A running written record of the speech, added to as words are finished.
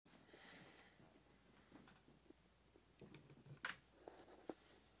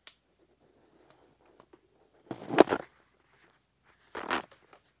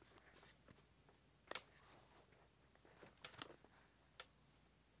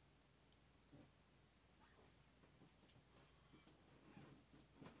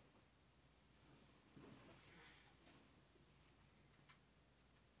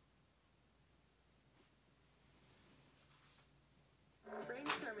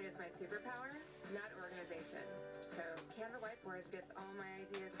Brainstorming is my superpower, not organization. So Canva Whiteboards gets all my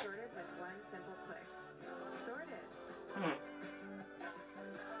ideas sorted with one simple click. Sorted.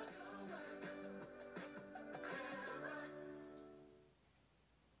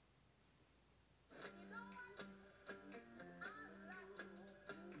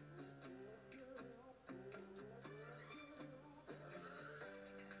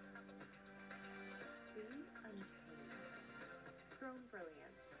 Be untamed. Grown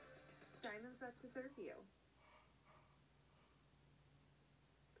brilliance. Diamonds up to serve you.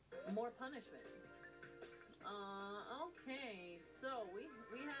 More punishment. Okay, so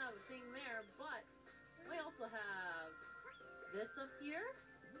we have a thing there, but we also have this up here.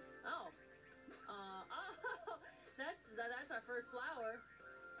 Oh, that's our first flower.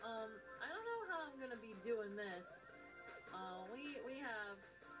 I don't know how I'm gonna be doing this. We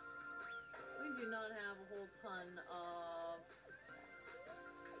do not have a whole ton of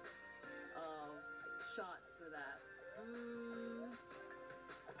shots for that.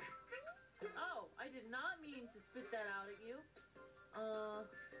 Oh, I did not mean to spit that out at you.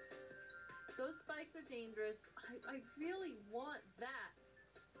 Those spikes are dangerous. I really want that.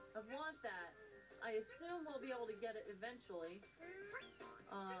 I want that. I assume we'll be able to get it eventually.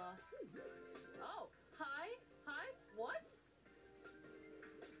 Oh, hi? Hi? What?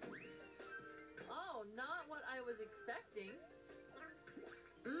 Oh, not what I was expecting.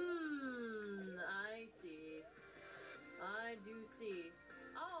 I see. I do see.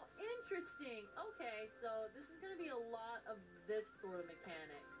 Oh, interesting. Okay, so this is going to be a lot of this sort of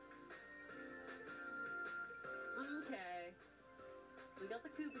mechanic. Okay. So we got the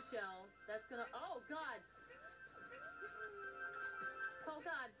Koopa shell. That's going to... Oh, God. Oh,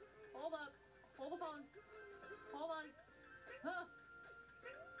 God. Hold up. Hold the phone. Hold on. Huh.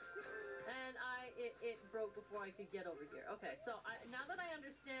 And it broke before I could get over here. Okay, so now that I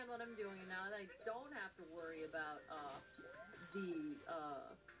understand what I'm doing, and now that I don't have to worry about the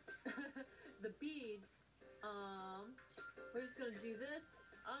beads, we're just gonna do this.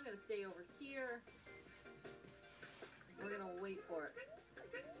 I'm gonna stay over here. We're gonna wait for it.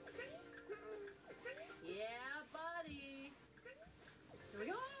 Yeah, buddy. Here we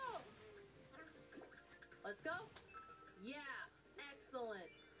go. Let's go. Yeah, excellent.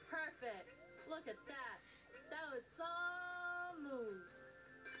 Perfect. Look at that. That was some moves.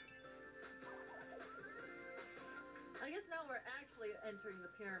 I guess now we're actually entering the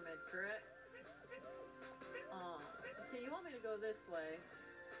pyramid, correct? Okay, you want me to go this way.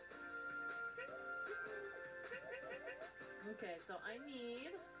 Okay, so I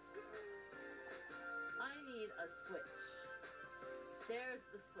need a switch. There's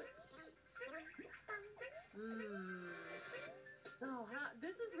the switch. Oh,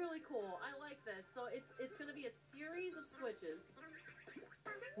 this is really cool. I like this. So it's going to be a series of switches,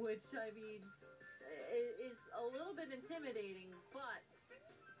 which, I mean, is a little bit intimidating, but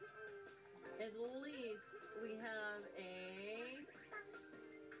at least we have a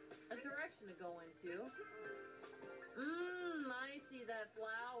direction to go into. I see that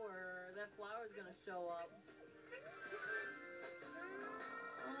flower. That flower is going to show up.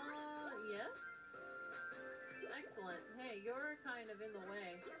 Yes. Excellent. Hey, you're kind of in the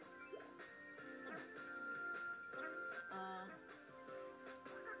way.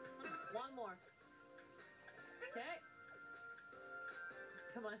 One more. Okay.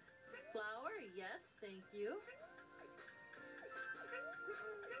 Come on. Flower, yes, thank you.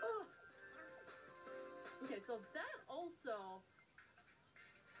 Oh. Okay, so that also...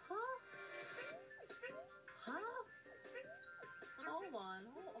 Huh?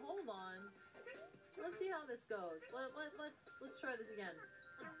 Hold on. Let's see how this goes. Let's try this again.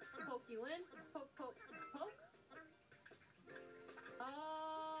 Poke you in. Poke.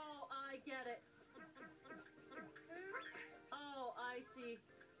 Oh, I get it. Oh, I see.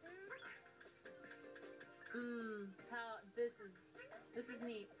 How this is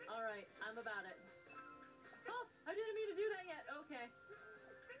neat. All right, I'm about it. Oh, I didn't mean to do that yet. Okay.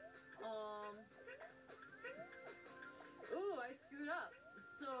 Ooh, I screwed up.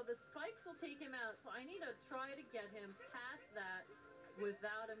 So the spikes will take him out, so I need to try to get him past that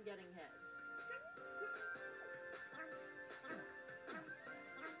without him getting hit.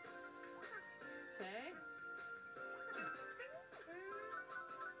 Okay.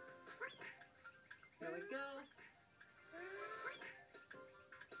 There we go.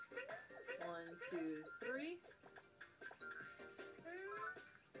 1, 2, 3.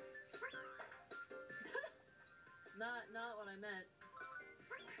 Not what I meant.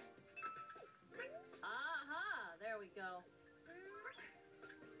 Aha! There we go.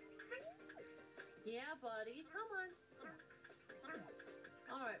 Yeah, buddy. Come on.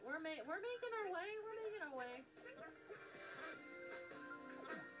 we're making our way. We're making our way.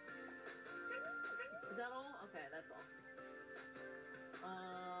 Is that all? Okay, that's all.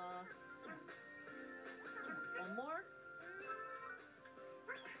 One more.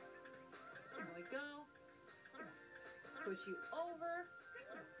 There we go. Push you over.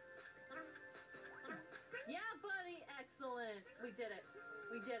 Yeah, buddy. Excellent. We did it.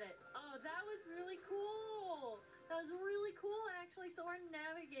 We did it. Oh, that was really cool. That was really cool, actually. So we're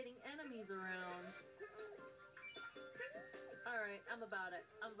navigating enemies around. All right, I'm about it.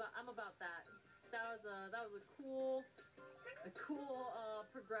 I'm about that. That was a cool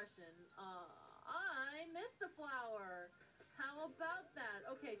progression. I missed a flower. How about that?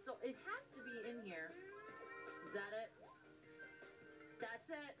 Okay, so it has to be in here. Is that it? That's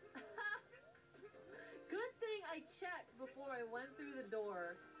it. Good thing I checked before I went through the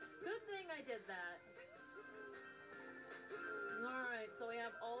door. Good thing I did that. Alright, so we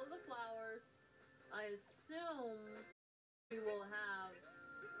have all of the flowers. I assume we will have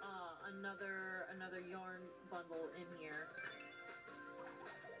another yarn bundle in here.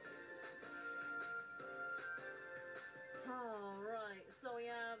 Alright, so we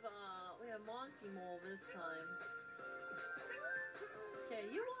have Monty Mole this time. Okay,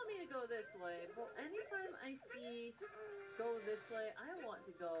 you want me to go this way. Well, anytime I see go this way, I want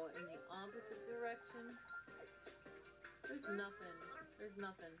to go in the opposite direction. There's nothing. There's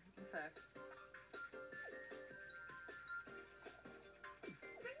nothing. Okay.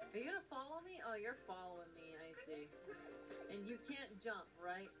 Are you gonna follow me? Oh, you're following me, I see. And you can't jump,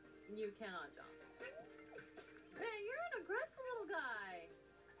 right? You cannot jump. Man, you're an aggressive little guy.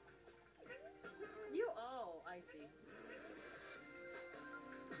 Oh, I see.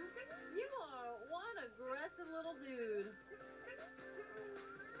 You are one aggressive little dude.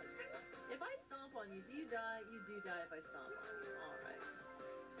 If I stomp on you, do you die? You do die if I stomp on you. Alright.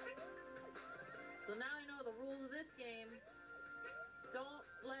 So now I know the rules of this game. Don't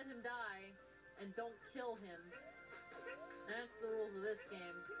let him die, and don't kill him. That's the rules of this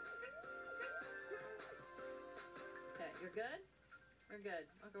game. Okay, you're good? You're good.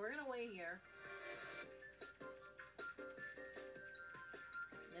 Okay, we're gonna wait here.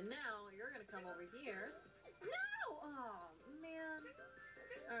 And now, you're gonna come over here. No! Oh, man.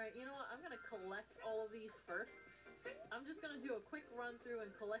 Alright, you know what? I'm gonna collect all of these first. I'm just gonna do a quick run through and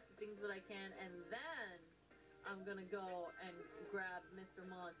collect the things that I can, and then I'm gonna go and grab Mr.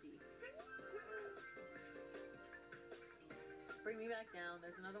 Monty. Bring me back down.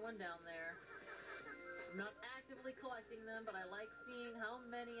 There's another one down there. I'm not actively collecting them, but I like seeing how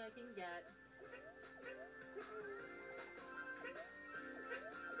many I can get.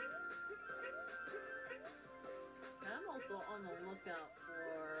 I'm also on the lookout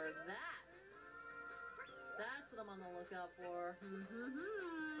for that. That's what I'm on the lookout for.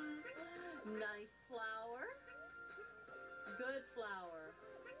 Nice flower. Good flower.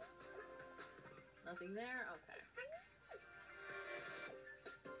 Nothing there? Okay.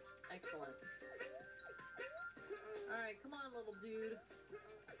 Excellent. Alright, come on, little dude.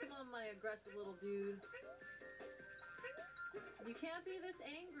 Come on, my aggressive little dude. You can't be this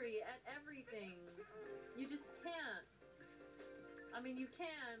angry at everything. You just can't. I mean, you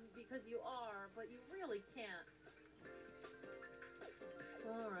can because you are, but you really can't.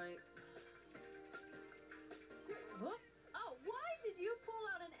 Alright. Whoop. Oh, why did you pull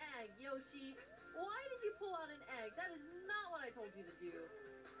out an egg, Yoshi? Why did you pull out an egg? That is not what I told you to do.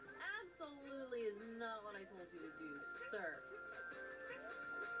 Absolutely is not what I told you to do, sir.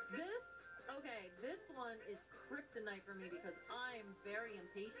 This one is kryptonite for me because I'm very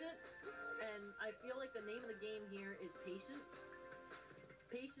impatient, and I feel like the name of the game here is patience.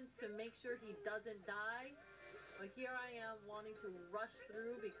 Patience to make sure he doesn't die. But here I am wanting to rush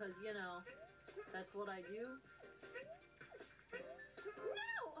through because, you know, that's what I do.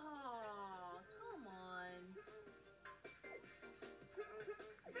 No! Aw, come on.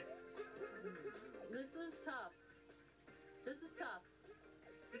 This is tough. This is tough.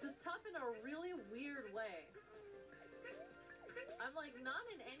 This is tough in a really weird way. I'm like not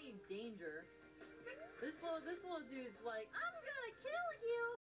in any danger. This little dude's like, I'm gonna kill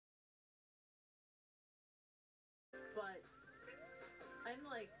you! But I'm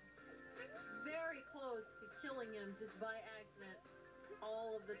like very close to killing him just by accident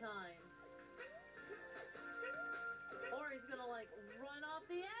all of the time. Or he's gonna like run off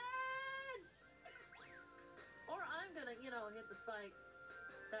the edge! Or I'm gonna, you know, hit the spikes.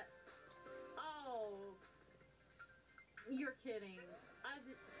 Oh, you're kidding.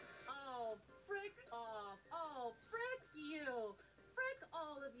 Oh, frick off. Oh, frick you. Frick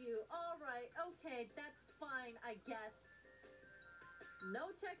all of you. All right, okay, that's fine, I guess.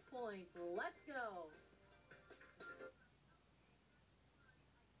 No checkpoints. Let's go.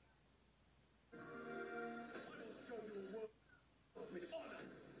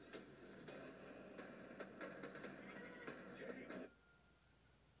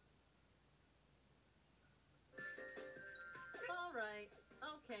 Alright,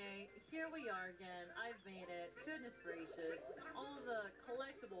 okay, here we are again. I've made it. Goodness gracious. All of the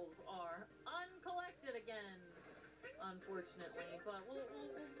collectibles are uncollected again, unfortunately. But we'll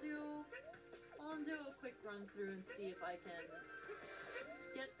do a quick run through and see if I can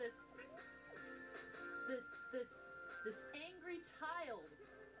get this angry child.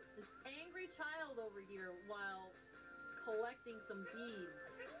 This angry child over here while collecting some beads.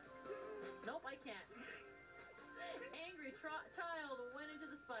 Nope, I can't. Angry child went into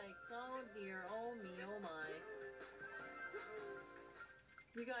the spikes. Oh dear, oh me, oh my.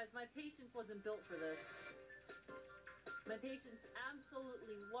 You guys, my patience wasn't built for this. My patience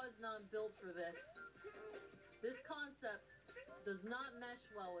absolutely was not built for this. This concept does not mesh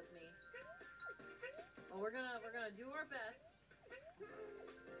well with me. But we're gonna do our best.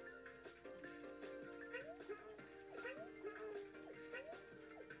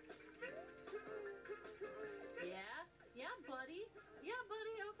 Yeah, buddy. Yeah,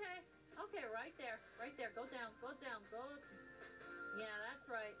 buddy. Okay. Okay, right there. Right there. Go down. Go down. Go. Yeah, that's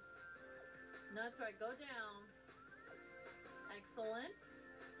right. That's right. Go down. Excellent.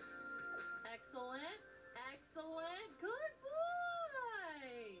 Excellent. Excellent. Good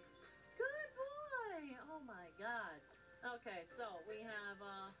boy. Good boy. Oh my god. Okay, so we have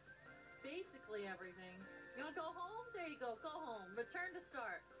basically everything. You wanna go home? There you go. Go home. Return to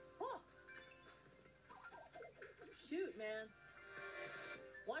start. Whew. Shoot, man.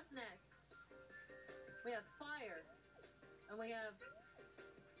 What's next? We have fire. And we have...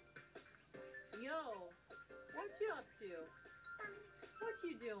 Yo. What you up to? What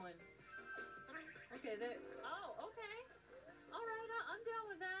you doing? Okay, there... Oh, okay. Alright, I'm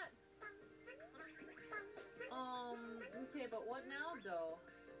down with that. Okay, but what now, though?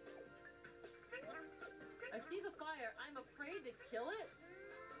 I see the fire. I'm afraid to kill it.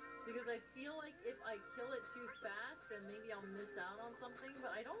 Because I feel like if I kill it too fast, then maybe I'll miss out on something. But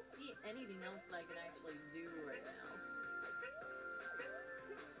I don't see anything else that I can actually do right now.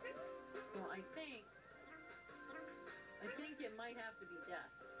 So I think it might have to be death.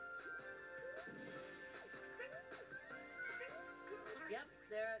 Yep,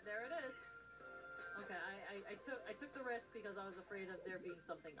 there it is. Okay, I took the risk because I was afraid of there being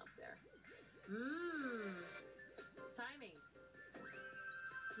something up there. Timing.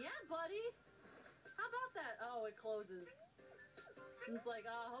 Yeah, buddy. How about that? Oh, it closes. It's like,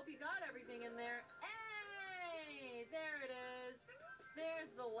 oh, I hope you got everything in there. Hey, there it is. There's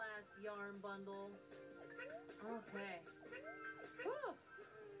the last yarn bundle. Okay. Whew.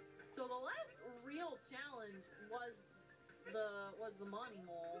 So the last real challenge was the Monty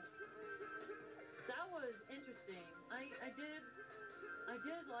Mole. That was interesting. I did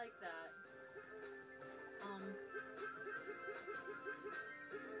like that.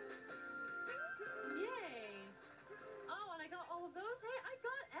 Yay! Oh, and I got all of those. Hey, I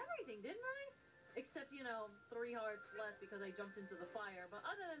got everything, didn't I? Except, 3 hearts less because I jumped into the fire. But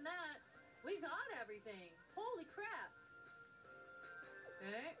other than that, we got everything. Holy crap.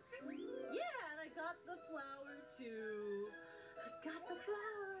 Okay. Yeah, and I got the flower too. I got the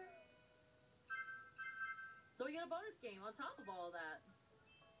flower. So we get a bonus game on top of all of that.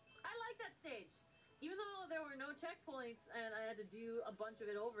 I like that stage. Even though there were no checkpoints and I had to do a bunch of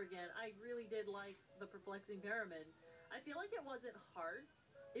it over again, I really did like the perplexing pyramid. I feel like it wasn't hard.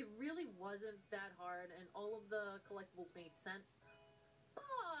 It really wasn't that hard, and all of the collectibles made sense.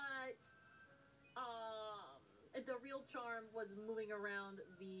 But the real charm was moving around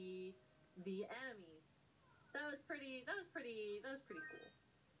the enemies. That was pretty cool.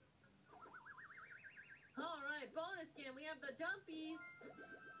 All right, bonus game. We have the jumpies.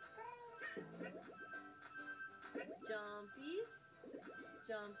 Jumpies.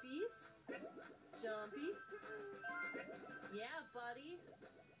 Jumpies. Jumpies. Yeah, buddy.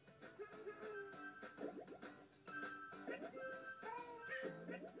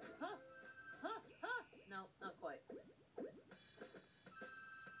 Huh. Huh. Huh. No, not quite.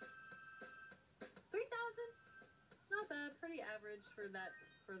 3,000? Not bad. Pretty average for that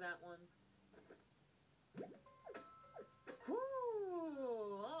one.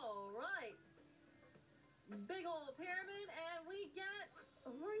 Whoo! All right. Big old pyramid, and we get...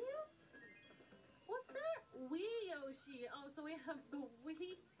 Who are you? What's that? Wii Yoshi. Oh, so we have the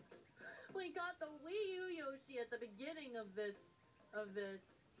Wii. We got the Wii U Yoshi at the beginning of this. And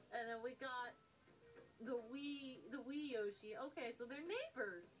then we got The Wii Yoshi. Okay, so they're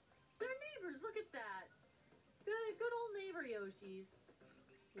neighbors. They're neighbors. Look at that. Good old neighbor Yoshis.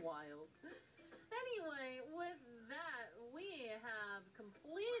 Wild. Anyway, with that, we have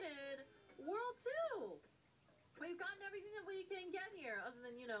completed World 2. We've gotten everything that we can get here, other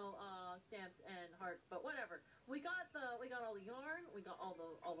than, stamps and hearts, but whatever. We got all the yarn, we got all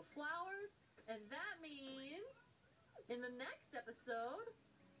the flowers, and that means in the next episode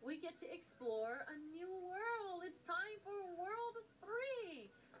we get to explore a new world. It's time for World 3.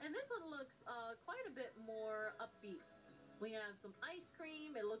 And this one looks quite a bit more upbeat. We have some ice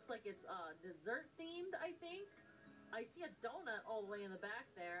cream. It looks like it's dessert themed, I think. I see a donut all the way in the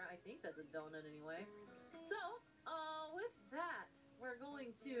back there. I think that's a donut anyway. So, with that, we're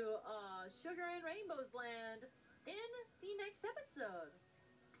going to Sugar and Rainbows Land in the next episode.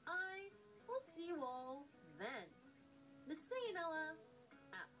 I will see you all then. The Sayonara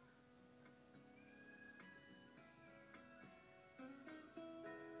out.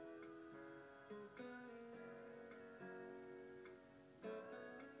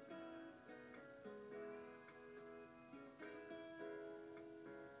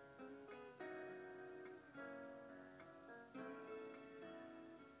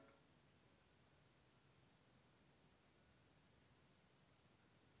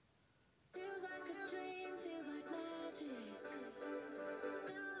 Feels like a dream, feels like magic. Now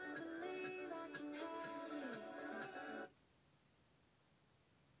I believe I can have it.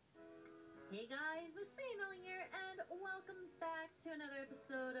 Hey guys, Miss Sayonara here, and welcome back to another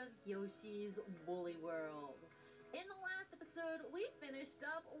episode of Yoshi's Woolly World. In the last episode, we finished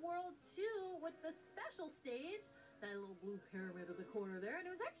up World 2 with the special stage, that little blue pyramid at the corner there, and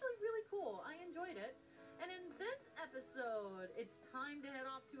it was actually really cool. I enjoyed it. And in this episode, it's time to head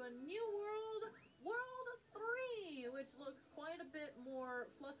off to a new world, World 3, which looks quite a bit more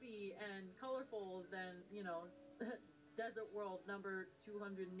fluffy and colorful than, Desert World number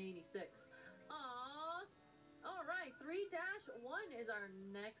 286. Alright, 3-1 is our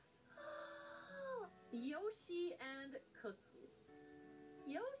next Yoshi and Cookies.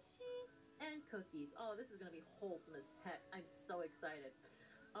 Yoshi and Cookies. Oh, this is gonna be wholesome as heck. I'm so excited.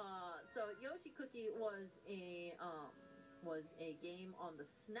 So Yoshi Cookie was a game on the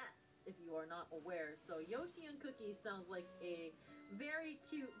SNES, if you are not aware. So Yoshi and Cookie sounds like a very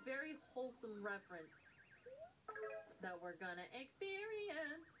cute, very wholesome reference that we're gonna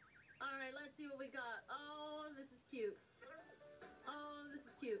experience. Alright, let's see what we got. Oh, this is cute. Oh, this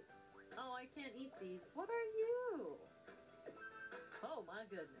is cute. Oh, I can't eat these. What are you? Oh my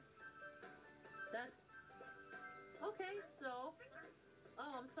goodness. That's... Okay, so...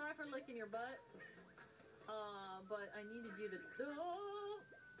 Oh, I'm sorry for licking your butt. But I needed you to... Oh!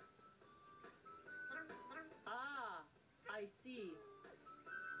 Ah, I see.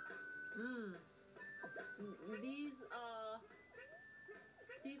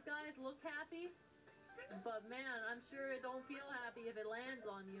 These guys look happy, but man, I'm sure it don't feel happy if it lands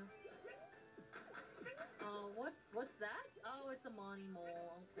on you. What's that? Oh, it's a Monty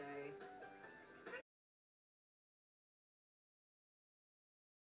Mole. Okay.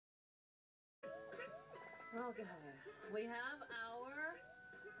 Okay. We have our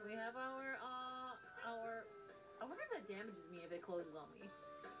I wonder if that damages me if it closes on me.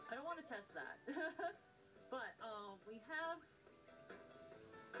 I don't want to test that. But we have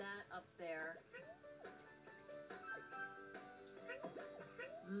that up there.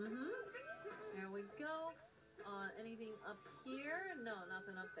 There we go. Anything up here? No,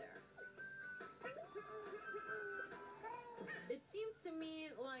 nothing up there. It seems to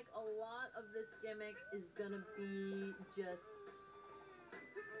me like a lot of this gimmick is gonna be just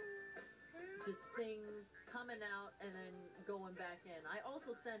things coming out and then going back in. I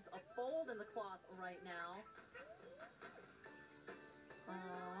also sense a fold in the cloth right now.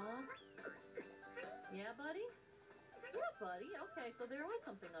 Yeah, buddy? Yeah, buddy. Okay, so there was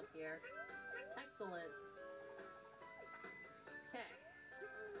something up here. Excellent. Okay.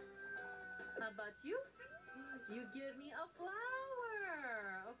 How about you? You give me a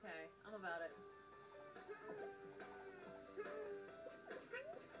flower! Okay, I'm about it.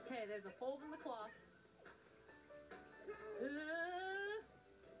 Okay, there's a fold in the cloth.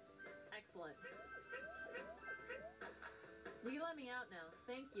 Excellent. You can let me out now.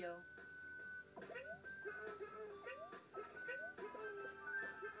 Thank you.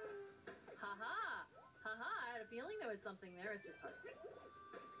 Haha! Haha! I had a feeling there was something there. It's just hearts.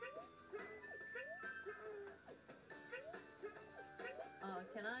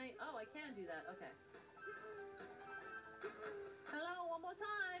 Can I? Oh, I can do that. Okay. Hello, one more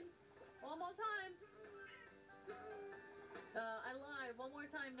time. One more time. I lied. One more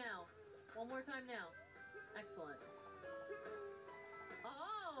time now. One more time now. Excellent.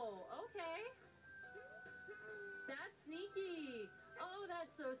 Oh, okay. That's sneaky. Oh,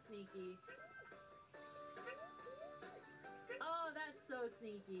 that's so sneaky. Oh, that's so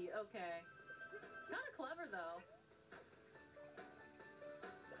sneaky. Okay. Kind of clever, though.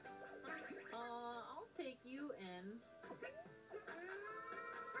 I'll take you in.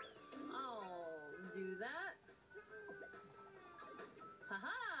 I'll do that.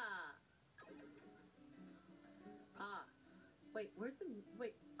 Haha! Ah. Wait, where's the...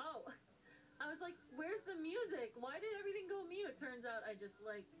 Wait. Oh. I was like, where's the music? Why did everything go mute? Turns out I just,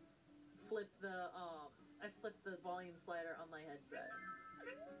 like, flipped the, I flipped the volume slider on my headset.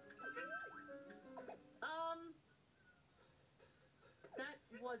 That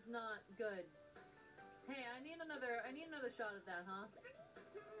was not good. Hey, I need another shot at that, huh?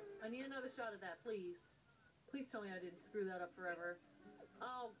 I need another shot at that, please. Please tell me I didn't screw that up forever.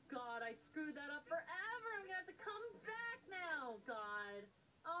 Oh, God, I screwed that up forever! I'm gonna have to come back now, God.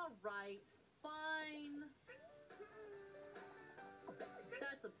 Alright, fine.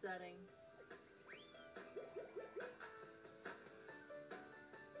 That's upsetting.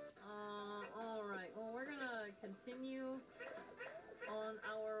 Alright, well, we're gonna continue on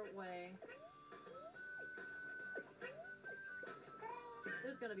our way.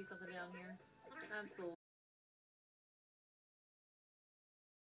 There's gonna be something down here. Absolutely.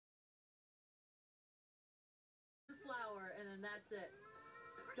 Flower, and then that's it.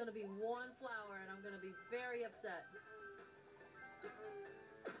 It's gonna be one flower, and I'm gonna be very upset.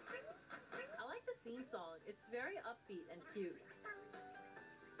 I like the scene song. It's very upbeat and cute.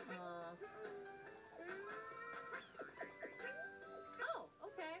 Oh,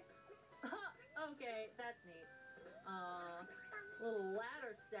 okay. Okay, that's neat. Little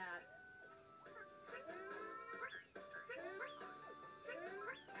ladder stack.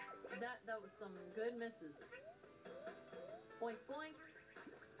 That was some good misses. Boink, boink.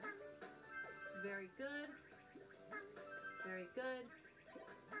 Very good. Very good.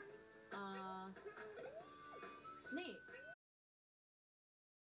 Neat.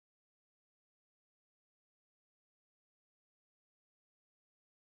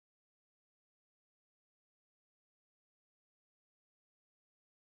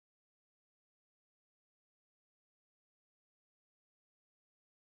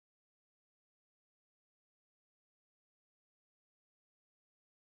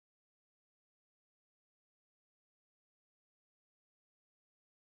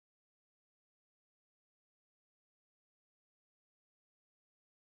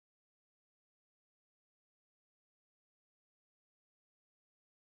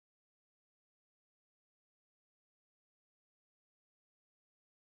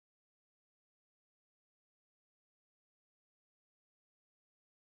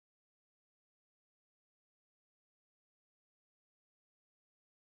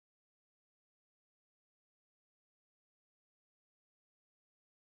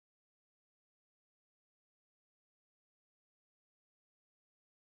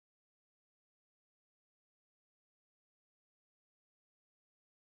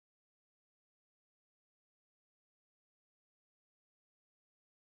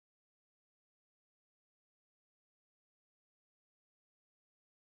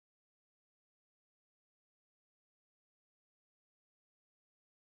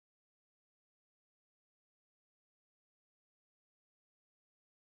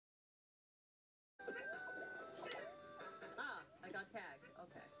 Ah, I got tagged.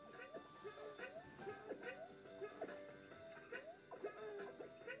 Okay.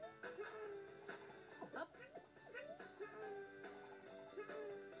 Up.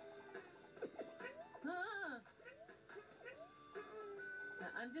 Ah.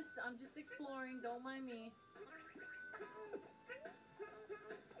 Yeah, I'm just exploring. Don't mind me.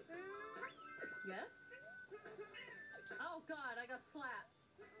 Yes? Oh God, I got slapped.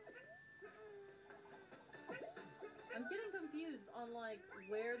 I'm getting confused on like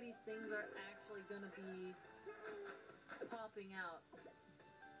where these things are actually gonna be popping out.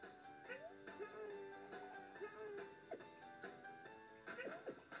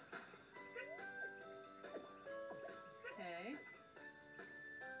 Okay.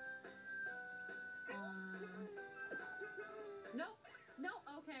 No, no.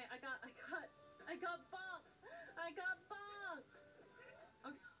 Okay, I got bumped. I got bumped.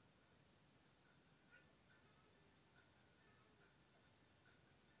 Okay.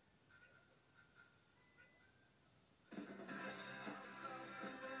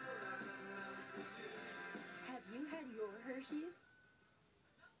 Have you had your Hershey's?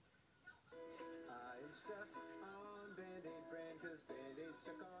 I'm stuck on Band-Aid brand 'cause Band-Aid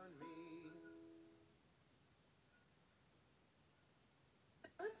stuck on me.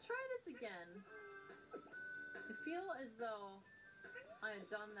 let's try this again. I feel as though I had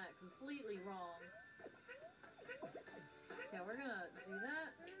done that completely wrong. Okay, we're gonna do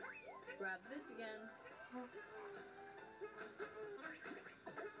that. Grab this again.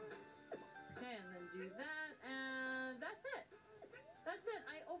 Okay, and then do that, and that's it. That's it.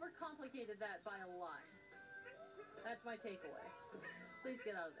 I overcomplicated that by a lot. That's my takeaway. Please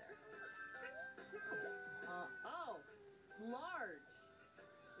get out of there. Oh, large.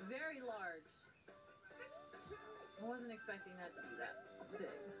 Very large. I wasn't expecting that to be that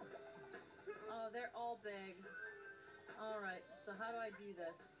big. Oh, they're all big. Alright, so how do I do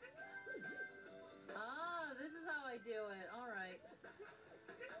this? Ah, this is how I do it. Alright.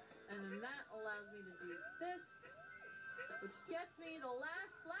 And then that allows me to do this, which gets me the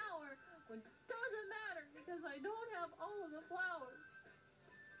last flower, which doesn't matter because I don't have all of the flowers.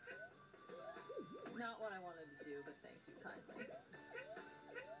 Not what I wanted to do, but thank you kindly.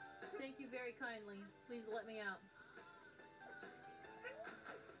 Thank you very kindly. Please let me out.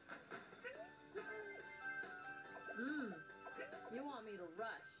 You want me to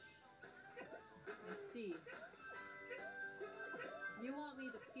rush. I see. You want me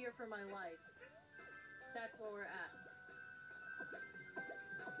to fear for my life. That's where we're at.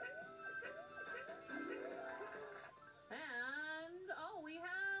 And, oh, we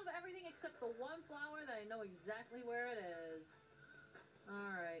have everything except the one flower that I know exactly where it is.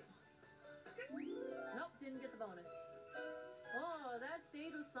 Alright. Nope, didn't get the bonus. Oh, that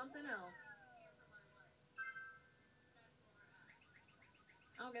stage was something else.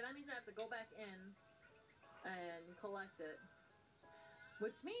 Okay, that means I have to go back in and collect it.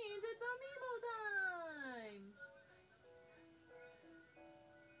 Which means it's amiibo time!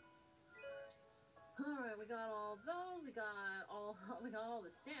 Alright, we got all those, we got all the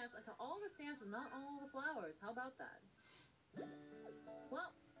stamps. I got all the stamps and not all the flowers. How about that?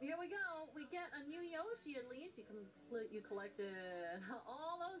 Well, here we go. We get a new Yoshi at least. You collected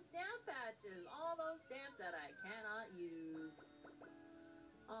all those stamp patches. All those stamps that I cannot use.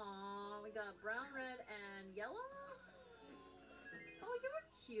 Aw, we got brown, red, and yellow? Oh, you're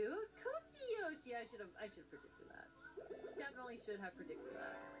cute. Cookie Yoshi. I should have predicted that. Definitely should have predicted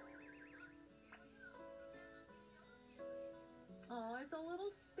that. Oh, it's a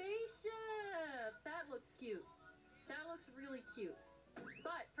little spaceship. That looks cute. That looks really cute.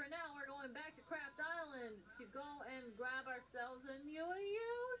 But for now, we're going back to Craft Island to go and grab ourselves a new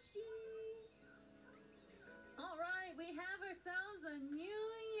Yoshi. Alright, we have ourselves a new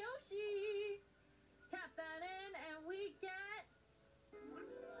Yoshi. Tap that in and we get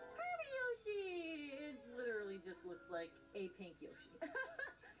Kirby Yoshi. It literally just looks like a pink Yoshi.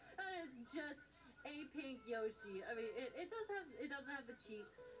 That is just a pink Yoshi. I mean, it doesn't have the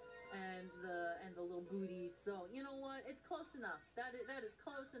cheeks and the little booties. So you know what? It's close enough. That is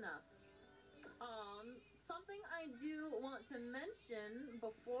close enough. Something I do want to mention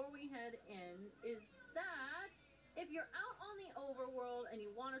before we head in is that if you're out on the overworld and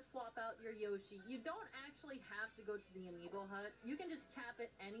you want to swap out your Yoshi, you don't actually have to go to the amiibo hut. You can just tap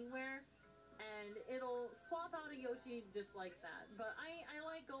it anywhere and it'll swap out a Yoshi just like that. But I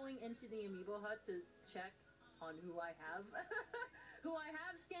like going into the amiibo hut to check on who I have. Who I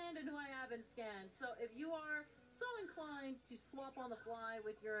have scanned and who I haven't scanned. So if you are so inclined to swap on the fly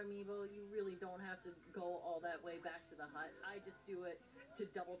with your amiibo, you really don't have to go all that way back to the hut. I just do it to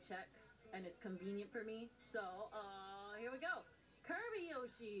double check, and it's convenient for me. So, here we go. Kirby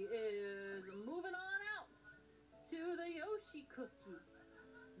Yoshi is moving on out to the Yoshi cookie.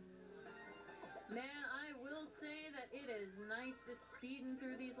 Man, I will say that it is nice just speeding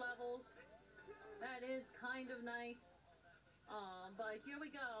through these levels. That is kind of nice. But here we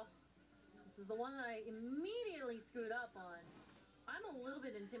go. This is the one that I immediately screwed up on. I'm a little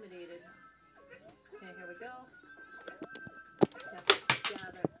bit intimidated. Okay, here we go. Have to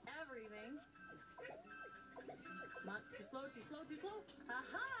gather everything. Come on, too slow, too slow, too slow.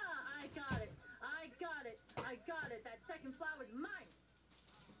 Aha! I got it. I got it. I got it. That second flower's mine.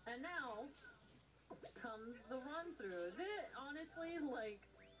 And now comes the run through. This, honestly, like,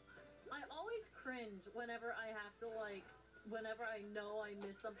 I always cringe whenever I have to, like, whenever I know I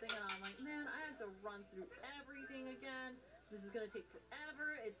missed something and I'm like, man, I have to run through everything again. This is gonna take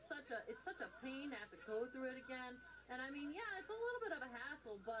forever. It's such a pain to have to go through it again. And I mean, yeah, it's a little bit of a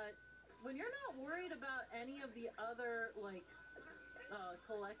hassle, but when you're not worried about any of the other like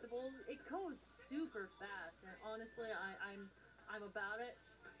collectibles, it goes super fast. And honestly, I'm about it.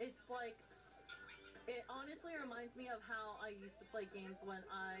 It's like, it honestly reminds me of how I used to play games when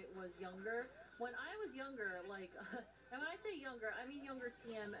I was younger. When I was younger, like, and when I say younger, I mean younger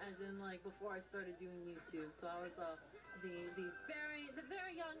TM as in like before I started doing YouTube. So I was the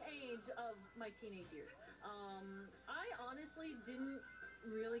very young age of my teenage years. I honestly didn't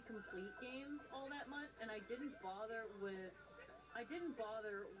really complete games all that much, and I didn't bother with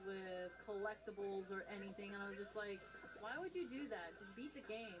collectibles or anything, and I was just like, why would you do that? Just beat the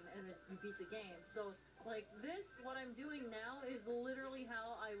game, and then you beat the game. So, like, what I'm doing now is literally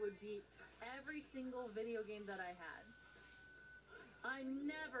how I would beat every single video game that I had. I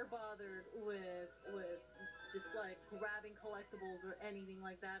never bothered with just, like, grabbing collectibles or anything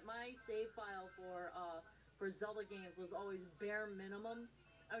like that. My save file for Zelda games was always bare minimum.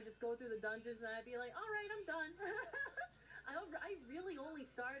 I would just go through the dungeons, and I'd be like, alright, I'm done. I really only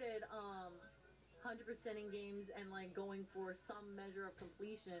started 100%ing games and like going for some measure of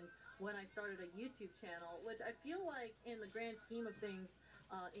completion when I started a YouTube channel, which I feel like in the grand scheme of things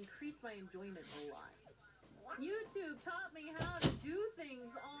increased my enjoyment a lot. YouTube taught me how to do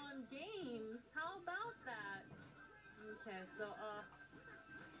things on games. How about that? Okay, so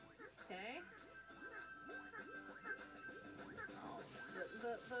okay. Oh,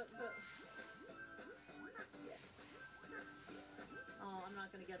 the yes. Oh, I'm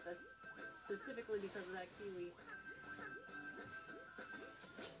not gonna get this. Specifically because of that kiwi.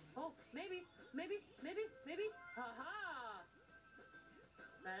 Oh, maybe. Haha!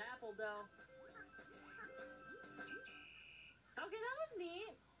 That apple dough. Okay, that was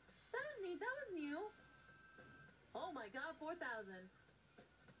neat. That was new. Oh my god, 4,000.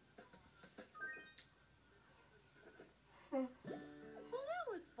 Well, that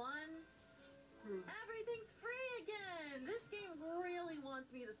was fun. Everything's free again! This game really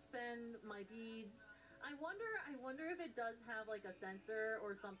wants me to spend my beads. I wonder if it does have like a sensor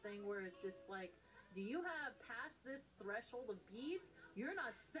or something where it's just like, do you have passed this threshold of beads? You're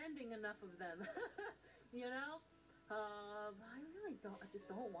not spending enough of them. You know? I just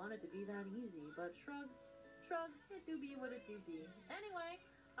don't want it to be that easy, but shrug, it do be what it do be. Anyway,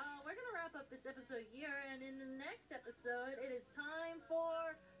 we're gonna wrap up this episode here, and in the next episode, it is time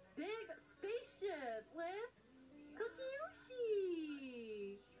for Big Spaceship with Cookie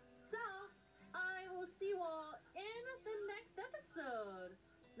Yoshi. So, I will see you all in the next episode.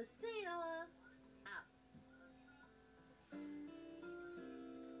 Messina out.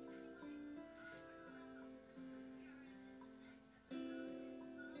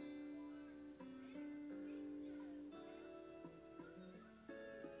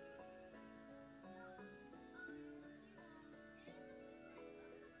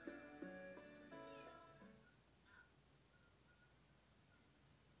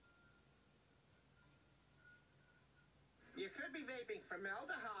 You could be vaping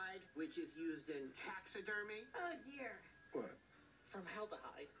formaldehyde, which is used in taxidermy. Oh dear. What?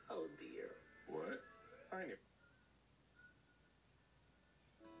 Formaldehyde? Oh dear. What? I knew.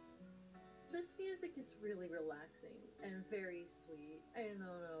 This music is really relaxing and very sweet. I don't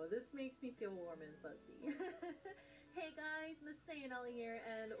know, this makes me feel warm and fuzzy. Hey guys, Miss Sayanella here,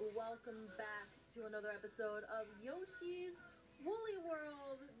 and welcome back to another episode of Yoshi's Woolly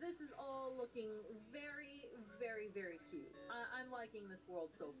World. This is all looking very, very, very cute. I'm liking this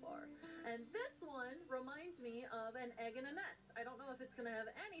world so far. And this one reminds me of an egg in a nest. I don't know if it's going to have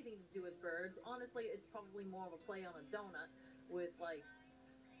anything to do with birds. Honestly, it's probably more of a play on a donut with like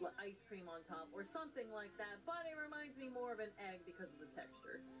ice cream on top or something like that. But it reminds me more of an egg because of the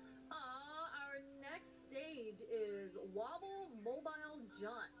texture. Our next stage is Wobble Mobile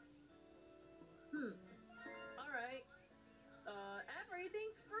Jaunt. Alright.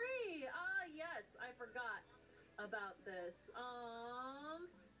 Everything's free! Yes, I forgot about this.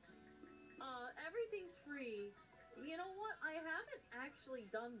 Everything's free. You know what? I haven't actually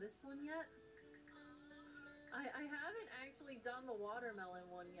done this one yet. I haven't actually done the watermelon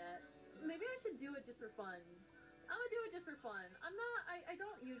one yet. Maybe I should do it just for fun. I'm gonna do it just for fun. I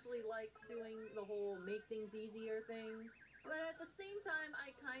don't usually like doing the whole make things easier thing. But at the same time, I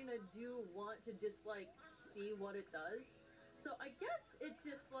kind of do want to just, like, see what it does. So I guess it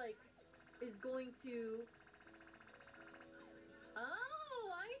just, like, is going to... Oh,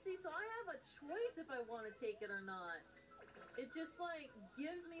 I see. So I have a choice if I want to take it or not. It just, like,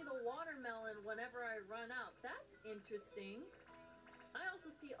 gives me the watermelon whenever I run out. That's interesting. I also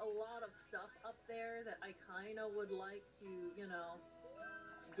see a lot of stuff up there that I kind of would like to, you know,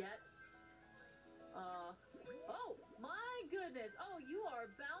 get. Oh, my goodness. Oh, you are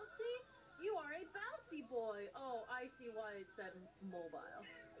bouncy? You are a bouncy boy. Oh, I see why it said mobile.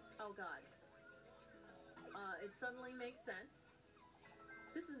 Oh, God. It suddenly makes sense.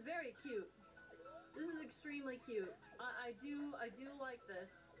 This is very cute. This is extremely cute. I do like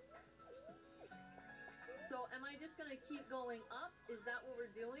this. So, am I just gonna keep going up? Is that what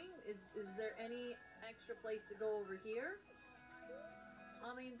we're doing? Is there any extra place to go over here?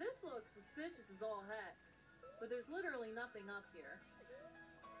 mean, this looks suspicious as all heck, but there's literally nothing up here.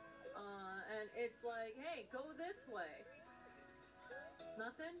 And it's like, hey, go this way.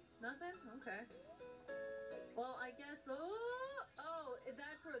 Nothing? Nothing? Okay. Well, I guess, oh,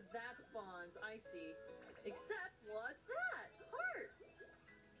 that's where that spawns. I see. Except, what's that? Hearts!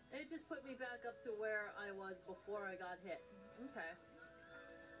 It just put me back up to where I was before I got hit. Okay.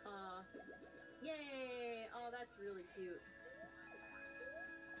 Yay! Oh, that's really cute.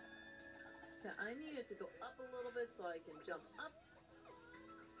 Okay, I needed to go up a little bit so I can jump up.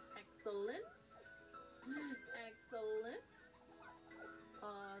 Excellent. Excellent.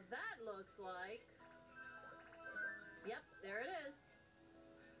 That looks like... Yep, there it is.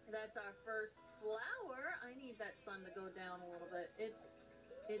 That's our first flower. I need that sun to go down a little bit. It's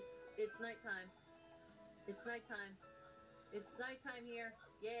nighttime. It's nighttime. It's nighttime here.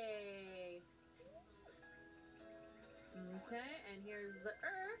 Yay. Okay, and here's the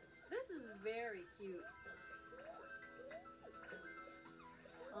earth. This is very cute.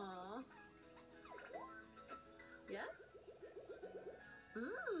 Aww. Yes?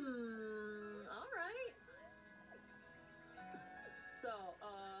 Alright. So,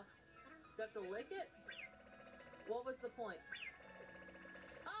 do I have to lick it? What was the point?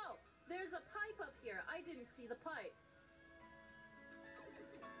 Oh, there's a pipe up here. I didn't see the pipe.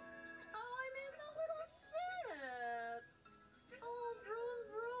 Oh, I'm in the little ship. Oh, vroom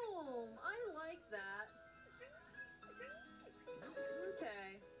vroom. I like that.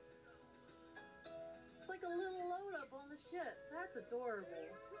 Okay. It's like a little load up on the ship. That's adorable.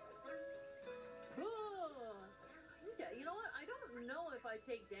 Oh. Okay, you know what? I don't know if I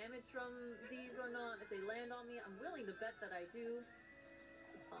take damage from these or not. If they land on me, I'm willing to bet that I do.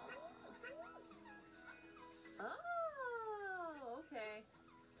 Oh, okay.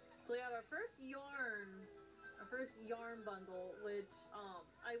 So we have our first yarn bundle, which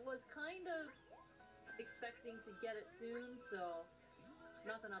I was kind of expecting to get it soon, so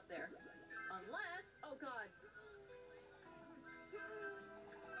nothing up there. Unless, oh god.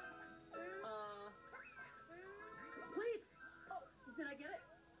 Please! Oh, did I get it?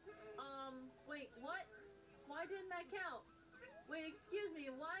 Wait, what? Why didn't that count? Wait, excuse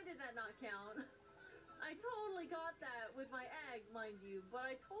me, why did that not count? I totally got that with my egg, mind you, but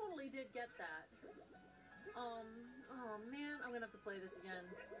I totally did get that. Oh man, I'm gonna have to play this again.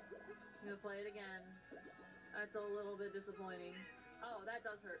 I'm gonna play it again. That's a little bit disappointing. Oh, that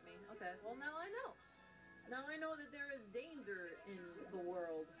does hurt me. Okay, well now I know. Now I know that there is danger in the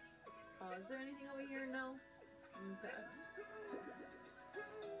world. Is there anything over here? No? Okay.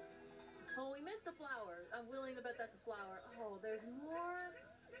 Oh, we missed a flower. I'm willing to bet that's a flower. Oh, there's more.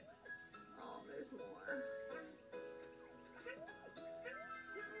 Oh, there's more.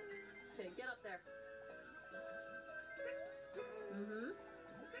 Okay, get up there.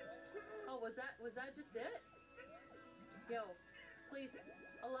 Oh, was that just it? Yo, please,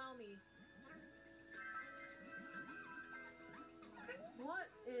 allow me.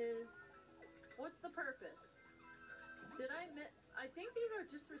 What's the purpose? I think these are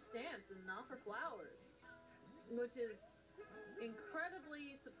just for stamps and not for flowers, which is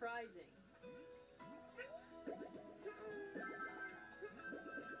incredibly surprising.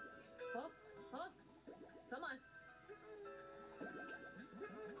 Oh, come on.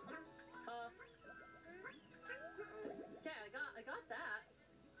 Okay, I got that.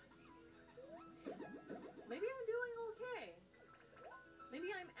 Maybe I'm doing okay. Maybe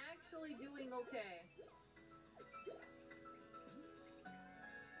I'm actually doing okay.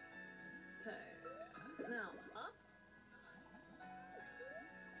 Okay. Now, up.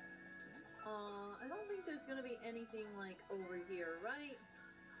 I don't think there's gonna be anything like over here, right?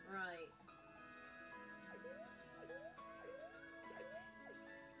 Right.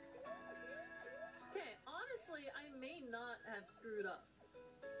 Okay, honestly, I may not have screwed up.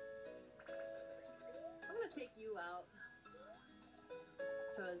 I'm gonna take you out.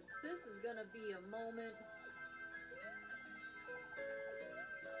 Because this is gonna be a moment.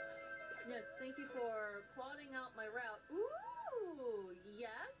 Yes, thank you for plotting out my route. Ooh,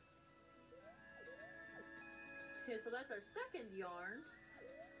 yes. Okay, so that's our second yarn.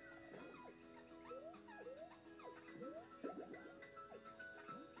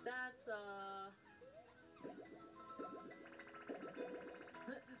 That's,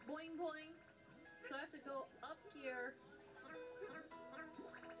 boing boing. So I have to go up here.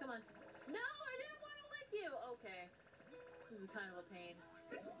 Come on. No, I didn't want to lick you! Okay. This is kind of a pain.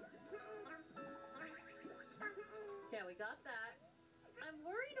 Okay, we got that. I'm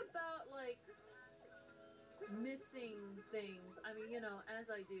worried about, like, missing things. I mean, you know, as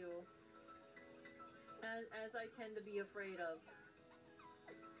I do. As I tend to be afraid of.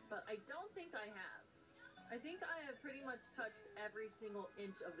 but I don't think I have. I think I have pretty much touched every single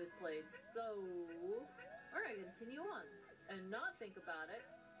inch of this place, so we're gonna continue on and not think about it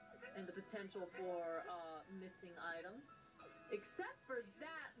and the potential for missing items. Except for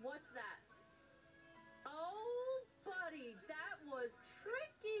that, what's that? Oh, buddy, that was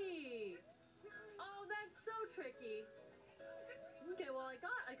tricky. Oh, that's so tricky. Okay, well, I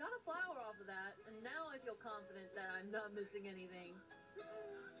got a flower off of that, and now I feel confident that I'm not missing anything.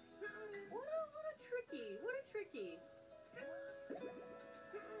 What a tricky.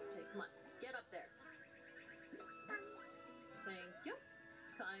 Okay, come on, get up there. Thank you.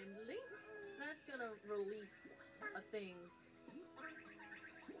 Kindly. That's gonna release a thing.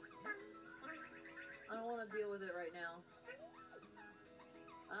 I don't want to deal with it right now.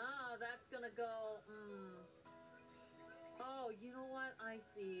 Ah, that's gonna go. Oh, you know what? I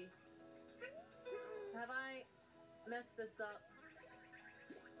see. Have I messed this up?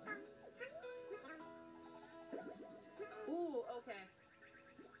 Ooh, okay.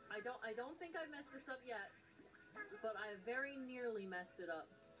 I don't think I've messed this up yet, but I very nearly messed it up.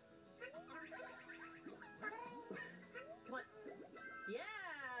 Come on.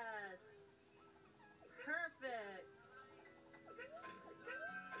 Yes! Perfect.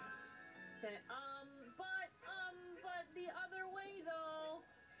 Okay, but the other way though.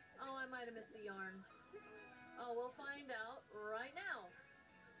 Oh, I might have missed a yarn. Oh, we'll find out right now.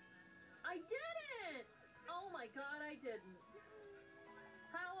 I didn't! Oh my god, I didn't.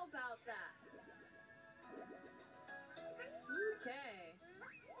 How about that? Okay.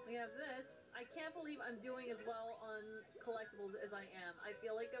 We have this. I can't believe I'm doing as well on collectibles as I am. I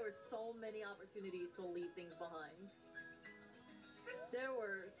feel like there were so many opportunities to leave things behind. There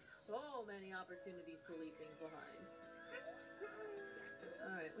were so many opportunities to leave things behind.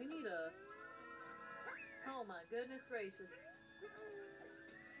 Alright, we need a... Oh my goodness gracious.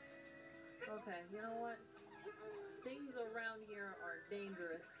 Okay, you know what? Things around here are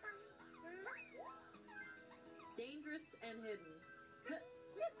dangerous. Dangerous and hidden.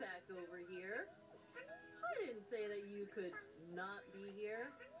 Get back over here. I didn't say that you could not be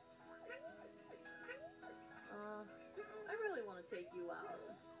here. I really want to take you out.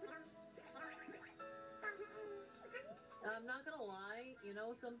 I'm not gonna lie, you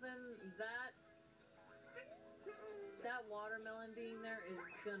know something? That watermelon being there is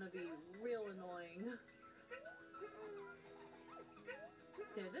gonna be real annoying.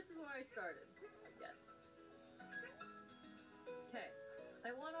 Okay, this is where I started. Yes. Okay.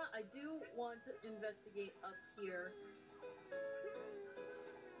 I do want to investigate up here.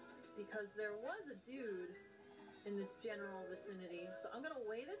 Because there was a dude in this general vicinity. So I'm gonna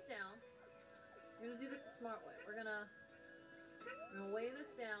weigh this down. We're gonna do this the smart way. We're gonna weigh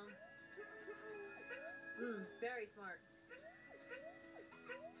this down. Very smart.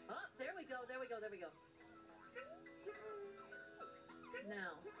 Oh, there we go.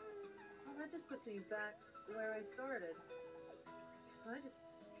 Now, that just puts me back where I started. I just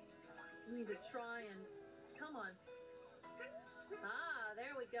need to try and... Come on. Ah,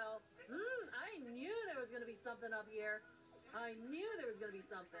 there we go. I knew there was going to be something up here. I knew there was going to be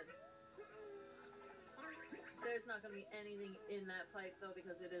something. There's not going to be anything in that pipe, though,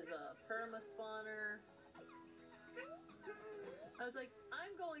 because it is a perma-spawner. I was like,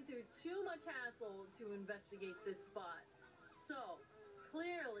 I'm going through too much hassle to investigate this spot. So,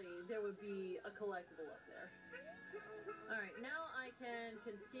 clearly, there would be a collectible up there. Alright, now I can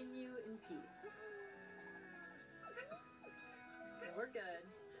continue in peace. Okay, we're good.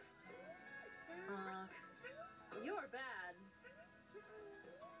 You're bad.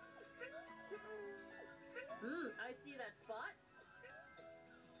 I see that spot.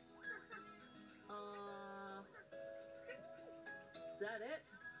 Is that it?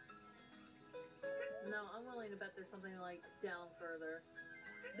 No, I'm willing to bet there's something like down further.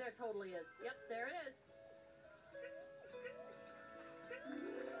 There totally is. Yep, there it is.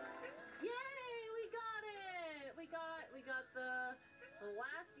 Yay! We got it! We got the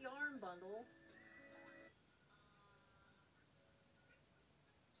last yarn bundle.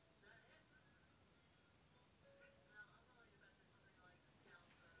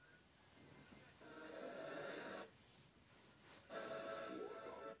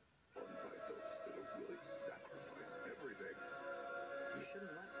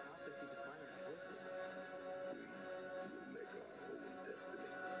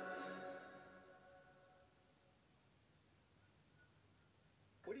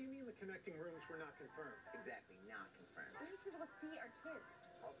 What do you mean the connecting rooms were not confirmed? Exactly, not confirmed. We need to be able to see our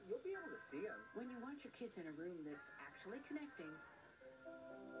kids. Oh, you'll be able to see them. When you want your kids in a room that's actually connecting,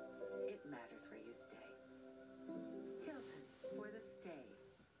 it matters where you stay. Hilton for the stay.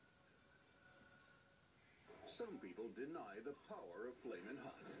 Some people deny the power of Flamin'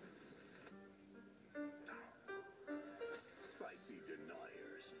 Hot. Spicy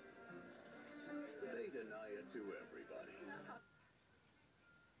deniers. They deny it to everybody.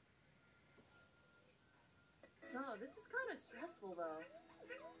 No, this is kind of stressful though,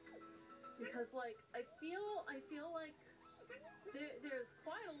 because like I feel like there's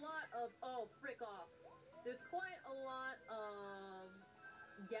quite a lot of frick off. There's quite a lot of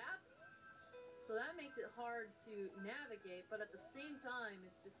gaps, so that makes it hard to navigate. But at the same time,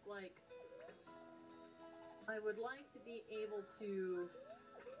 it's just like I would like to be able to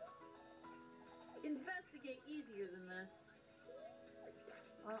investigate easier than this.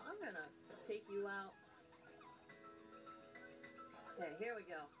 I'm gonna just take you out. Okay, here we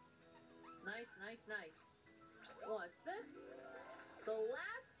go. Nice, nice, nice. What's this? The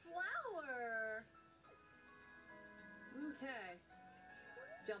last flower! Okay.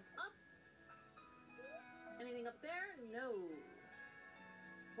 Jump up. Anything up there? No.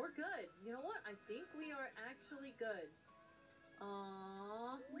 We're good. You know what? I think we are actually good.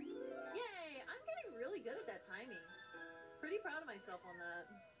 Aww. Yay! I'm getting really good at that timing. Pretty proud of myself on that.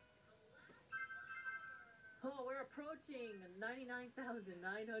 Oh, we're approaching 99,999.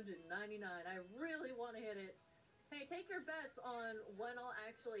 I really want to hit it. Hey, take your bets on when I'll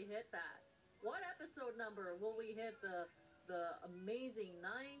actually hit that. What episode number will we hit the amazing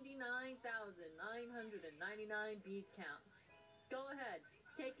 99,999 beat count? Go ahead.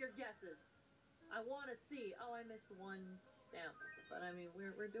 Take your guesses. I want to see. Oh, I missed one stamp. But I mean,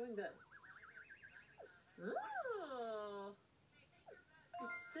 we're doing good. Ooh.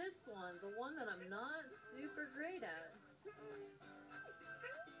 It's this one, the one that I'm not super great at.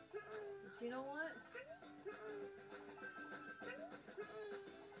 But you know what?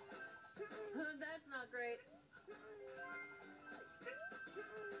 That's not great.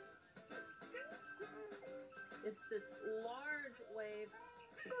 It's this large wave.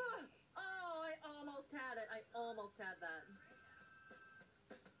 Oh, I almost had it. I almost had that.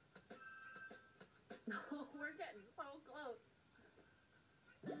 Oh, we're getting so close.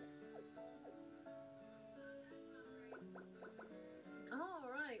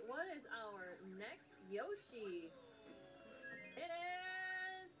 Alright, what is our next Yoshi? It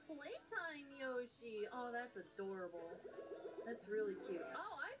is Playtime Yoshi. Oh, that's adorable. That's really cute.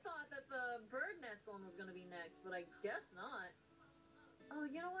 Oh, I thought that the bird nest one was going to be next, but I guess not. Oh,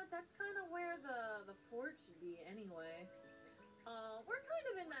 you know what? That's kind of where the fort should be anyway. We're kind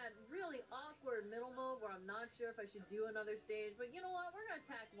of in that really awkward middle mode where I'm not sure if I should do another stage, but you know what? We're going to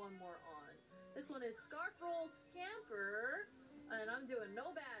tack one more on. This one is Scarf Roll Scamper, and I'm doing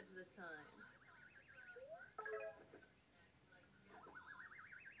no badge this time.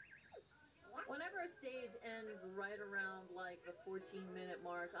 Whenever a stage ends right around like the 14-minute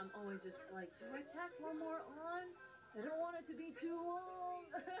mark, I'm always just like, do I tack one more on? I don't want it to be too long.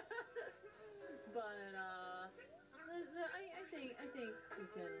 But I think we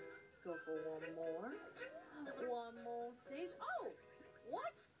can go for one more. One more stage. Oh,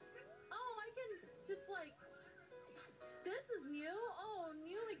 what? Oh, I can just like, this is new. Oh,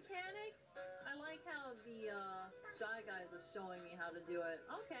 new mechanic. I like how the Shy Guys are showing me how to do it.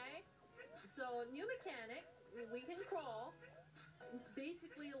 Okay. So, new mechanic, we can crawl. It's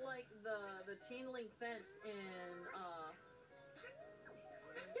basically like the chain link fence in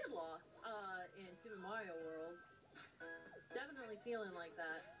Get Lost in Super Mario World. Definitely feeling like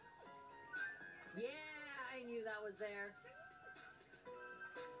that. Yeah, I knew that was there.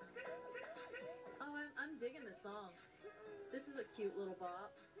 Oh, I'm digging this song. This is a cute little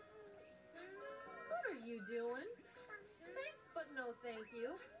bop. What are you doing? Thanks, but no thank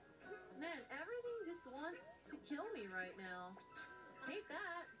you. Man, everything just wants to kill me right now. Hate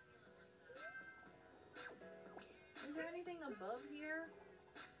that. Is there anything above here?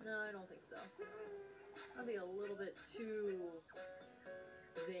 No, I don't think so. That'd be a little bit too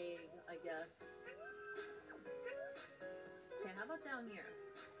vague, I guess. Okay, how about down here?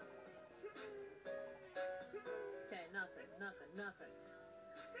 Okay, nothing.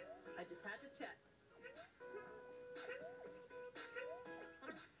 I just had to check.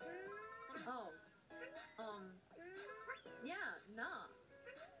 Oh. Yeah, nah,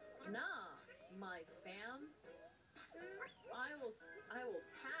 my fam. I will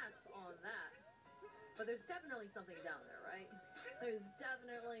pass on that. But there's definitely something down there, right? There's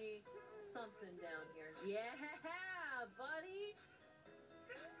definitely something down here. Yeah, buddy!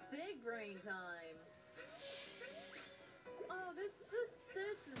 Big brain time. Oh, this is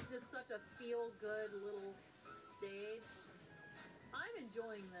just such a feel-good little stage. I'm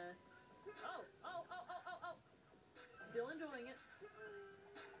enjoying this. Oh. Still enjoying it.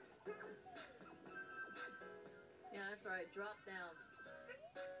 That's right, drop down.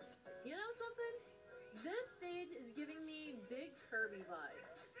 You know something? This stage is giving me big Kirby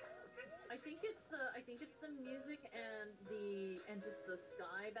vibes. I think it's the music and just the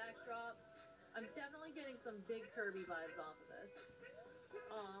sky backdrop. I'm definitely getting some big Kirby vibes off of this.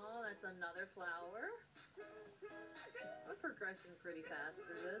 Oh, that's another flower. We're progressing pretty fast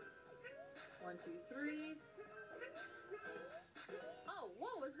through this. 1, 2, 3. Oh,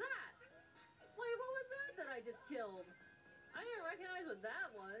 what was that? Wait, what was that I just killed? I didn't recognize what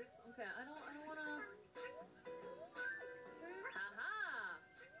that was. Okay, I don't wanna... Haha!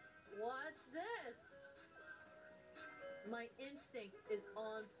 What's this? My instinct is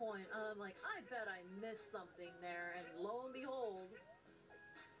on point. I'm like, I bet I missed something there, and lo and behold...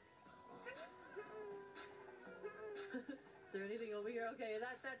 Is there anything over here? Okay,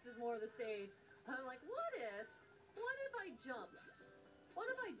 that's just more of the stage. I'm like, what if I jumped? What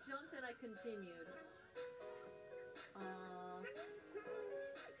if I jumped and I continued?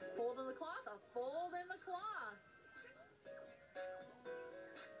 Fold in the cloth? A fold in the cloth!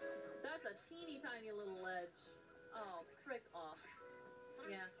 That's a teeny tiny little ledge. Oh, frick off.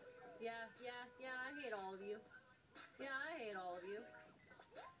 Yeah, I hate all of you. Yeah, I hate all of you.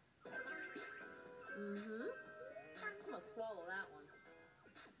 Mm-hmm. I'm gonna swallow that one.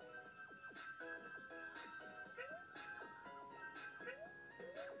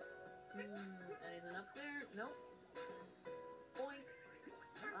 Anything up there? Nope. Boink.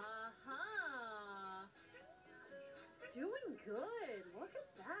 Aha! Doing good. Look at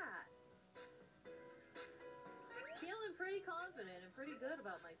that. Feeling pretty confident and pretty good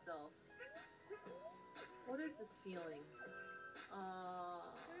about myself. What is this feeling?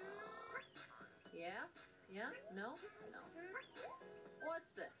 Yeah? Yeah? No? No.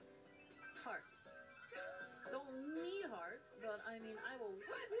 What's this? Hearts. Don't need hearts, but I mean, I will...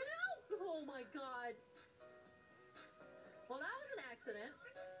 No! Oh my god! Well, that was an accident.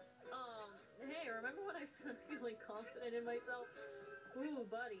 Hey, remember when I said I'm feeling confident in myself? Ooh,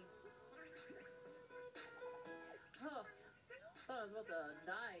 buddy. Oh, thought I was about to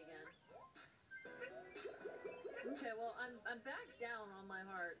die again. Okay, well, I'm back down on my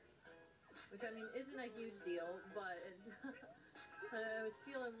hearts, which I mean isn't a huge deal, but I was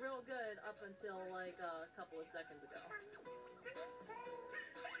feeling real good up until like a couple of seconds ago.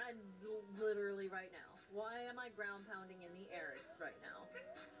 And literally right now. Why am I ground pounding in the air right now?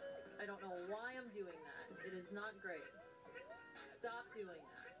 I don't know why I'm doing that. It is not great. Stop doing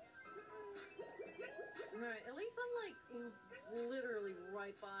that. Alright, at least I'm like literally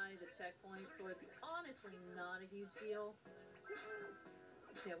right by the checkpoint, so it's honestly not a huge deal.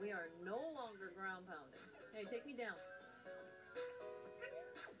 Okay, we are no longer ground pounding. Hey, take me down.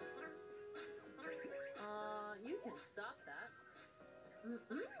 You can stop that.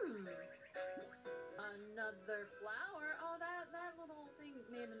 Another flower. Oh, that little thing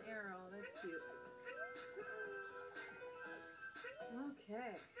made an arrow. That's cute.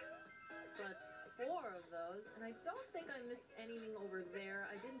 Okay. So that's 4 of those, and I don't think I missed anything over there.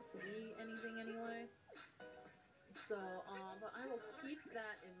 I didn't see anything anyway. So, but I will keep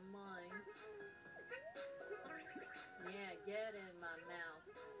that in mind. Yeah, get in my mouth.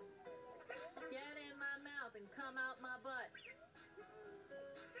 Get in my mouth and come out my butt.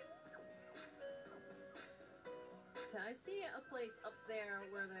 Okay, I see a place up there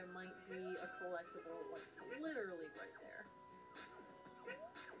where there might be a collectible, like, literally right there.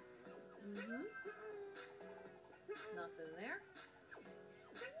 Nothing there.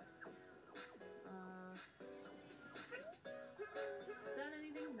 Is that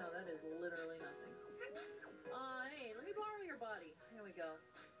anything? No, that is literally nothing. Hey, let me borrow your body. Here we go.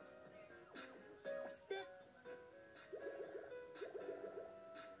 Spit.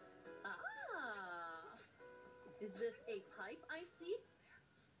 Is this a pipe I see?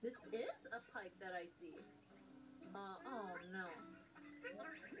 This is a pipe that I see. Oh no.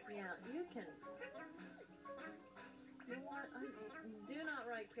 Yeah, you can... You know what? I do not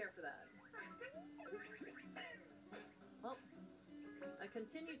right care for that. Well, I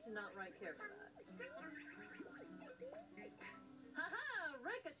continue to not right care for that. Haha!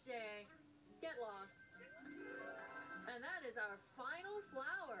 Ricochet! Get lost. And that is our final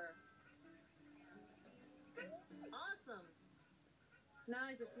flower. Awesome. Now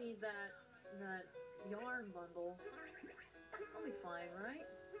I just need that yarn bundle. I'll be fine, right?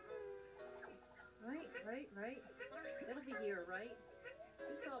 Right. It'll be here, right?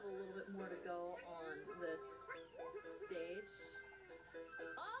 We still have a little bit more to go on this stage.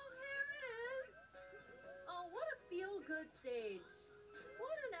 Oh, there it is! Oh, what a feel-good stage.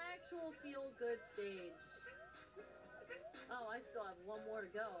 What an actual feel-good stage. Oh, I still have one more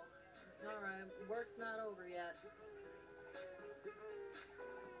to go. Alright, work's not over yet.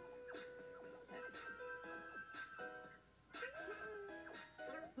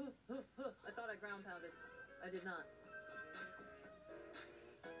 Okay. I thought I ground pounded. I did not.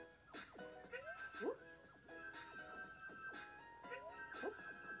 Whoop. Whoop.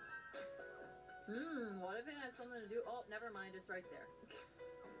 What if it has something to do? Oh, never mind, it's right there.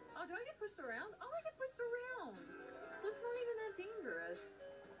 Oh, do I get pushed around? Oh, I get pushed around! So it's not even that dangerous.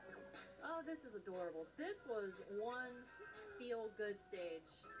 Oh, this is adorable. This was one feel-good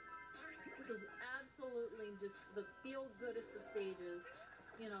stage. This is absolutely just the feel-goodest of stages,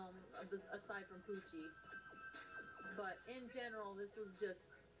 you know, aside from Poochie. But in general, this was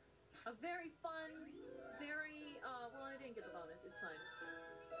just a very fun, very, well, I didn't get the bonus, it's fine.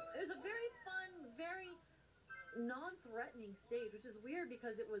 It was a very fun, very non-threatening stage, which is weird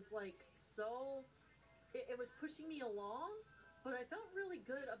because it was like so, it was pushing me along, but I felt really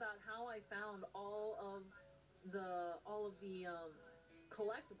good about how I found all of the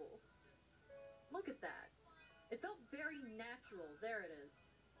collectibles. Look at that. It felt very natural. There it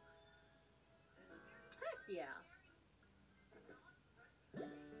is. Heck yeah.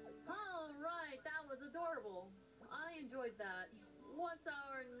 Alright, that was adorable. I enjoyed that. What's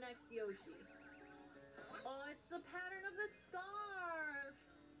our next Yoshi? Oh, it's the pattern of the scarf!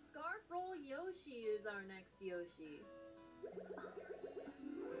 Scarf Roll Yoshi is our next Yoshi.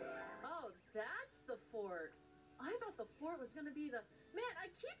 Oh, that's the fort. I thought the fort was gonna be the... Man,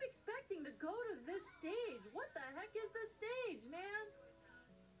 I keep expecting to go to this stage. What the heck is this stage, man?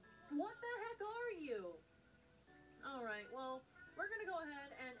 What the heck are you? Alright, well, we're gonna go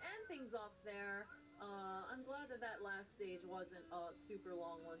ahead and end things off there. I'm glad that that last stage wasn't a super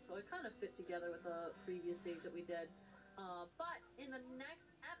long one, so it kind of fit together with the previous stage that we did. But in the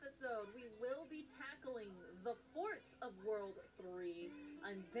next episode, we will be tackling the Fort of World 3.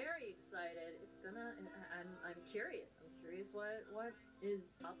 I'm very excited. It's gonna, I'm curious. I'm curious what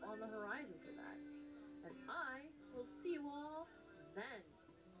is up on the horizon for that. And I will see you all then.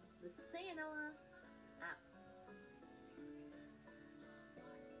 The Sayanella out.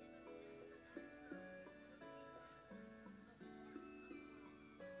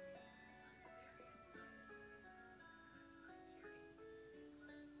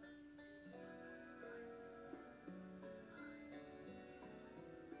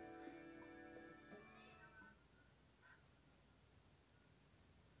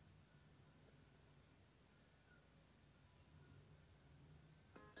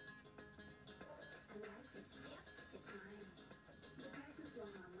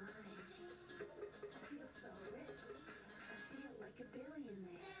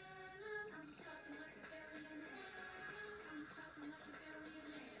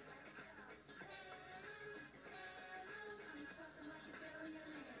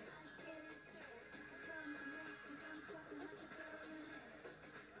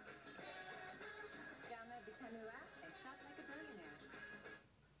 Download the Temu app and shop like a billionaire.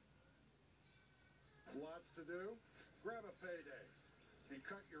 Lots to do? Grab a payday and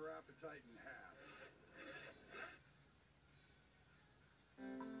cut your appetite in half.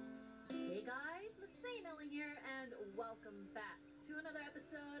 Hey guys, Miss Sayanella here, and welcome back to another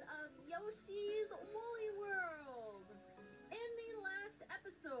episode of Yoshi's Woolly World. In the last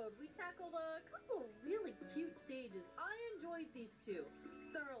episode, we tackled a couple really cute stages. I enjoyed these two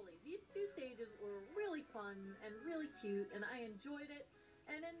thoroughly. These two stages were really fun and really cute, and I enjoyed it.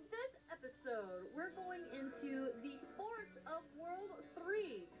 And in this episode, we're going into the Fort of World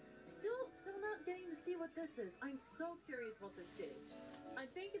 3. Still not getting to see what this is. I'm so curious about this stage. I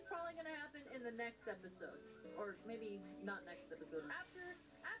think it's probably going to happen in the next episode. Or maybe not next episode. After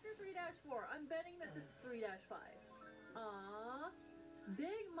 3-4. I'm betting that this is 3-5.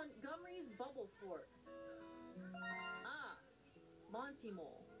 Big Montgomery's Bubble Fort. Ah, Monty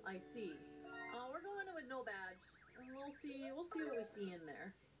Mole. I see. We're going in with no badge. We'll see what we see in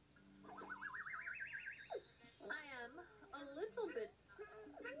there. I am a little bit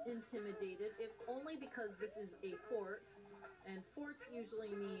intimidated, if only because this is a fort, and forts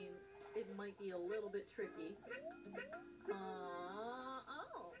usually mean it might be a little bit tricky. Oh,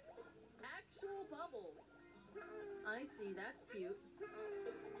 actual bubbles. I see, that's cute.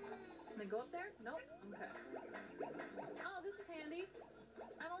 Can I go up there? Nope. Okay. Oh, this is handy.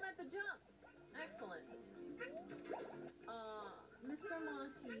 I don't have to jump. Excellent. Mr.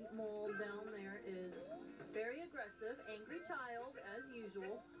 Monty Mole down there is very aggressive, angry child, as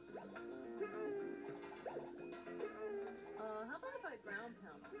usual. How about if I ground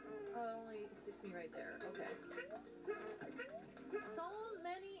pound on this? Oh, it only sticks me right there. Okay. So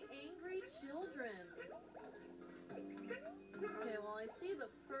many angry children. Okay, well, I see the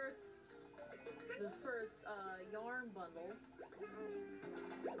first the first yarn bundle.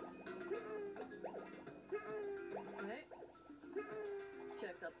 Okay.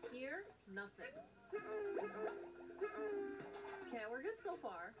 Check up here. Nothing. Okay, we're good so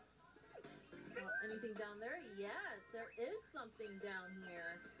far. Anything down there? Yes, there is something down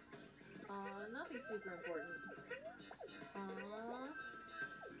here. Nothing super important.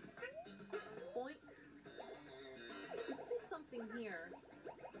 Boink. I see something here.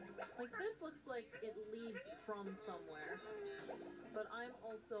 Like, this looks like it leads from somewhere. But I'm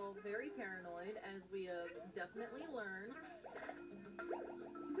also very paranoid, as we have definitely learned.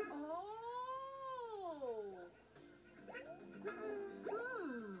 Oh!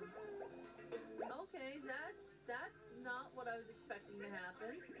 Okay, that's not what I was expecting to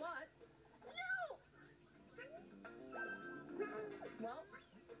happen, but no! Well,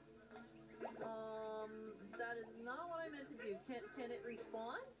 that is not what I meant to do. Can it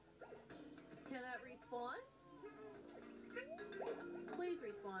respawn? Can that respawn? Please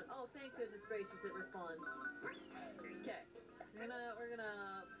respawn. Oh, thank goodness gracious, it respawns. Okay, we're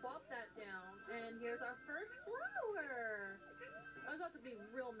gonna plop that down, and here's our first flower. I was about to be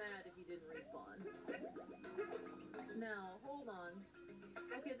real mad if you didn't respawn. Now, hold on.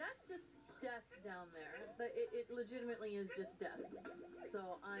 Okay, that's just death down there, but it legitimately is just death.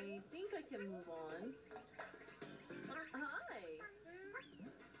 So I think I can move on. Hi!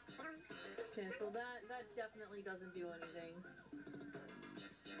 Okay, so that definitely doesn't do anything.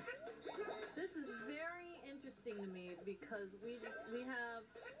 This is very interesting to me because we have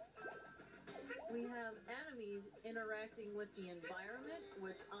enemies interacting with the environment,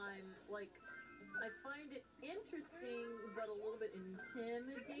 which I find it interesting, but a little bit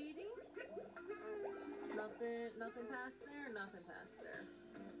intimidating. Nothing past there, nothing past there.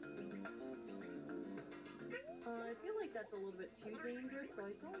 I feel like that's a little bit too dangerous, so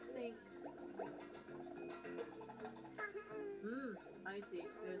I don't think... I see.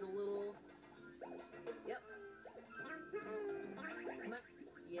 There's a little... Yep. Come on.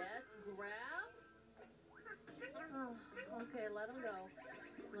 Yes, grab. Oh, okay, let him go.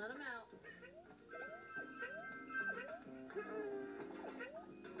 Let him out.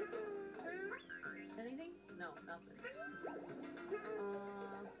 Anything? No, nothing.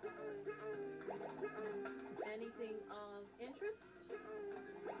 Anything of interest?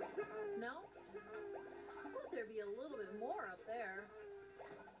 No? I thought there'd be a little bit more up there.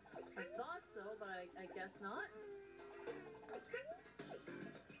 I thought so, but I guess not.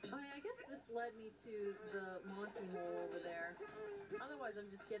 Oh yeah, I guess this led me to the Monty Mole over there. Otherwise, I'm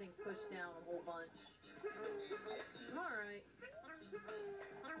just getting pushed down a whole bunch. Alright.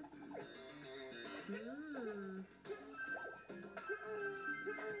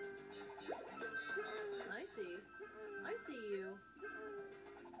 I see you.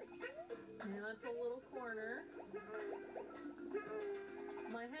 Yeah, that's a little corner.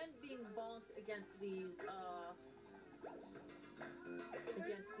 My head being bonked against these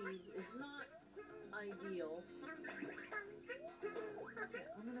is not ideal. Okay,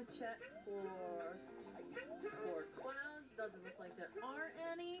 I'm gonna check for clouds. Doesn't look like there are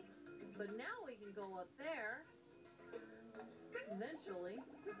any. But now we can go up there. Eventually.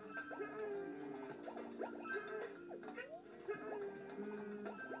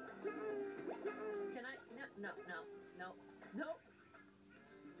 Can I? No.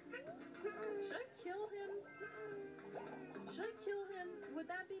 Should I kill him? Would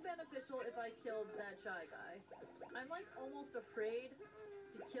that be beneficial if I killed that shy guy? I'm like almost afraid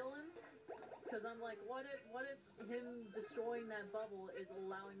to kill him. Because I'm like, what if him destroying that bubble is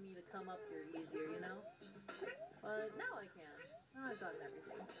allowing me to come up here easier, you know? But now I can. Now I've done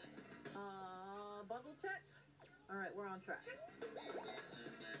everything. Bundle check? Alright, we're on track.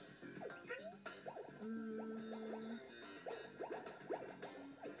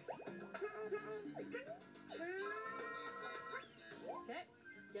 Okay,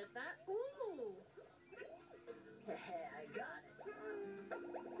 get that. Ooh! Hey, I got it.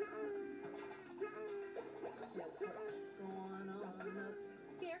 Okay, what's going on up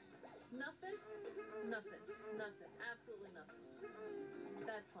here? Nothing? Nothing. Absolutely nothing.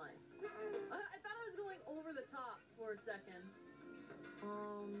 That's fine. I thought I was going over the top for a second.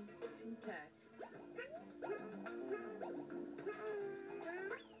 Okay.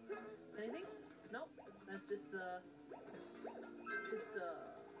 Anything? Nope. That's just a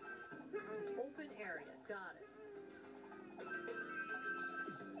open area. Got it.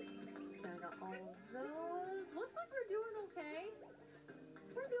 Okay, I got all of those. Looks like we're doing okay.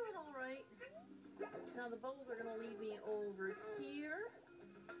 We're doing all right. Now the bubbles are gonna lead me over here.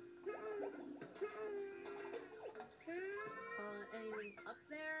 Anything up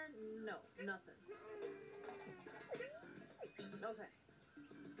there? No. No, nothing. Okay.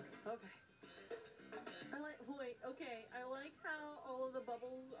 Okay. I like how all of the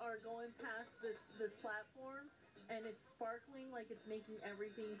bubbles are going past this platform and it's sparkling like it's making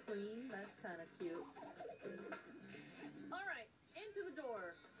everything clean. That's kind of cute. All right, into the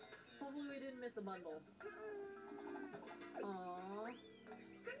door. Hopefully we didn't miss a bundle. Aww.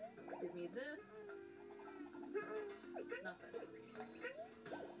 Give me this. Nothing.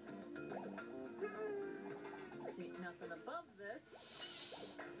 Ain't nothing above this.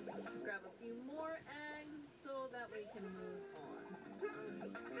 Grab a few more eggs so that we can move on.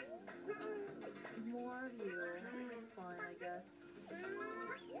 More of you. It's fine, I guess.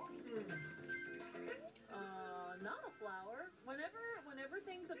 Not a flower. Whenever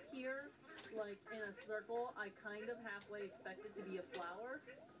things appear like in a circle, I kind of halfway expect it to be a flower.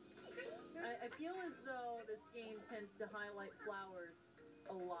 I feel as though this game tends to highlight flowers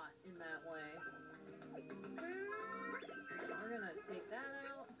a lot in that way. We're gonna take that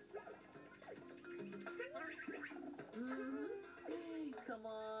out. Come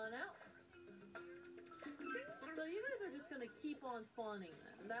on out. So you guys are just gonna keep on spawning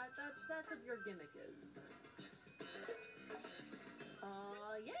then. That's what your gimmick is.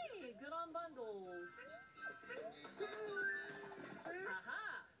 Yay! Good on bundles.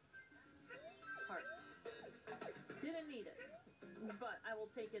 Aha! Hearts. Didn't need it, but I will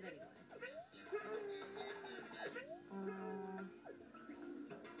take it anyway.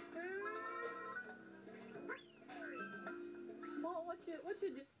 Well, what you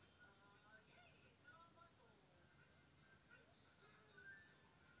do?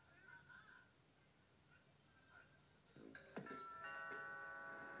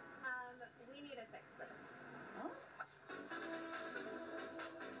 We need to fix this. Oh.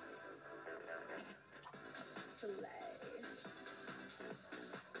 Slay.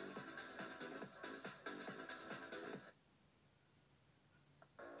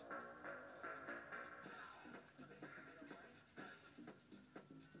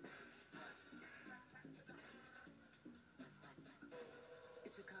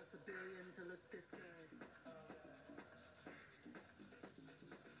 It should cost $1 billion to look this good.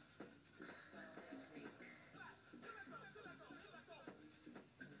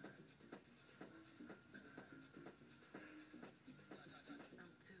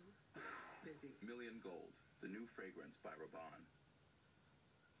 I'm too busy. Million Gold, the new fragrance by Rabanne.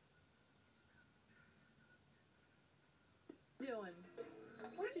 Doing?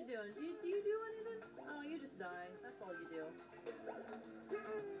 What you doing? Do you do anything? Oh, you just die. That's all you do.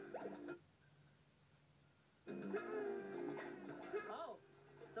 Oh,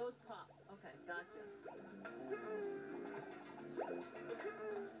 those pop. Okay, gotcha.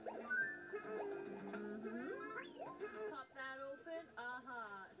 Pop that open.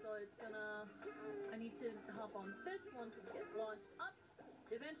 Aha. So it's gonna... I need to hop on this one to get launched up.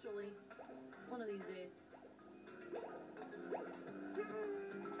 Eventually. One of these days.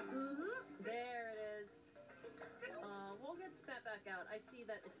 There it is. We'll get spat back out. I see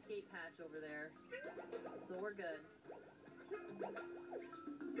that escape hatch over there. So we're good.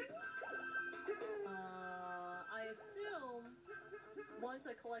 I assume once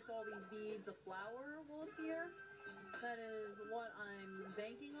I collect all these beads, a flower will appear. That is what I'm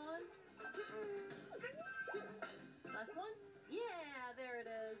banking on. Last one? Yeah, there it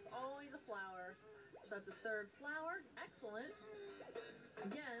is. Always a flower. So that's a third flower. Excellent.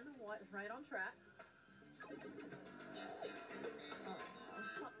 Again, right on track.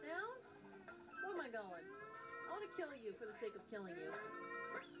 Pop down. Where am I going? I want to kill you for the sake of killing you.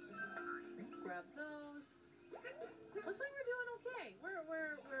 Grab those. Looks like we're doing okay.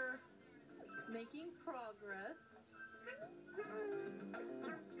 We're making progress.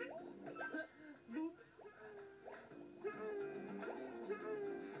 Boop.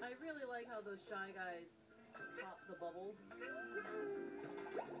 I really like how those Shy Guys pop the bubbles.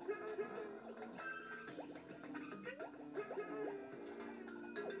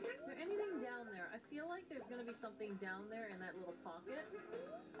 Is there anything down there? I feel like there's gonna be something down there in that little pocket.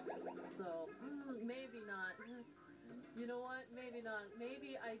 So, maybe not. You know what? Maybe not.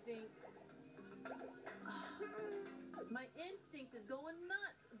 Maybe I think... my instinct is going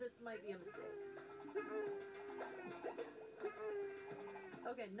nuts. This might be a mistake.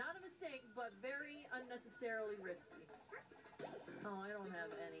 Okay, not a mistake, but very unnecessarily risky. Oh, I don't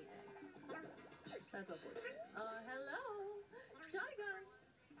have any eggs. That's unfortunate. Hello? Shy Guy.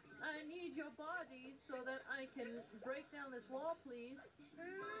 I need your body so that I can break down this wall, please.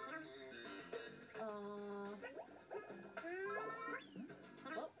 Oh.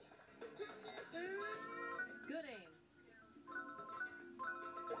 Good aim.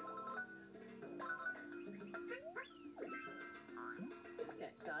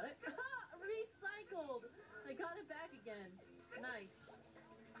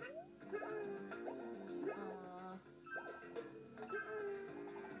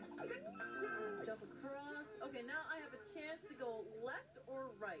 go left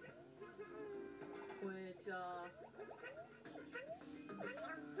or right. Which,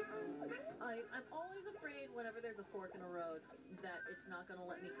 I'm always afraid whenever there's a fork in the road that it's not gonna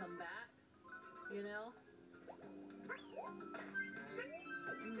let me come back, you know?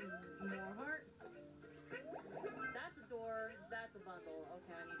 More hearts. That's a door, that's a bundle.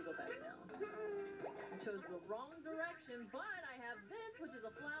 Okay, I need to go back now. I chose the wrong direction, but I have this, which is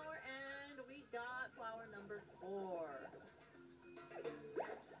a flower, and we got flower number 4.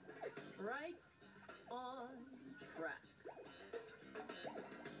 Right on track.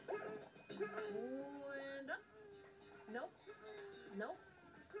 And up. Nope. Nope.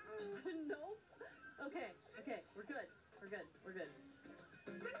 Nope. Okay, we're good. We're good.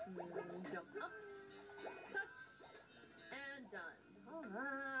 Jump up. Touch. And done.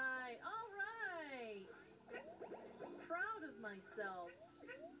 Alright. Proud of myself.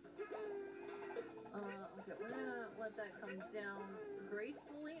 Okay, we're gonna let that come down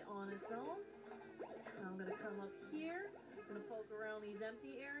gracefully on its own. I'm gonna come up here. I'm gonna poke around these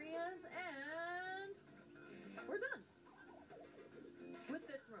empty areas, and we're done. With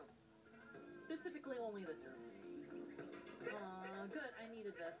this room. Specifically only this room. Good, I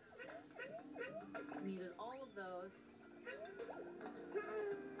needed this. Needed all of those.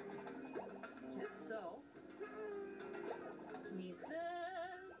 Okay, so need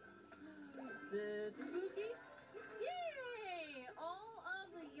this. This is spooky. Yay! All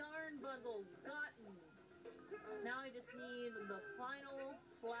of the yarn bundles gotten. Now I just need the final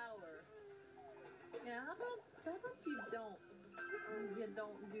flower. Yeah, how about you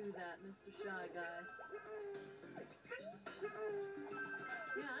don't do that, Mr. Shy Guy.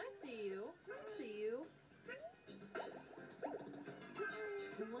 Yeah, I see you.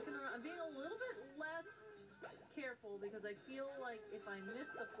 I'm looking around. I'm being a little bit less careful because I feel like if I miss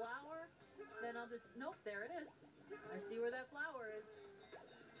the flower, then I'll just... Nope, there it is. I see where that flower is.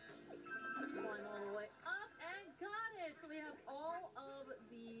 Climb all the way up and got it! So we have all of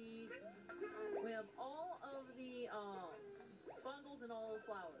the bundles and all the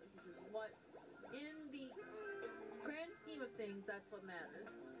flowers, which is what, in the grand scheme of things, that's what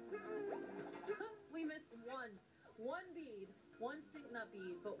matters. We missed one bead. Not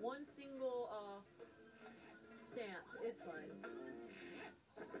bead, but one single, stamp. It's fine.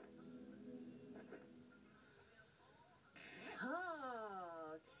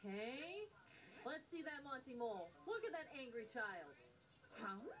 Okay. Let's see that Monty Mole. Look at that angry child.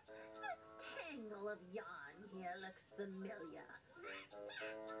 Huh? This tangle of yarn here looks familiar.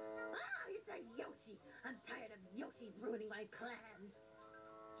 Ah, it's a Yoshi. I'm tired of Yoshis ruining my plans.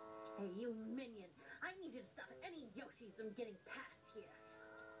 Hey, you minion. I need you to stop any Yoshis from getting past here.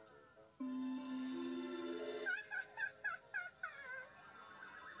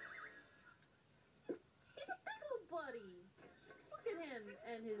 He's a big old buddy. Look at him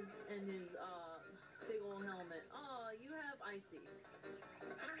and his big old helmet. Oh, you have icy.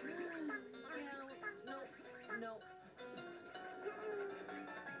 Yeah, nope.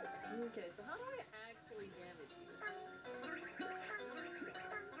 Okay, so how do I actually damage you?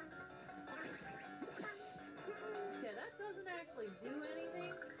 Okay, that doesn't actually do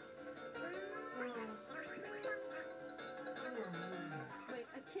anything. Wait,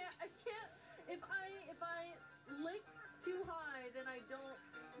 I can't. If I lick too high, then I don't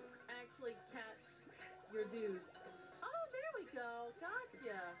actually catch your dudes. Oh, there we go.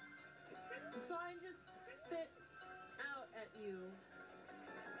 Gotcha. So I just spit out at you.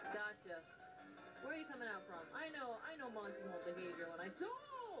 Gotcha. Where are you coming out from? I know Monty Mole behavior when I saw.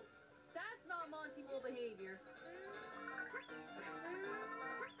 Oh, that's not Monty Mole behavior.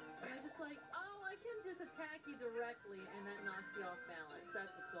 And I just like, oh, I can just attack you directly and that knocks you off balance.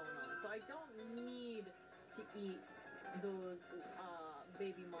 That's what's going on. So I don't need to eat those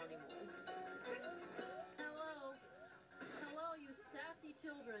baby Monty Moles. Hello, you sassy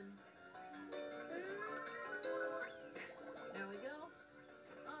children. There we go.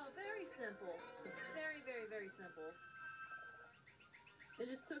 Oh, very simple. Very, very, very simple. It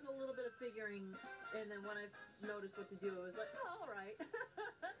just took a little bit of figuring, and then when I noticed what to do, it was like, oh, all right.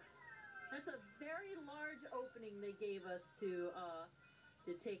 That's a very large opening they gave us to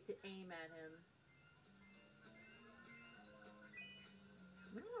take to aim at him.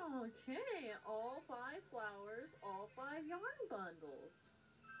 Okay, all 5 flowers, all 5 yarn bundles.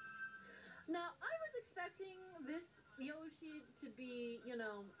 Now, I was expecting this Yoshi to be,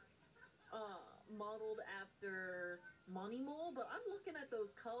 modeled after Monty Mole, but I'm looking at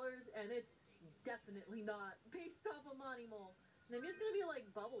those colors, and it's definitely not based off of Monty Mole. Maybe it's gonna be like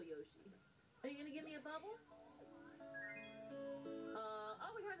Bubble Yoshi. Are you gonna give me a bubble?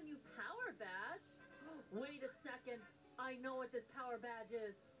 Oh, we have a new power badge. Wait a second. I I know what this power badge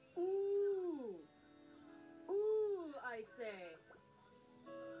is. Ooh. Ooh, I say.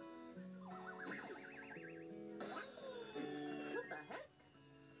 What the heck?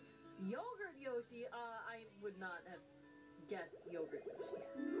 Yogurt Yoshi. I would not have guessed Yogurt Yoshi.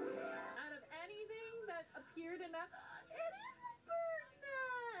 Out of anything that appeared in that, it is a bird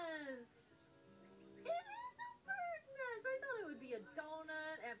nest. It is a bird nest. I thought it would be a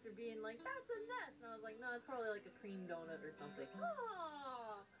donut after being like, that's a nest. And I was like, no, it's probably like a cream donut or something.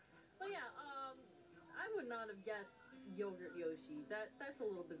 Oh. But yeah, I would not have guessed Yogurt Yoshi. That's a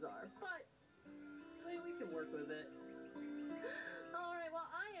little bizarre, but we can work with it. Alright, well,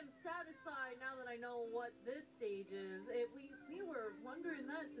 I am satisfied now that I know what this stage is. We were wondering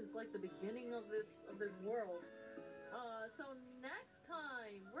that since like the beginning of this world. So next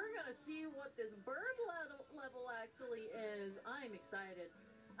time we're gonna see what this bird level actually is. I'm excited.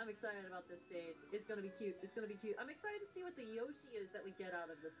 I'm excited about this stage. It's gonna be cute. It's gonna be cute. I'm excited to see what the Yoshi is that we get out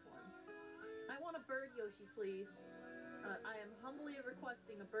of this one. I want a bird Yoshi, please. I am humbly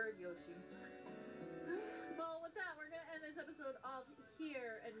requesting a bird Yoshi. Well, with that, we're going to end this episode off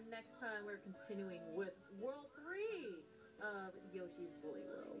here, and next time we're continuing with World 3 of Yoshi's Woolly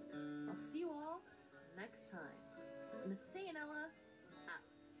World. I'll see you all next time. Miss Cianella, out.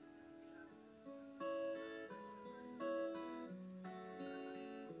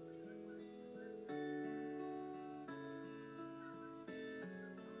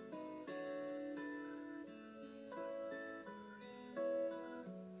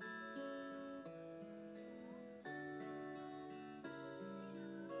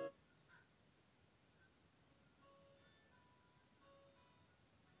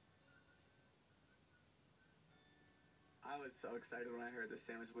 I was so excited when I heard the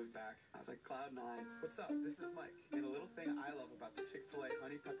sandwich was back. I was like, Cloud9. What's up? This is Mike. And a little thing I love about the Chick-fil-A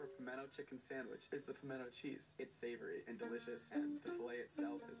honey pepper pimento chicken sandwich is the pimento cheese. It's savory and delicious, and the filet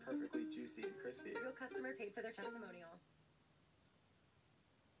itself is perfectly juicy and crispy. Real customer paid for their testimonial.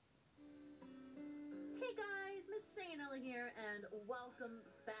 Hey guys, Miss Cianella here, and welcome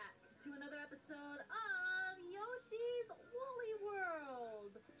back to another episode of Yoshi's Woolly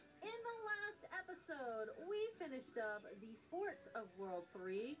World. In the last episode, we finished up the fort of World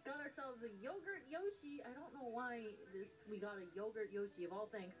 3, got ourselves a Yogurt Yoshi. I don't know why we got a Yogurt Yoshi of all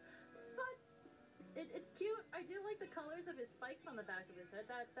things, but it's cute. I do like the colors of his spikes on the back of his head.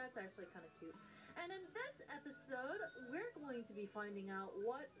 That's actually kind of cute. And in this episode, we're going to be finding out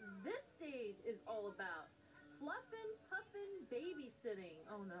what this stage is all about. Fluffin' Puffin' Babysitting.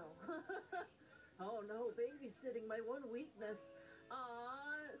 Oh no. Oh no, babysitting, my one weakness.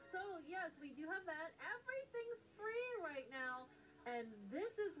 So yes, we do have that. Everything's free right now, and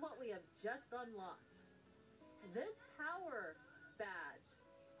this is what we have just unlocked. This power badge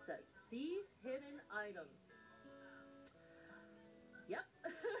says see hidden items. Yep.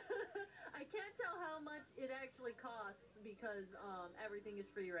 I can't tell how much it actually costs because everything is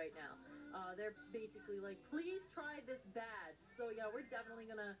free right now. They're basically like, please try this badge. So yeah, we're definitely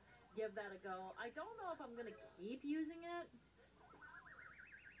gonna give that a go. I don't know if I'm gonna keep using it.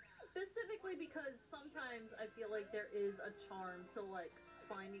 Specifically because sometimes I feel like there is a charm to like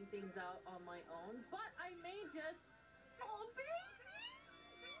finding things out on my own, but I may just, oh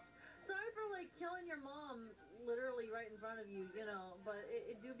babies! Sorry for like killing your mom literally right in front of you, you know, but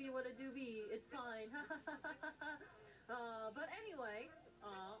it do be what it do be, it's fine. But anyway,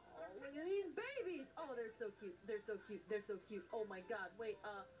 look at these babies! Oh, they're so cute, they're so cute, they're so cute, oh my god, wait,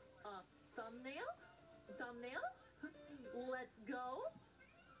 thumbnail? Thumbnail? Let's go!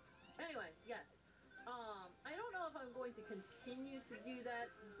 Anyway, yes. I don't know if I'm going to continue to do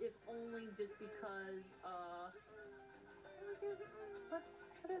that, if only just because, how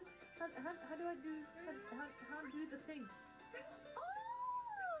do I do, how do the thing?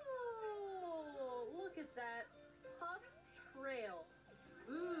 Oh, look at that. Puff Trail.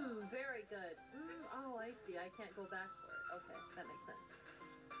 Very good. Oh, I see. I can't go back for it. Okay, that makes sense.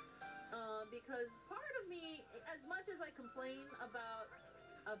 Because part of me, as much as I complain about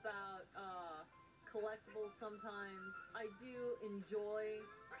collectibles sometimes, I do enjoy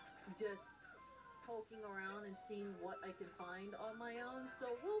just poking around and seeing what I can find on my own,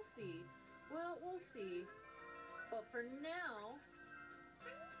 so we'll see. We'll see. But for now,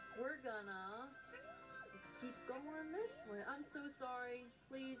 we're gonna just keep going this way. I'm so sorry.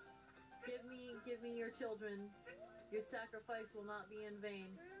 Please give me your children. Your sacrifice will not be in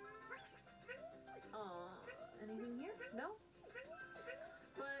vain. Anything here? No?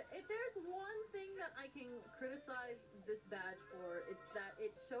 But if there's one thing that I can criticize this badge for, it's that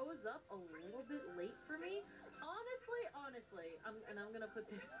it shows up a little bit late for me. Honestly, I'm gonna put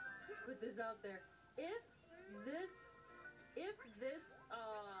this out there. If this if this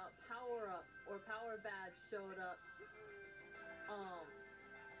power up or power badge showed up,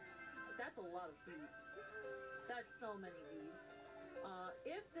 that's a lot of beads. That's so many beads.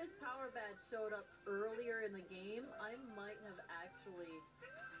 If this power badge showed up earlier in the game, I might have actually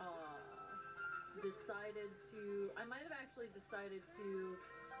decided to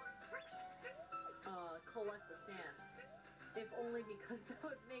collect the stamps. If only because that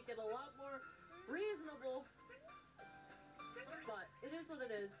would make it a lot more reasonable. But it is what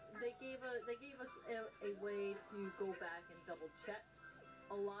it is. They gave us a way to go back and double check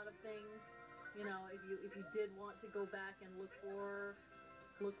a lot of things. You know, if you did want to go back and look for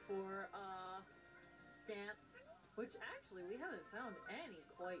stamps, which actually we haven't found any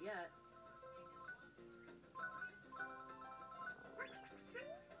quite yet.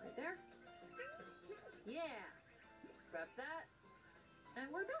 Right there. Yeah. Grab that,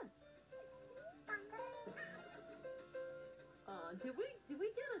 and we're done. Did we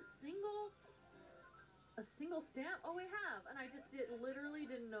get a single stamp? Oh, we have, and I just literally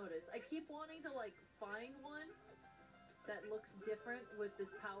didn't notice. I keep wanting to like find one that looks different with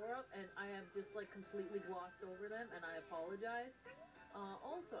this power up, and I have just like completely glossed over them, and I apologize.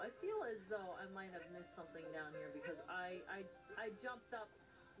 Also, I feel as though I might have missed something down here because I jumped up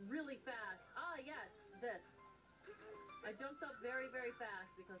really fast. Ah, yes, this. I jumped up very, very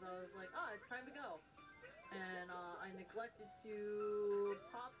fast because I was like, it's time to go. And I neglected to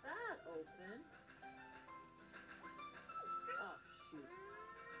pop that open. Oh, shoot.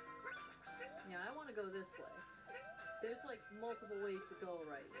 Yeah, I want to go this way. There's like multiple ways to go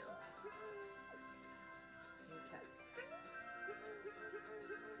right now. Okay.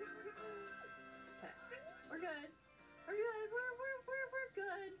 Okay. We're good. We're good. We're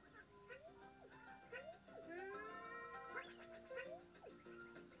good.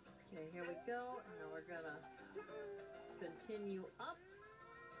 Okay, here we go. And now we're gonna continue up.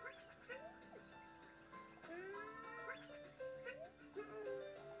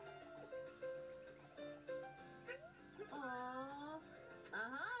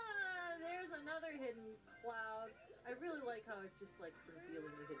 There's another hidden cloud. I really like how it's just like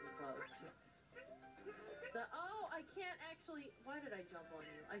revealing the hidden clouds to us. I can't actually. Why did I jump on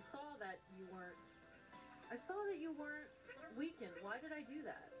you? I saw that you weren't weakened. Why did I do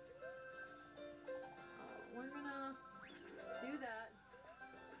that? We're gonna do that.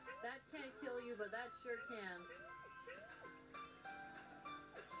 That can't kill you, but that sure can.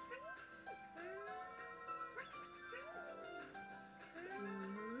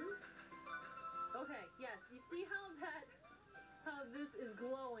 Okay, yes, you see how this is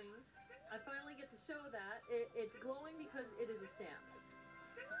glowing. I finally get to show that. It's glowing because it is a stamp.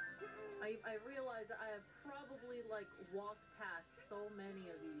 I realize that I have probably like walked past so many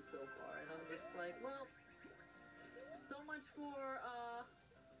of these so far, and I'm just like, well, so much for I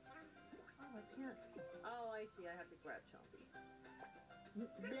can't. Oh, I see. I have to grab Chompy.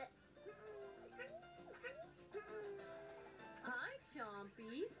 Blech. Hi,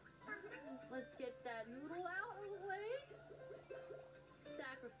 Chompy. Let's get that noodle out of the way.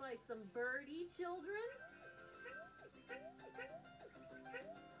 Sacrifice some birdie children.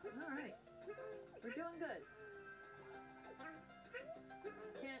 Alright. We're doing good.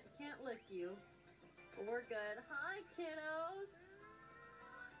 Can't lick you. But we're good. Hi, kiddos.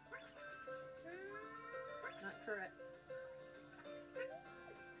 Not correct.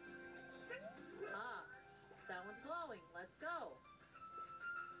 That one's glowing. Let's go.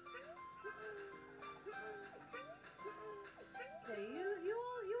 Okay, you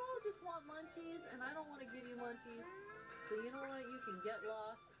all just want munchies, and I don't want to give you munchies. So you know what? You can get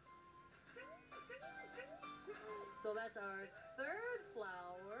lost. So that's our third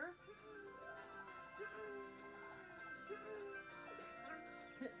flower.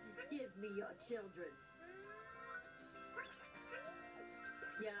 Give me your children.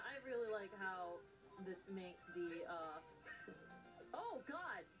 Yeah, I really like how this makes the, oh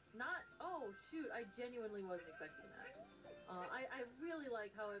god! Oh shoot, I genuinely wasn't expecting that. I really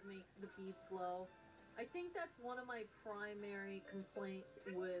like how it makes the beads glow. I think that's one of my primary complaints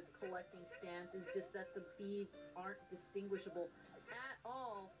with collecting stamps, is just that the beads aren't distinguishable at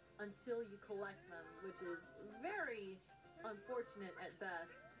all until you collect them, which is very unfortunate at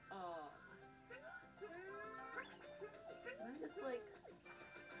best. I'm just like...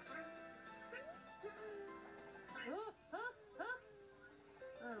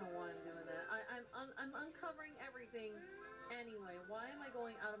 I don't know why I'm doing that. I'm uncovering everything anyway. Why am I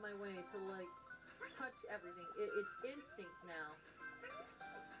going out of my way to, like, touch everything? It's instinct now.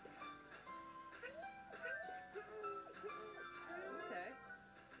 Okay.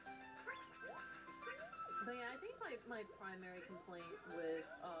 But yeah, I think my primary complaint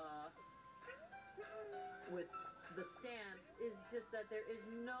with the stamps is just that there is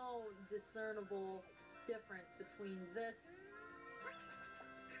no discernible difference between the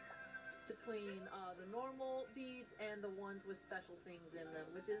normal beads and the ones with special things in them,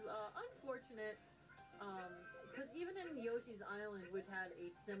 which is unfortunate, because even in Yoshi's Island, which had a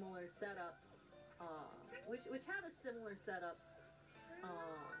similar setup,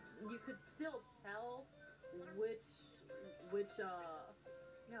 you could still tell which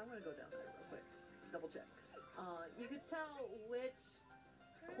yeah, I'm gonna go down there real quick, double check. You could tell which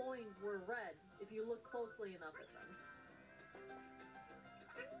coins were red if you look closely enough at them,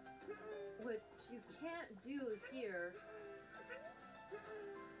 which you can't do here.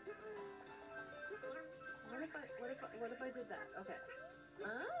 What if I did that? Okay.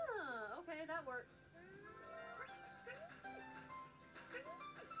 Ah, okay, that works.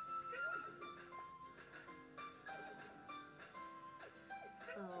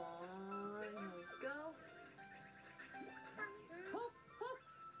 Here we go. Oh,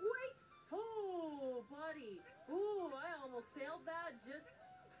 wait! Oh, buddy. Ooh, I almost failed that just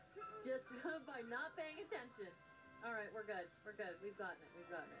by not paying attention. All right, we're good. We're good. We've gotten it. We've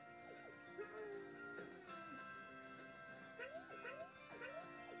gotten it.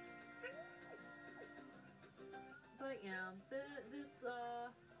 But yeah,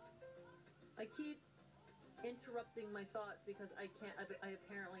 I keep interrupting my thoughts because I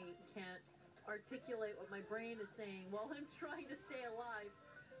apparently can't articulate what my brain is saying while I'm trying to stay alive.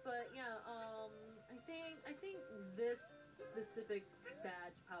 But yeah, I think this specific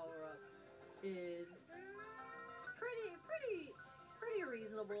badge power up is pretty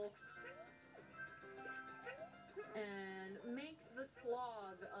reasonable, and makes the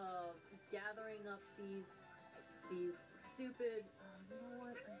slog of gathering up these stupid, you know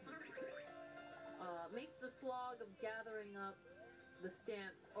what, I hate this. Makes the slog of gathering up the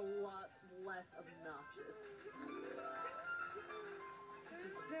stamps a lot less obnoxious, which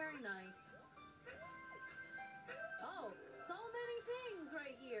is very nice. Oh, so many things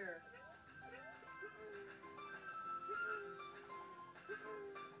right here.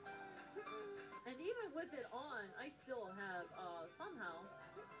 And even with it on, I still have somehow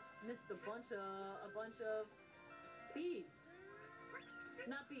missed a bunch of beads.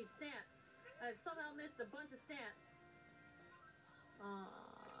 Not beads, stamps. I've somehow missed a bunch of stamps.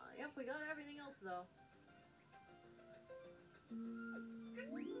 Yep, we got everything else though.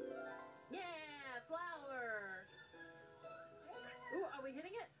 Yeah, flower. Ooh, are we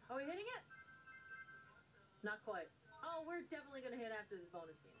hitting it? Are we hitting it? Not quite. Oh, we're definitely gonna hit after this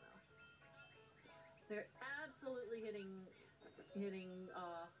bonus game though. They're absolutely hitting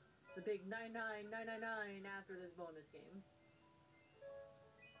the big 99999 after this bonus game.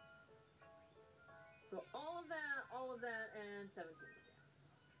 So all of that, and 17 stamps.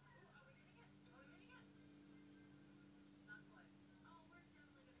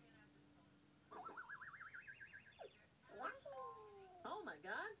 Oh my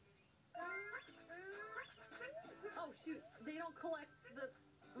god. Oh shoot, they don't collect the...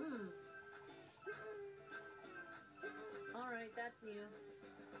 Alright, that's new.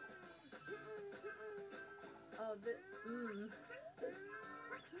 Oh,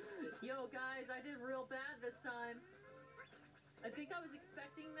 Yo, guys, I did real bad this time. I think I was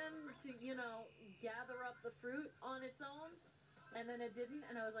expecting them to, you know, gather up the fruit on its own, and then it didn't,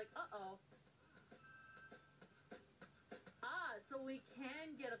 and I was like, uh-oh. Ah, so we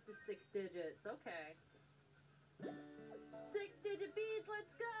can get up to 6 digits. Okay. 6-digit beads,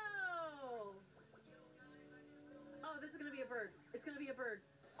 let's go! Oh, this is gonna be a bird. It's gonna be a bird.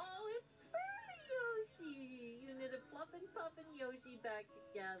 Oh, it's birdie Yoshi! You need a Fluff and Puff and Yoshi back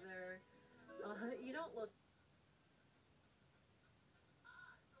together. You don't look...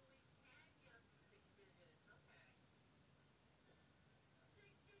 Ah, so we can get up to 6 digits. Okay. 6 digits.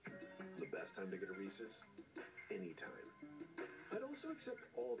 The best time to get a Reese's? Anytime. I'd also accept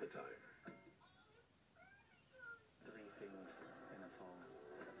all the time. 3 things in a song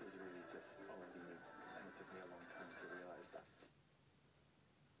is really just all you need, and it took me a long time to realize that.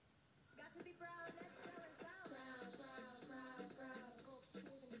 Got to be proud, let's show us out. Proud, proud, proud, proud. Hope you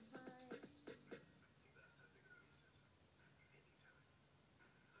can find.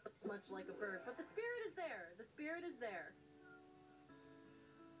 Much like a bird, but the spirit is there. The spirit is there.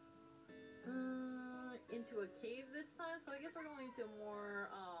 Into a cave this time, so I guess we're going to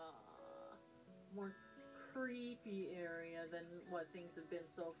more creepy area than what things have been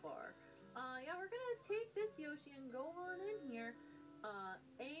so far. Yeah, we're gonna take this Yoshi and go on in here.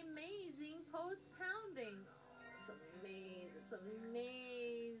 Amazing post pounding. It's a maze. It's a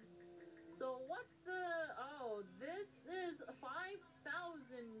maze. So what's the... Oh,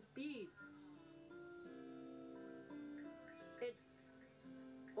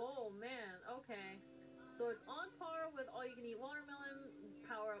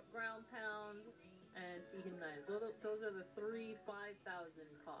 hidden items. Those are the 3 5,000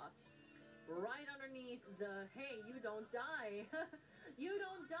 costs. Right underneath the, hey, you don't die. You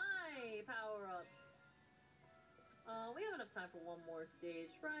don't die power-ups. We have enough time for one more stage.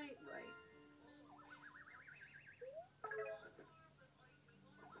 Right.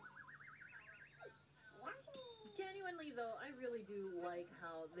 Genuinely though, I really do like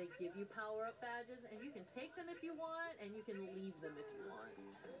how they give you power-up badges, and you can take them if you want, and you can leave them if you want.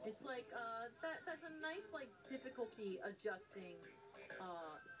 It's like, that's a nice, like, difficulty adjusting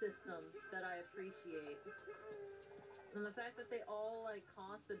system that I appreciate. And the fact that they all, like,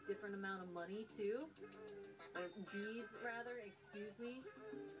 cost a different amount of money, too, or beads, rather, excuse me,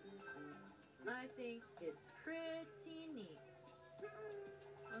 I think it's pretty neat.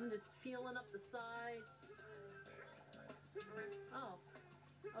 I'm just feeling up the sides. Oh,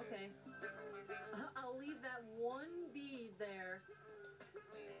 okay. I'll leave that one bead there.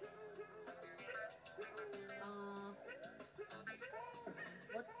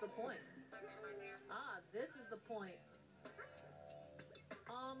 What's the point? Ah, this is the point.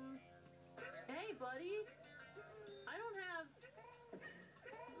 Hey, buddy. I don't have...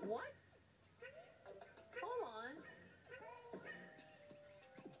 What? Hold on.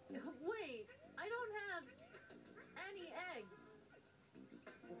 Wait, I don't have any eggs.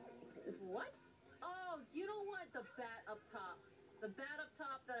 What? Oh, you know what? The bat up top. The bat up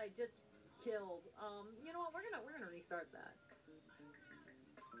top that I just killed. You know what? We're gonna restart that.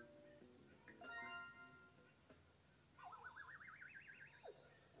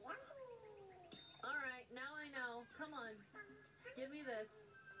 Alright, now I know. Come on. Give me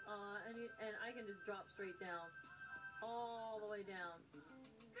this. And I can just drop straight down. All the way down.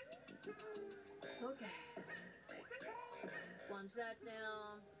 Okay. Plunge that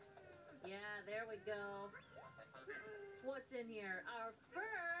down. Yeah, there we go. What's in here? Our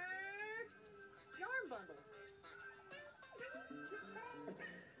first yarn bundle.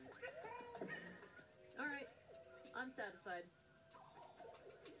 Alright. I'm satisfied.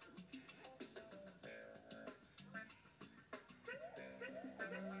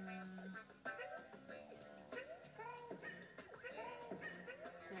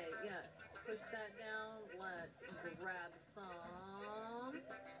 Okay, yes. Push that down. Let's grab some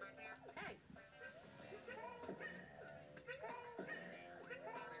eggs.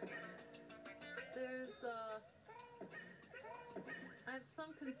 There's, I have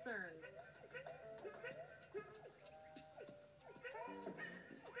some concerns.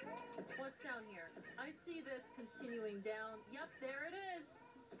 What's down here? I see this continuing down. Yep, there it is.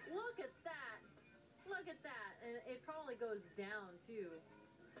 Look at that. Look at that. And it probably goes down, too.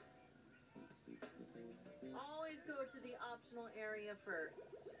 Always go to the optional area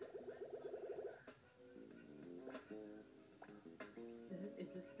first.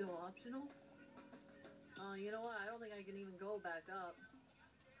 Is this still optional? Oh, you know what? I don't think I can even go back up.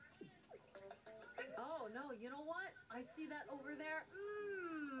 Oh, no, you know what? I see that over there.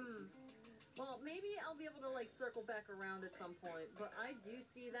 Well, maybe I'll be able to, like, circle back around at some point. But I do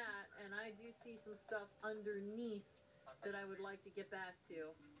see that, and I do see some stuff underneath that I would like to get back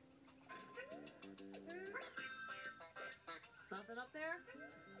to. Nothing up there?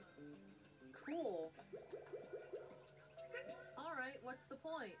 Cool. Alright, what's the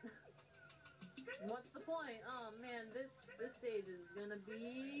point? What's the point? Oh man, this stage is gonna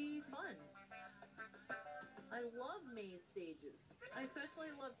be fun. I love maze stages. I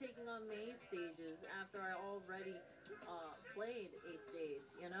especially love taking on maze stages after I already played a stage,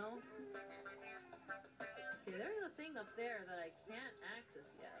 you know? Okay, there's a thing up there that I can't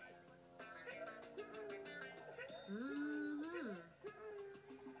access yet.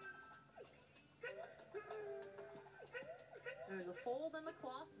 There's a fold in the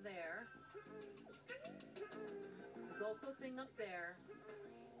cloth there. There's also a thing up there.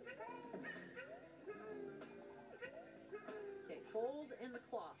 Okay, fold in the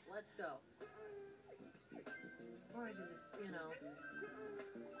cloth. Let's go. Or I can just, you know,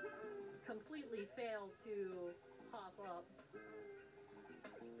 completely fail to pop up.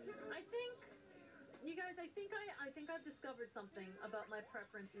 I think, you guys, I think I've discovered something about my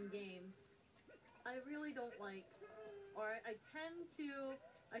preference in games. I really don't like, or I tend to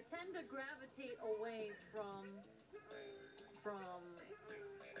gravitate away from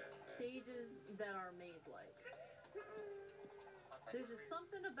stages that are maze-like. There's just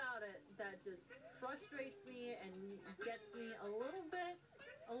something about it that just frustrates me and gets me a little bit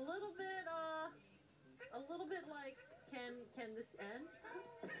like, can this end?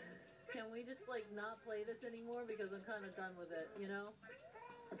 Can we just, like, not play this anymore because I'm kind of done with it, you know?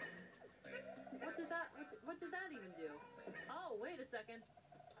 What did that even do? Oh, wait a second.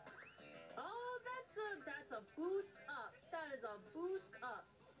 Oh, That's a boost up. That is a boost up.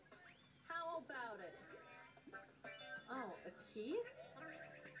 How about it? Oh, a key?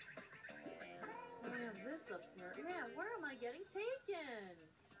 I have this up here. Yeah, where am I getting taken?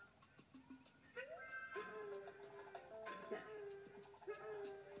 Okay.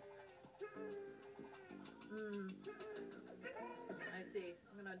 I see.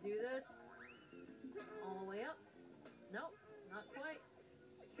 I'm gonna do this all the way up. Nope, not quite.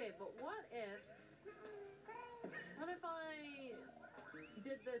 Okay, but what if I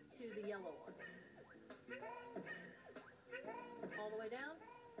did this to the yellow one? All the way down?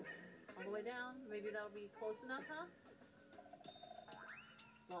 All the way down? Maybe that'll be close enough, huh?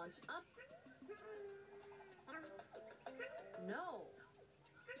 Launch up. No.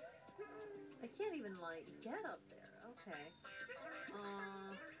 I can't even, like, get up there. Okay.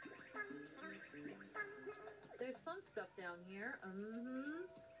 There's some stuff down here.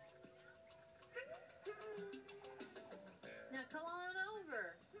 Now come on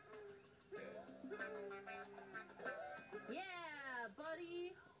over. Yeah,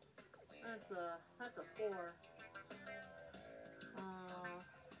 buddy. That's a 4.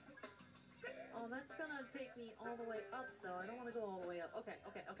 Oh, that's gonna take me all the way up, though. I don't want to go all the way up. Okay,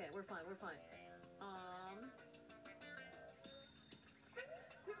 we're fine.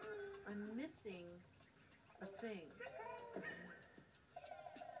 I'm missing a thing.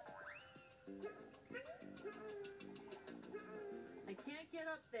 I can't get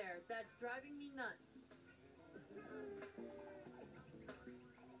up there. That's driving me nuts.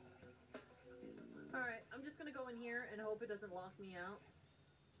 Alright, I'm just gonna go in here and hope it doesn't lock me out.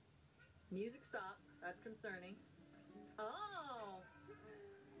 Music stopped. That's concerning. Oh!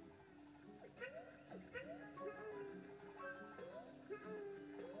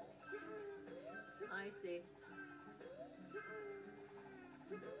 I see.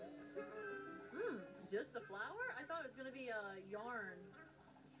 Just a flower? I thought it was gonna be a yarn.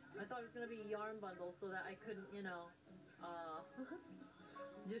 I thought it was gonna be a yarn bundle so that I couldn't, you know,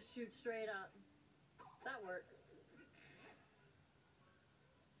 just shoot straight up. That works.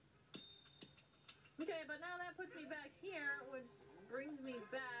 Okay, but now that puts me back here, which brings me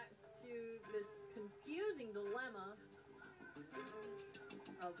back to this confusing dilemma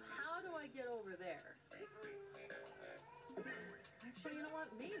of how do I get over there? Actually, you know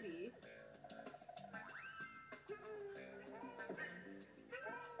what? Maybe.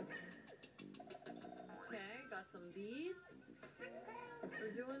 Okay, got some beads.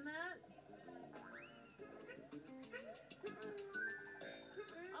 We're doing that.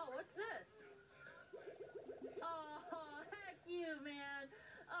 Oh, what's this? Oh, heck you, man.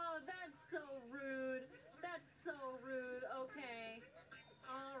 Oh, that's so rude. That's so rude. Okay.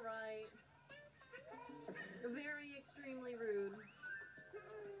 Alright. Very extremely rude.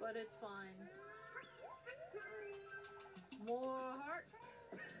 But it's fine. More hearts.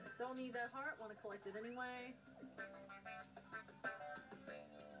 Don't need that heart. Want to collect it anyway.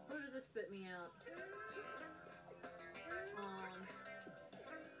 Where does this spit me out?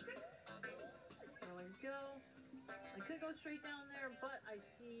 There we go. I could go straight down there, but I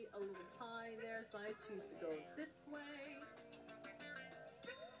see a little tie there, so I choose to go this way.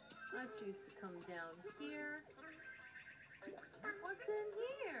 I choose to come down here. What's in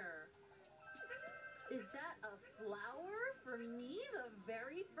here? Is that a flower for me? The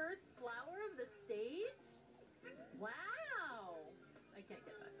very first flower of the stage? Wow! I can't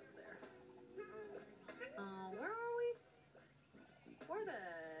get back up there. Where are we? Where the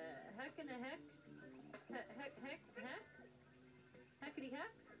heck in the heck? Heckity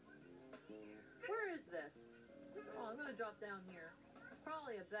heck? Where is this? Oh, I'm gonna drop down here.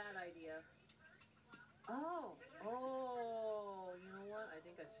 Probably a bad idea. Oh, you know what? I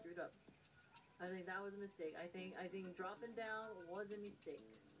think I screwed up. I think that was a mistake. I think dropping down was a mistake.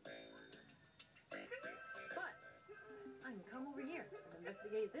 But I can come over here and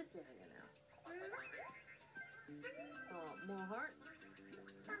investigate this area now. Oh, more hearts.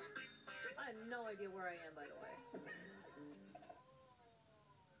 I have no idea where I am, by the way.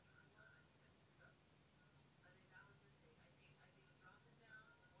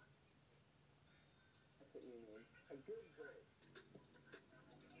 That's what you need. A good break.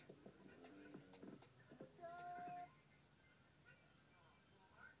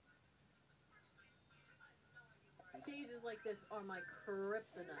 Stages like this are my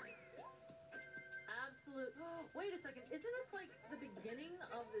kryptonite. Absolute. Oh, wait a second. Isn't this like the beginning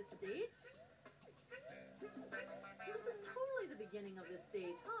of this stage? This is totally the beginning of this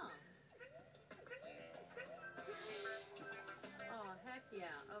stage, huh? Oh, heck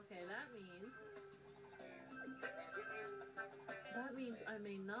yeah. Okay, that means That means I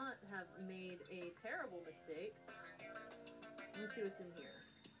may not have made a terrible mistake. Let me see what's in here.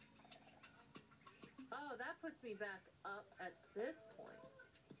 Oh, that puts me back up at this point.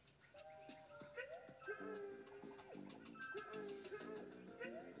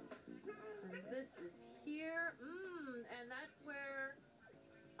 And this is here. And that's where,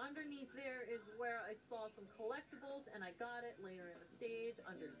 underneath there is where I saw some collectibles and I got it later in the stage.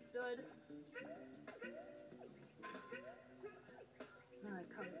 Understood. Now it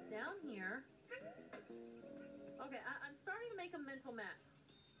comes down here. Okay, I'm starting to make a mental map.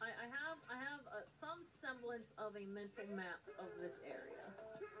 I have some semblance of a mental map of this area.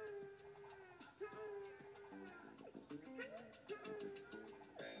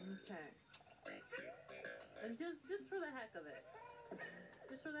 Okay. And just for the heck of it,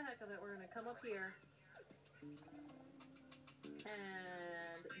 we're gonna come up here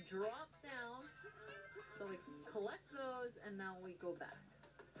and drop down. So we collect those, and now we go back.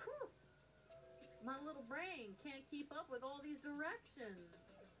 Whew. My little brain can't keep up with all these directions.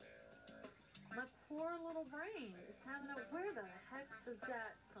 My poor little brain is having a... Where the heck does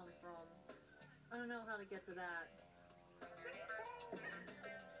that come from? I don't know how to get to that.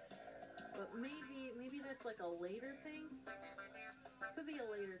 But maybe that's like a later thing? Could be a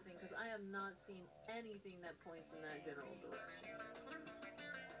later thing, because I have not seen anything that points in that general direction.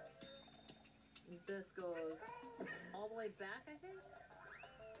 This goes all the way back, I think?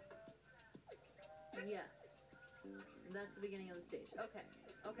 Yes. That's the beginning of the stage. Okay.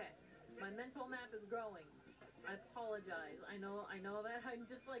 Okay. My mental map is growing. I apologize. I know that I'm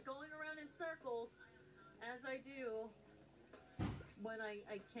just like going around in circles, as I do when I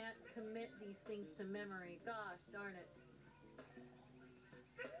can't commit these things to memory. Gosh darn it.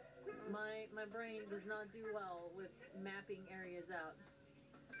 My brain does not do well with mapping areas out.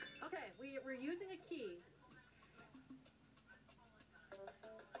 Okay, we're using a key.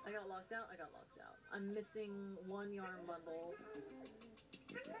 I got locked out. I'm missing one yarn bundle.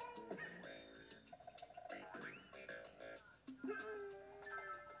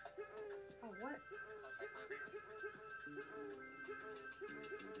 Oh, what?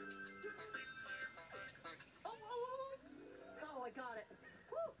 Oh, I got it.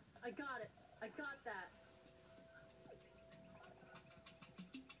 Woo! I got it. I got that.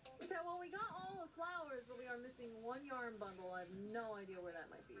 Okay, well, we got all the flowers, but we are missing one yarn bundle. I have no idea where that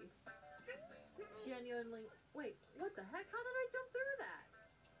might be. Genuinely... Wait, what the heck? How did I jump through that?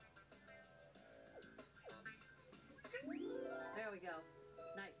 There we go.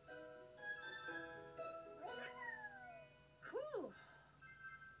 Nice. Whew.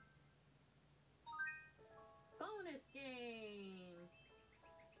 Bonus game.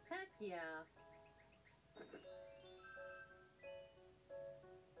 Heck yeah.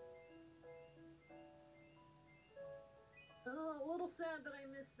 Oh, a little sad that I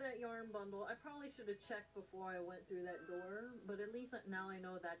missed that yarn bundle. I probably should have checked before I went through that door, but at least now I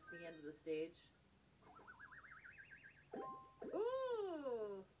know that's the end of the stage.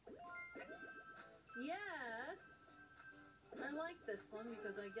 Ooh! Yes! I like this one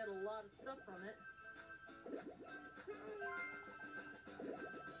because I get a lot of stuff from it.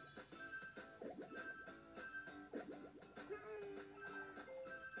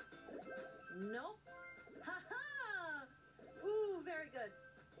 Nope. Ha-ha! Ooh, very good.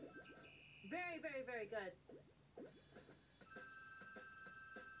 Very, very, very good.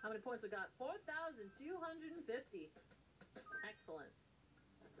 How many points we got? 4,250. Excellent.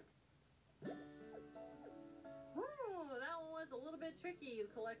 Ooh, that one was a little bit tricky. You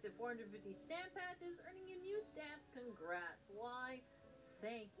collected 450 stamp patches, earning you new stamps. Congrats. Why?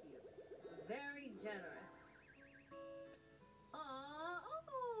 Thank you. Very generous.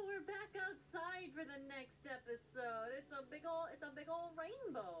 Oh, we're back outside for the next episode. It's a big old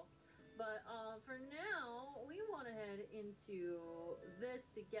rainbow. But for now, we want to head into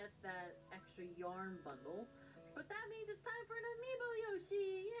this to get that extra yarn bundle. But that means it's time for an amiibo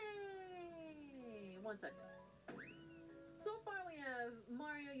Yoshi! Yay! 1 second. So far we have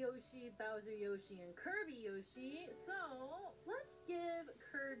Mario Yoshi, Bowser Yoshi, and Kirby Yoshi. So let's give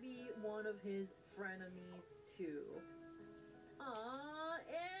Kirby one of his frenemies too.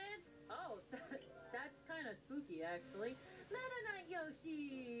 Oh, that's kind of spooky actually. Meta Knight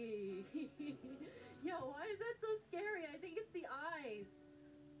Yoshi! Yo, why is that so scary? I think it's the eyes.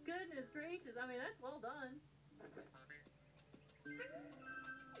 Goodness gracious, I mean, that's well done.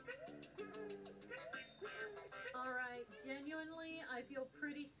 Alright, genuinely, I feel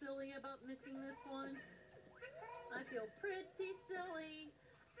pretty silly about missing this one. I feel pretty silly.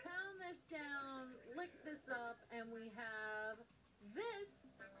 Pound this down, lick this up, and we have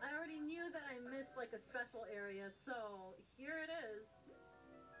this I already knew that I missed like a special area, so here it is.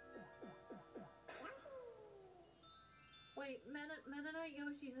 Wait, Mennonite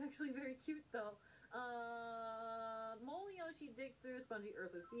Yoshi's actually very cute though. Mole Yoshi dig through spongy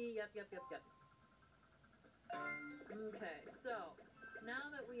earth with B. Yep. Okay, so now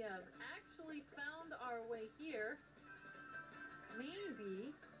that we have actually found our way here,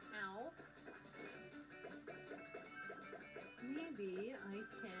 maybe I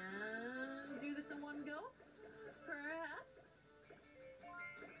can do this in one go? Perhaps?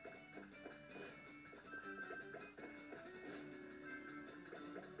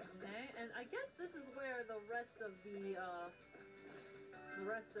 Okay, and I guess this is where the rest of the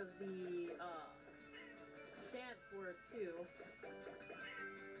stamps were too.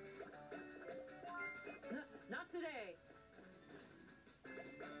 Not today!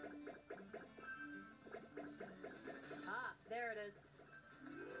 Ah, there it is.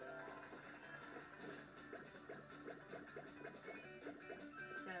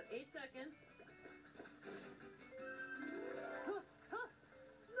 Got 8 seconds. Huh, huh.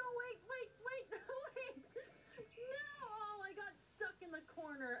 No, wait. No! Oh, I got stuck in the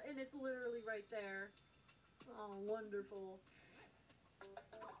corner and it's literally right there. Oh, wonderful.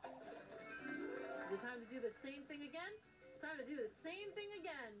 Is it time to do the same thing again? It's time to do the same thing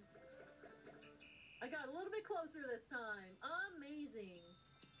again. I got a little bit closer this time. Amazing.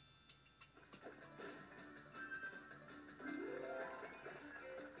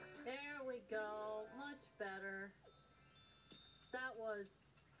 There we go. Much better. That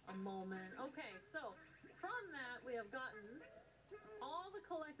was a moment. Okay, so from that we have gotten all the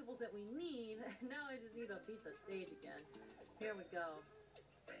collectibles that we need. Now I just need to beat the stage again. Here we go.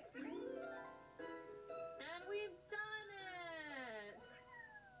 And we've done it!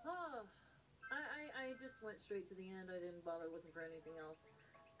 Oh, I just went straight to the end. I didn't bother looking for anything else.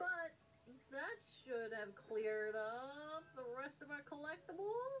 But that should have cleared up the rest of our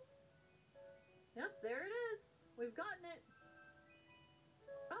collectibles. Yep, there it is. We've gotten it.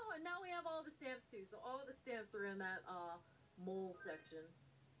 Oh, and now we have all the stamps too. So all the stamps are in that mole section.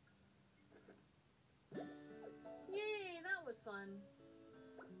 Yay, that was fun.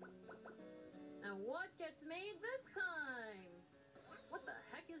 And what gets made this time? What the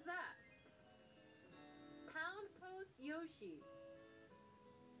heck is that? Pound Post Yoshi.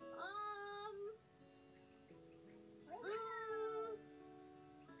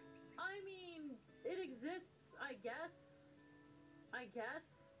 I mean, it exists, I guess.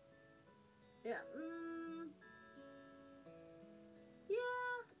 Yeah,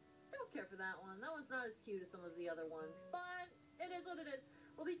 yeah, don't care for that one. That one's not as cute as some of the other ones, but it is what it is.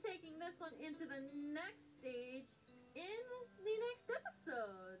 We'll be taking this one into the next stage in the next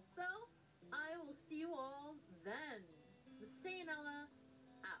episode. So, I will see you all then. Sayanella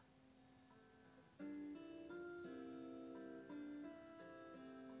out.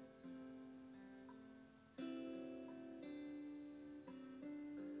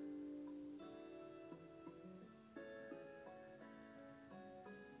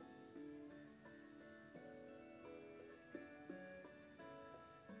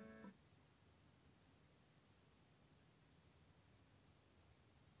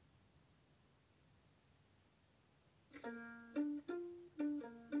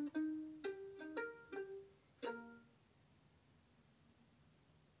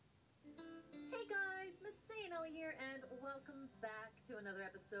 Hey guys, Miss Sayanella here, and welcome back to another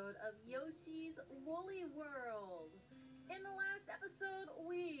episode of Yoshi's Woolly World. In the last episode,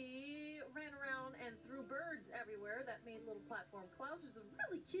 we ran around and threw birds everywhere that made little platform clouds, which is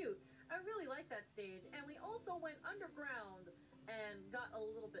really cute. I really like that stage, and we also went underground and got a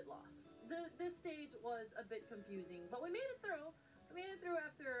little bit lost. This stage was a bit confusing, but we made it through. We made it through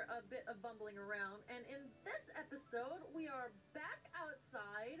after a bit of bumbling around, and in this episode, we are back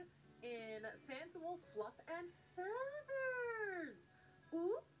outside in fanciful fluff and feathers.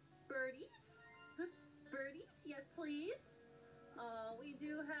 Ooh, birdies. Birdies, yes please. We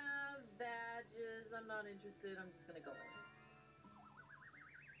do have badges. I'm not interested. I'm just gonna go in.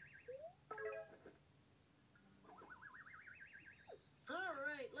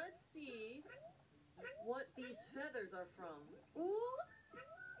 Alright, let's see what these feathers are from. Ooh,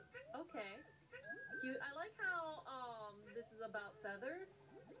 okay. Cute. I like how this is about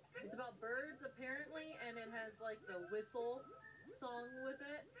feathers. It's about birds apparently, and it has like the whistle song with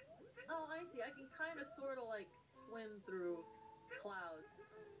it. Oh, I see. I can kind of sort of like swim through clouds.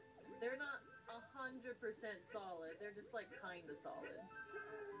 They're not 100% solid. They're just like kind of solid.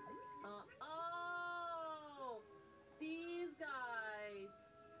 Oh, these guys,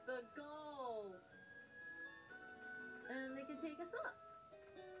 the gulls, and they can take us up.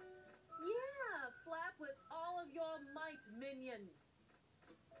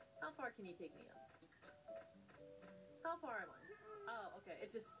 far can you take me up? How far am I? Oh, okay.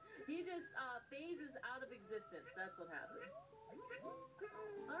 He just phases out of existence. That's what happens.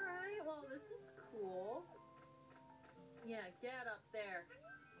 Alright, well, this is cool. Yeah, get up there.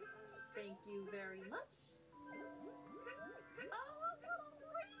 Thank you very much. Oh, a little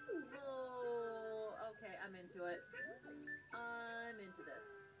rainbow! Okay, I'm into it. I'm into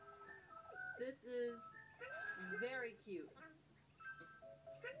this. This is very cute.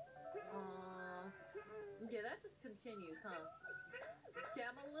 Okay, that just continues, huh? Okay,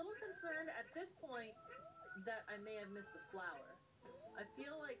 I'm a little concerned at this point that I may have missed a flower. I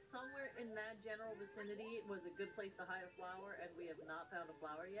feel like somewhere in that general vicinity was a good place to hide a flower, and we have not found a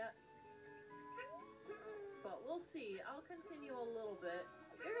flower yet. But we'll see. I'll continue a little bit.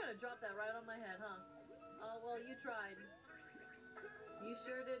 You're gonna drop that right on my head, huh? Oh, well, you tried. You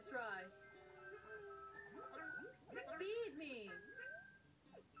sure did try. Feed me!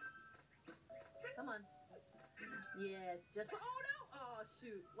 Come on. Yes, just... Oh, no! Oh,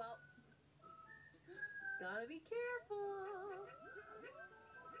 shoot. Well, gotta be careful.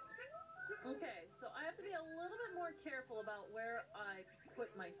 Okay, so I have to be a little bit more careful about where I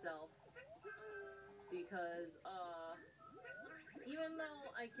put myself. Because, even though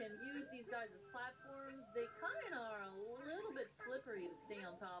I can use these guys as platforms, they kind of are a little bit slippery to stay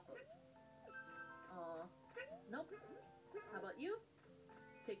on top of. Nope. How about you?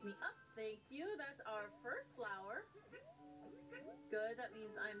 Take me up. Thank you. That's our first flower. Good. That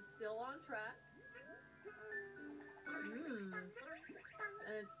means I'm still on track.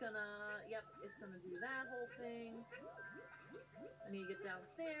 And it's gonna... Yep, it's gonna do that whole thing. I need to get down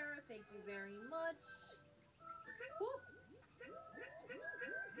there. Thank you very much.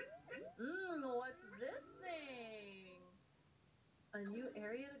 Woo. What's this thing? A new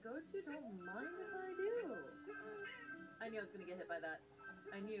area to go to? Don't mind if I do. I knew I was gonna get hit by that.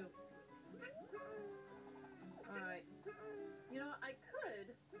 I knew. Alright. You know, I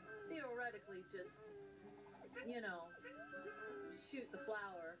could theoretically just, you know, shoot the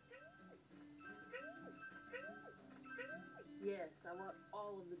flower. Yes, I want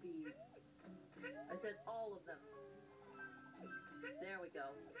all of the beads. I said all of them. There we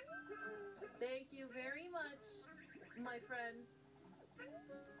go. Thank you very much, my friends.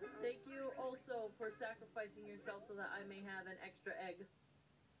 Thank you also for sacrificing yourself so that I may have an extra egg.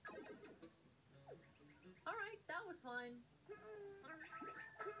 Alright, that was fine.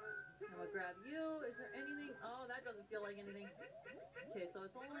 I'm gonna grab you. Is there anything? Oh, that doesn't feel like anything. Okay, so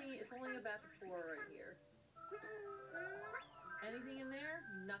it's only a batch of 4 right here. Anything in there?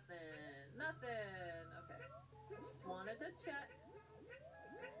 Nothing. Nothing. Okay. Just wanted to check.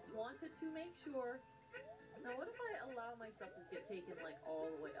 Just wanted to make sure. Now, what if I allow myself to get taken, like, all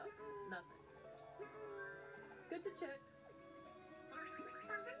the way up? Nothing. Good to check.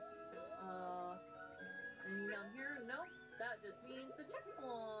 Anything down here? Nope. That just means the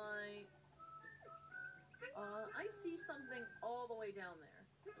checkpoint. I see something all the way down there.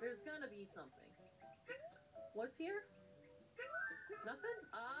 There's gonna be something. What's here? Nothing?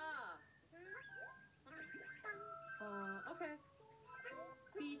 Ah! Okay.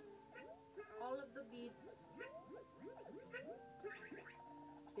 Beats. All of the beats.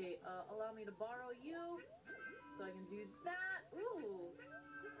 Okay, allow me to borrow you so I can do that. Ooh.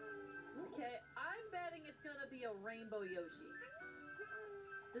 Okay, I'm betting it's gonna be a rainbow Yoshi.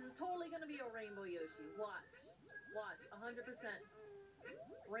 This is totally gonna be a rainbow Yoshi. Watch. Watch. 100%.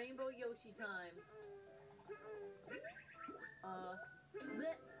 Rainbow Yoshi time.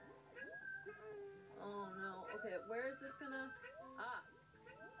 Bleh. Oh no. Okay, where is this gonna... Ah.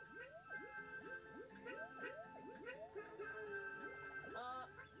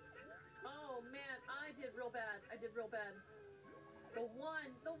 Oh man, I did real bad. I did real bad. The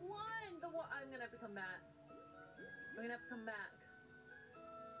one. I'm gonna have to come back. I'm gonna have to come back.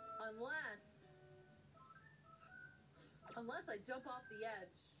 Unless I jump off the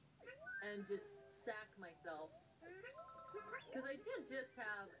edge and just sack myself. Because I did just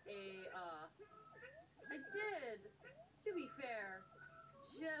have a, I did, to be fair,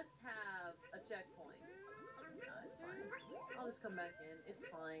 just have a checkpoint. No, it's fine. I'll just come back in. It's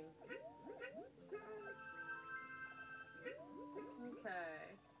fine.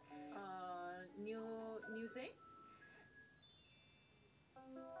 Okay. New thing?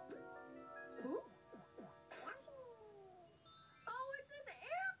 Ooh. Oh, it's an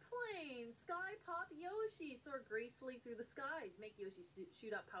airplane! Sky Pop Yoshi soar gracefully through the skies. Make Yoshi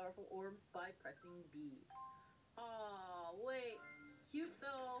shoot out powerful orbs by pressing B. Oh, wait. Cute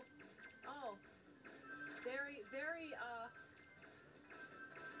though. Oh. Very, very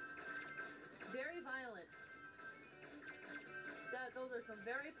violent. those are some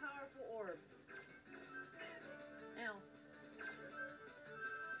very powerful orbs. Ow.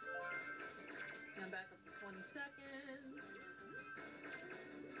 I'm back up to 20 seconds.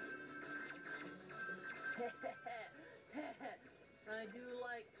 I do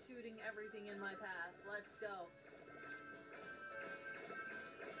like shooting everything in my path. Let's go.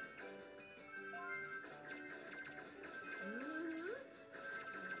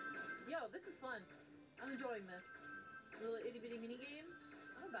 Yo, this is fun. I'm enjoying this. Little itty bitty mini game.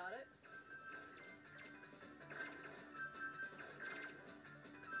 I'm about it.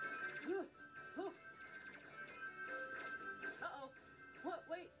 Uh-oh. What?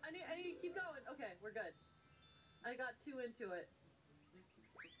 Wait, I need to keep going. Okay, we're good. I got 2 into it.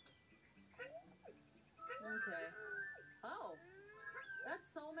 Okay. Oh. That's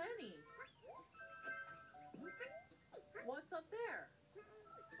so many. What's up there?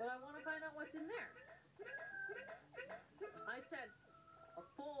 But I want to find out what's in there. I sense a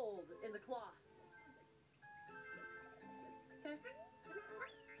fold in the cloth. Okay.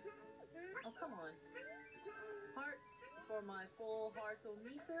 Oh, come on. Hearts for my full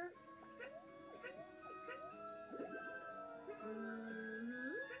heartometer.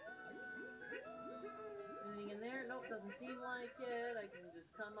 Anything in there? Nope, doesn't seem like it. I can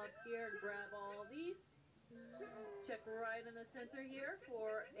just come up here, grab all these. Check right in the center here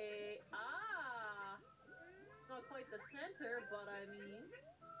for a... Ah! It's not quite the center, but I mean...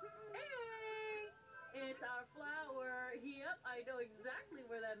 Hey! It's our flower. Yep, I know exactly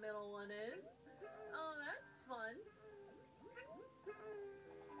where that middle one is. Oh, that's fun.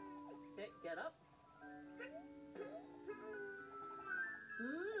 Okay, get up.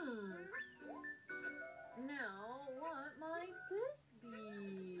 Now, what might this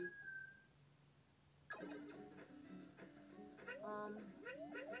be?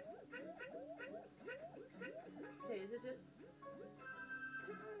 Okay, is it just...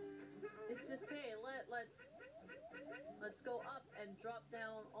 It's just, hey, let's go up and drop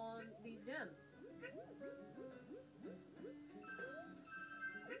down on these gems.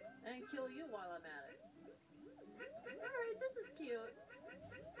 And kill you while I'm at it. Alright, this is cute.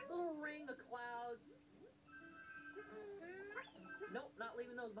 It's a little ring of clouds. Nope, not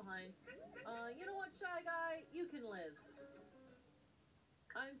leaving those behind. You know what, Shy Guy? You can live.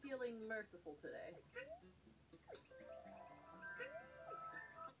 I'm feeling merciful today.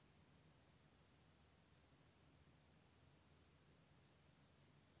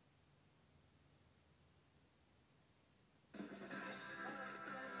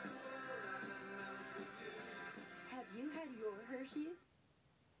 Have you had your Hershey's?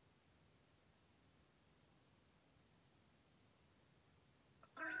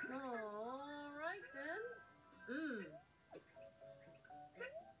 Alright then.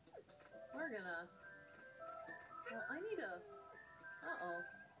 We're gonna... Well, I need a... Uh-oh.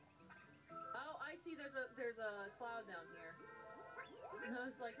 Oh, I see there's a cloud down here. And I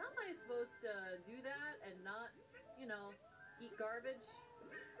was like, how am I supposed to do that and not, you know, eat garbage?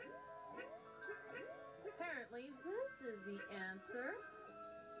 Apparently, this is the answer.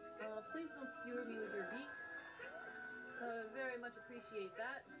 Please don't skewer me with your beak. Very much appreciate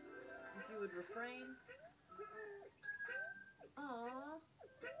that. If you would refrain. Aww.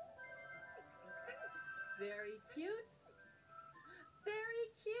 Very cute. Very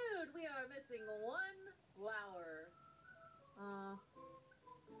cute. We are missing one flower.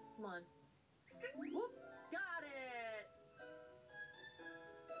 Come on. Whoop. Got it.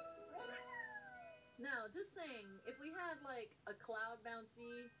 Now, just saying, if we had like a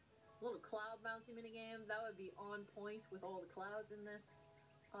little cloud bouncy minigame, that would be on point with all the clouds in this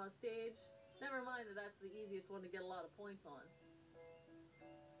stage. Never mind that that's the easiest one to get a lot of points on.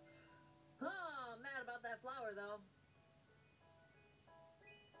 Oh, mad about that flower though.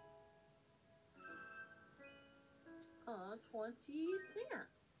 Oh, 20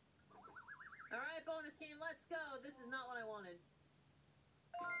 stamps. Alright, bonus game, let's go. This is not what I wanted.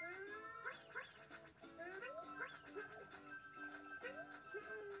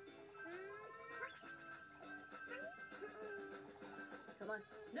 Come on.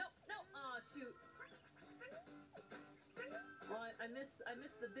 No, no. Aw, shoot. Well, I miss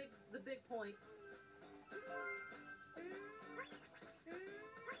the big points.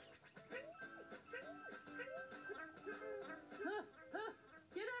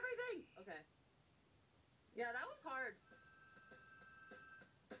 Get everything. Okay. Yeah, that was hard.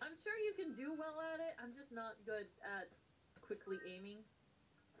 I'm sure you can do well at it. I'm just not good at quickly aiming.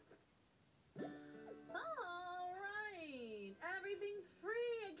 Alright! Everything's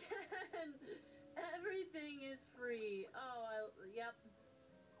free again! Everything is free. Oh, yep.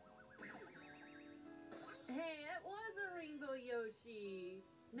 Hey, it was a Rainbow Yoshi.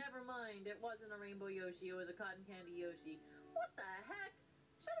 Never mind, it wasn't a Rainbow Yoshi, it was a Cotton Candy Yoshi. What the heck?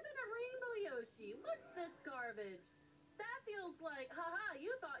 Should have been a Rainbow Yoshi. What's this garbage? That feels like, haha,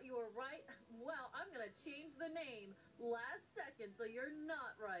 you thought you were right. Well, I'm gonna change the name last second so you're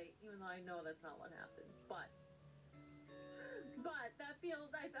not right. Even though I know that's not what happened. But that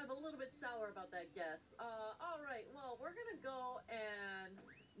feels, I'm a little bit sour about that guess. Alright, well, we're gonna go and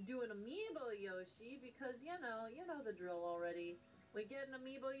do an Amiibo Yoshi because, you know the drill already. We get an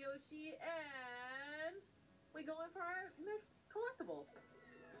Amiibo Yoshi and we go in for our missed collectible.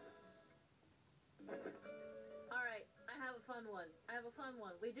 Alright, I have a fun one.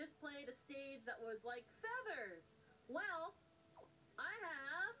 We just played a stage that was like feathers. Well, I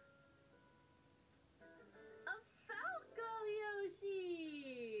have a Falco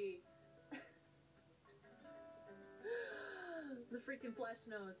Yoshi. The freaking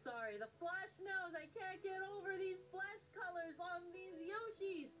flesh nose. Sorry, the flesh nose. I can't get over these flesh colors on these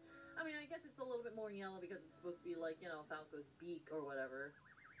Yoshis. I mean, I guess it's a little bit more yellow because it's supposed to be like, Falco's beak or whatever.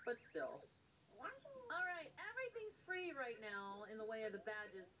 But still. Alright, everything's free right now in the way of the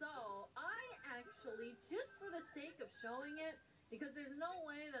badges, so I actually, just for the sake of showing it, because there's no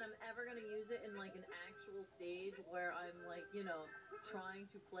way that I'm ever going to use it in like an actual stage where I'm like, trying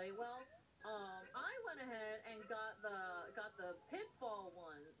to play well, I went ahead and got the pitfall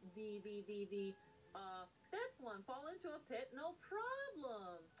one, this one, fall into a pit, no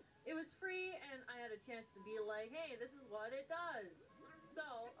problem. It was free and I had a chance to be like, hey, this is what it does. So,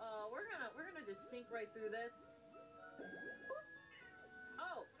 we're gonna just sink right through this.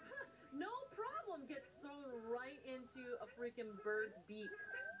 Oh, no problem, gets thrown right into a freaking bird's beak.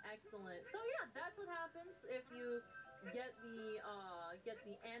 Excellent. So yeah, that's what happens if you get the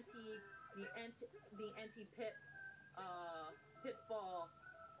anti-pit pitfall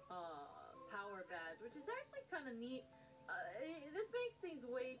power badge, which is actually kind of neat. This makes things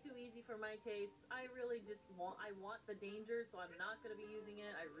way too easy for my tastes. I really just want the danger, so I'm not going to be using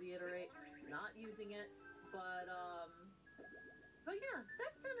it. I reiterate, not using it. But yeah,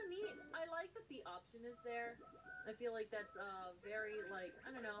 that's kind of neat. I like that the option is there. I feel like that's very, like,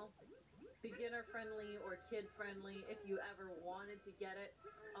 I don't know, beginner-friendly or kid-friendly if you ever wanted to get it.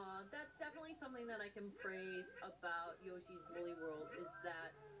 That's definitely something that I can praise about Yoshi's Woolly World, is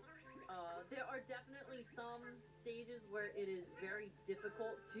that there are definitely some stages where it is very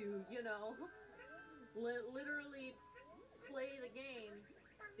difficult to, literally play the game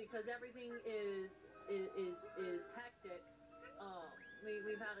because everything is hectic.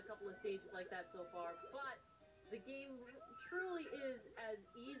 We've had a couple of stages like that so far, but the game truly is as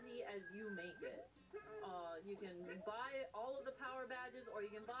easy as you make it. You can buy all of the power badges or you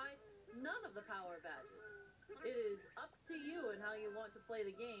can buy none of the power badges. It is up to you and how you want to play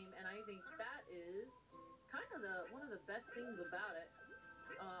the game, and I think that is kind of one of the best things about it.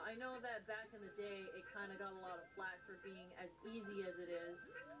 I know that back in the day, it kind of got a lot of flack for being as easy as it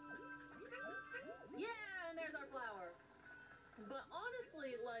is. Yeah, and there's our flower. But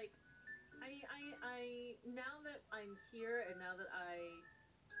honestly, like, I now that I'm here and now that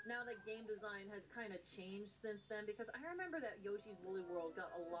game design has kind of changed since then, because I remember that Yoshi's Woolly World got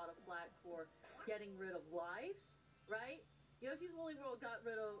a lot of flack for getting rid of lives, right? Yoshi's Woolly World got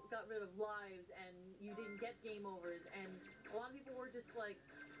rid of lives and you didn't get game overs, and a lot of people were just like,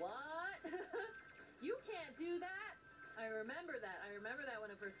 what? You can't do that? I remember that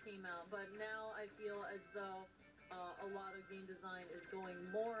when it first came out, but now I feel as though a lot of game design is going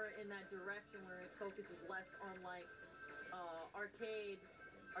more in that direction where it focuses less on like arcade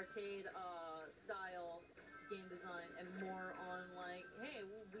style game design and more on like, hey,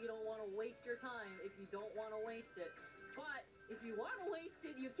 we don't want to waste your time if you don't want to waste it, but if you want to waste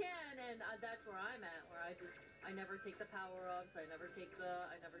it, you can, and that's where I'm at, where I never take the power-ups, I never take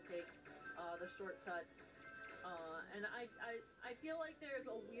the shortcuts, and I feel like there's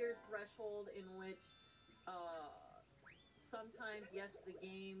a weird threshold in which sometimes, yes, the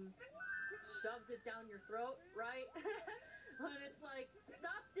game shoves it down your throat, right? And it's like,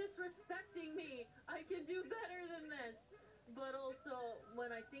 stop disrespecting me, I can do better than this. But also, when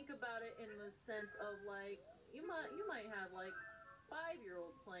I think about it in the sense of like, you might have like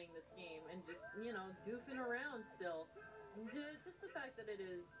 5-year-olds playing this game and just, doofing around still. Just the fact that it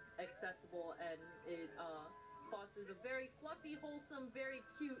is accessible and it fosters a very fluffy, wholesome, very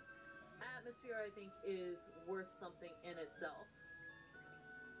cute atmosphere, I think is worth something in itself.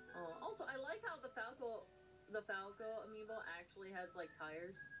 Also, I like how the Falco amiibo actually has like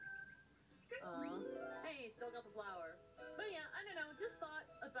tires. Hey, still got the flower. But yeah, I don't know, just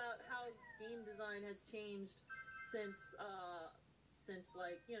thoughts about how game design has changed since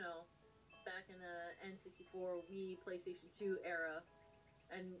like, back in the N64, Wii, PlayStation 2 era,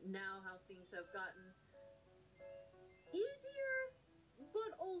 and now how things have gotten easier,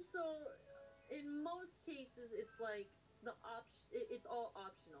 but also in most cases it's like it's all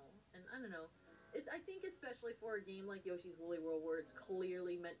optional, and I don't know. I think especially for a game like Yoshi's Woolly World, where it's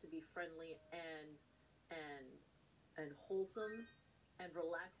clearly meant to be friendly and wholesome and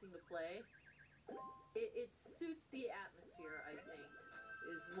relaxing to play, it suits the atmosphere, I think,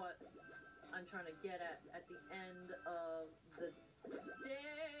 is what I'm trying to get at the end of the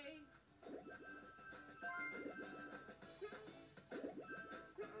day.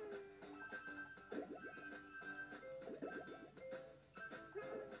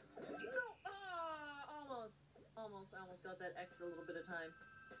 I almost got that extra little bit of time.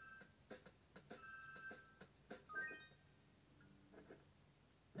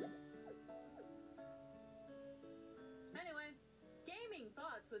 Anyway, gaming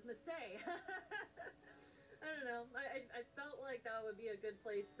thoughts with Masse. I don't know. I felt like that would be a good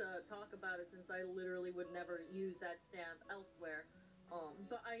place to talk about it, since I literally would never use that stamp elsewhere.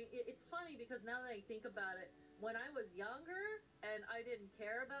 But it's funny because now that I think about it, when I was younger and I didn't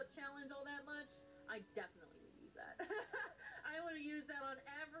care about challenge all that much, I definitely would use that. I would have used that on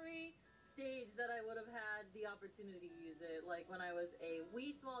every stage that I would have had the opportunity to use it. Like when I was a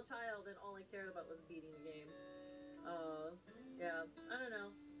wee small child and all I cared about was beating the game. Yeah, I don't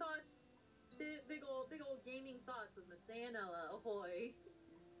know. Thoughts? Big old gaming thoughts with Massanella. Ahoy.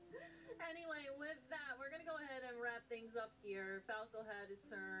 Anyway, with that, we're gonna go ahead and wrap things up here. Falco had his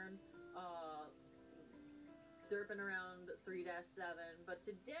turn, derping around 3-7, but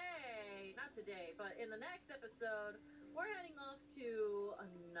not today, but in the next episode, we're heading off to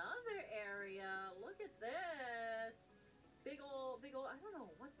another area. Look at this. Big old, I don't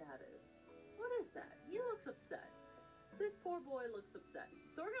know what that is. What is that? He looks upset. This poor boy looks upset.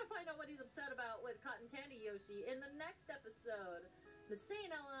 So we're gonna find out what he's upset about with Cotton Candy Yoshi in the next episode.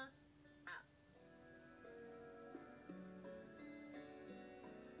 Massanella out.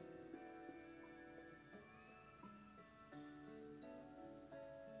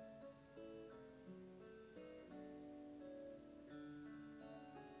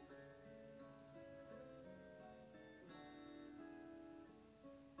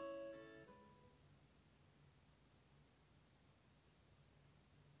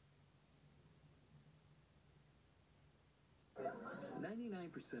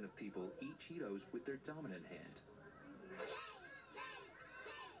 % of people eat Cheetos with their dominant hand.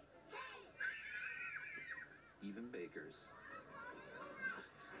 Even bakers.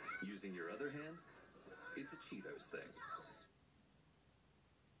 Using your other hand, it's a Cheetos thing.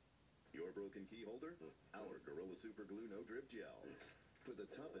 Your broken key holder? Our Gorilla Super Glue No Drip Gel. For the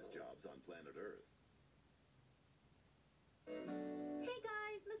toughest jobs on planet Earth. Hey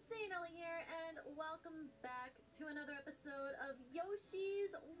guys, Massanella here, and welcome back to another episode of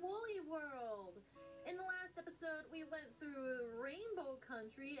Yoshi's Woolly World. In the last episode, we went through Rainbow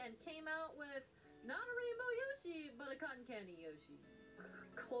Country and came out with not a Rainbow Yoshi, but a Cotton Candy Yoshi.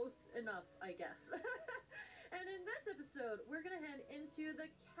 Close enough, I guess. And in this episode, we're gonna head into the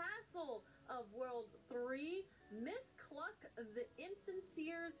castle of World 3, Miss Cluck the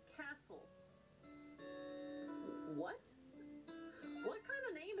Insincere's Castle. What? What kind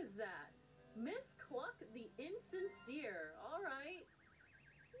of name is that? Miss Cluck the Insincere. Alright.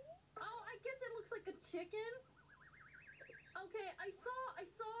 Oh, I guess it looks like a chicken. Okay, I saw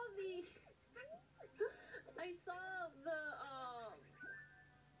the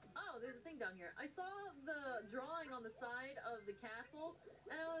oh, there's a thing down here. I saw the drawing on the side of the castle,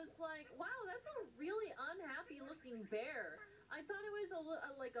 and I was like, wow, that's a really unhappy looking bear. I thought it was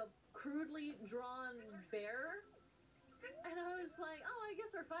like a crudely drawn bear. And I was like, oh, I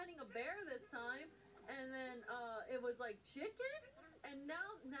guess we're fighting a bear this time. And then it was like chicken. And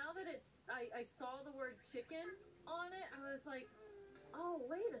now that I saw the word chicken on it, I was like, oh,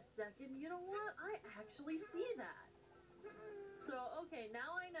 wait a second. You know what? I actually see that. So, okay,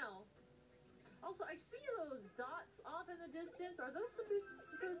 now I know. Also, I see those dots off in the distance. Are those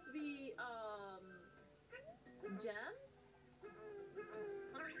supposed to be gems?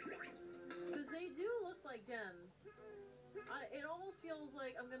 Because they do look like gems. It almost feels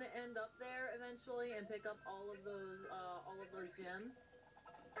like I'm gonna end up there eventually and pick up all of those gems.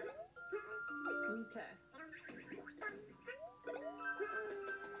 Okay.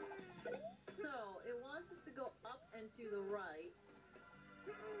 So it wants us to go up and to the right,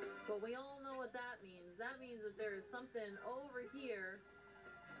 but we all know what that means. That means that there is something over here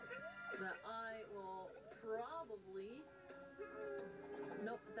that I will probably.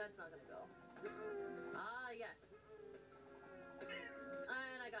 Nope, that's not gonna go. Ah, yes.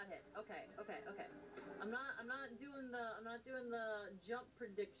 And I got hit. Okay. I'm not doing the jump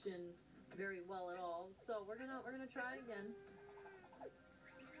prediction very well at all. So we're gonna try again.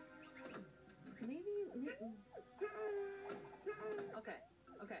 Maybe. Okay.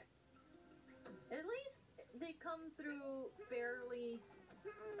 At least they come through fairly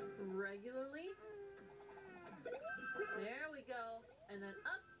regularly. There we go. And then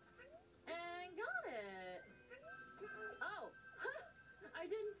up. And got it. Oh. I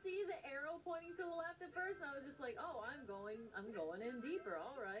didn't see the arrow pointing to the left at first, and I was just like, oh, I'm going in deeper.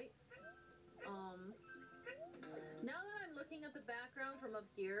 All right. Now that I'm looking at the background from up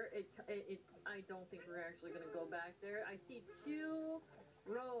here, I don't think we're actually gonna go back there. I see 2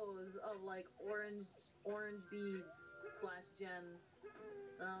 rows of like orange beads / gems,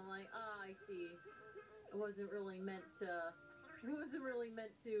 and I'm like, I see. It wasn't really meant to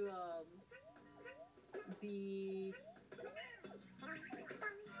be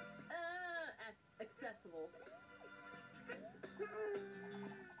accessible.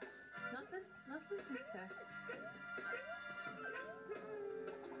 Nothing? Okay.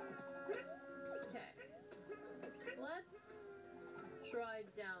 Let's try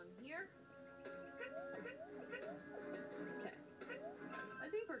down here. Okay. I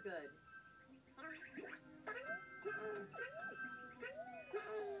think we're good.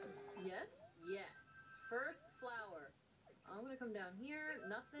 Yes. First flower. I'm gonna come down here.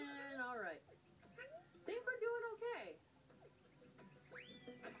 Nothing. Alright. Think we're doing okay.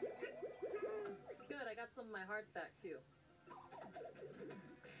 Good, I got some of my hearts back too.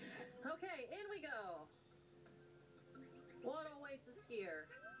 Okay, in we go. What awaits us here?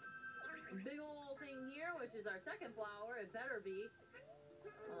 Big old thing here, which is our second flower. It better be.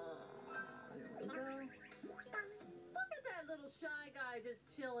 There we go. Look at that little shy guy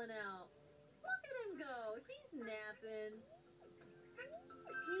just chilling out. Look at him go. He's napping.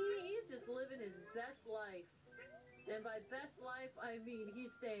 He's just living his best life. And by best life, I mean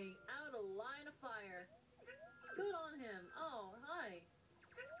he's staying out of line of fire. Good on him. Oh, hi.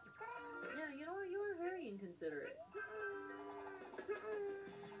 Yeah, you know what? You were very inconsiderate.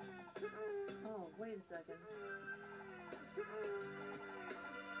 Oh, wait a second.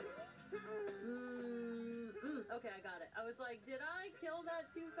 Okay, I got it. I was like, did I kill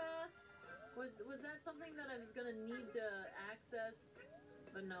that too fast? Was that something that I was gonna need to access?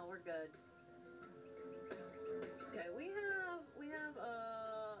 But no, we're good. Okay, we have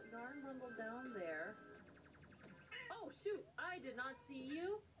a yarn bundle down there. Oh shoot! I did not see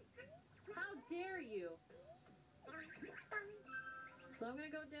you. How dare you? So I'm gonna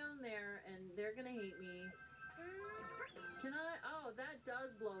go down there, and they're gonna hate me. Can I? Oh, that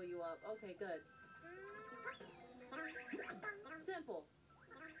does blow you up. Okay, good. Simple.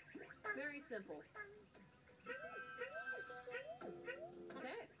 Very simple.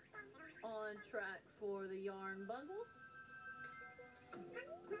 Okay. On track for the yarn bundles.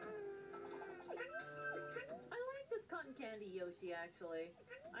 I like this cotton candy Yoshi, actually.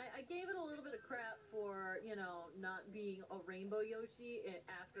 I gave it a little bit of crap for, you know, not being a rainbow Yoshi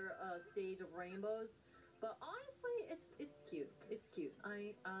after a stage of rainbows. But honestly, it's cute. It's cute.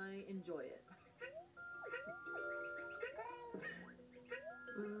 I enjoy it.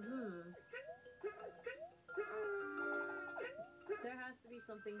 There has to be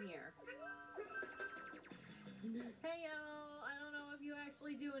something here. Hey yo, I don't know if you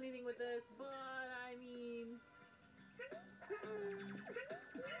actually do anything with this, but I mean,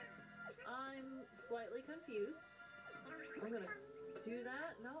 I'm slightly confused. I'm gonna do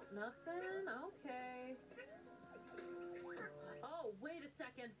that. Nope, nothing. Okay. Oh, wait a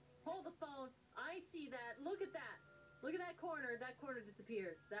second. Hold the phone. I see that. Look at that. Look at that corner. That corner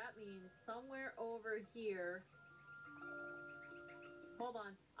disappears. That means somewhere over here. Hold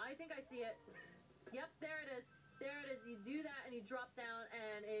on. I think I see it. Yep, there it is. There it is. You do that and you drop down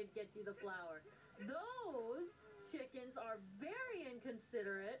and it gets you the flower. Those chickens are very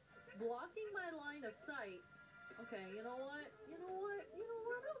inconsiderate, blocking my line of sight. Okay, you know what?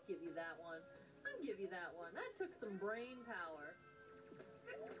 I'll give you that one. I'll give you that one. That took some brain power.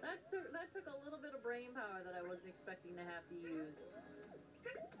 That took a little bit of brain power that I wasn't expecting to have to use.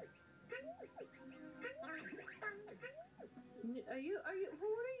 What are you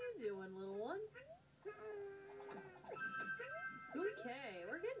doing, little one? Okay,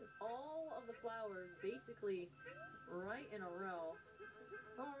 we're getting all of the flowers basically right in a row.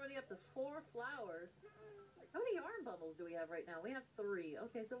 We're already up to 4 flowers. How many yarn bundles do we have right now? We have 3.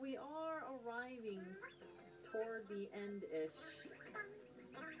 Okay, so we are arriving toward the end-ish.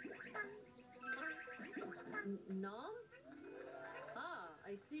 Nom? Ah,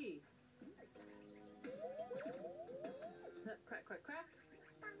 I see. Crack, crack, crack.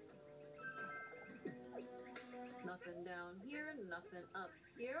 Nothing down here, nothing up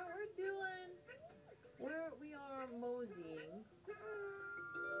here. We are moseying.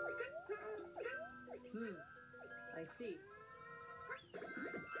 I see.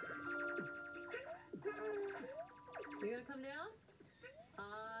 You're gonna come down?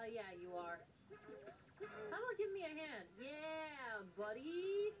 Yeah, you are. How about give me a hand? Yeah,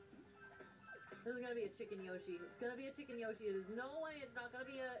 buddy. This is gonna be a chicken Yoshi. It's gonna be a chicken Yoshi. There's no way it's not gonna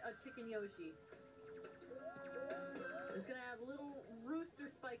be a chicken Yoshi. It's gonna have little rooster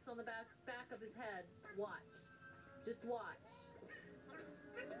spikes on the back of his head. Watch. Just watch.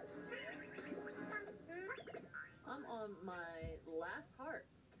 I'm on my last heart.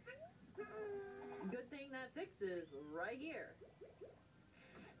 Good thing that fixes right here.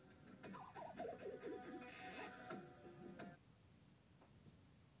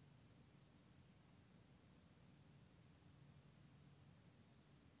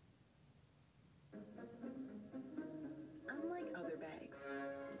 Unlike other bags,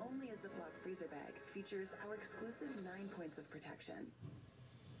 only a Ziploc freezer bag features our exclusive 9 points of protection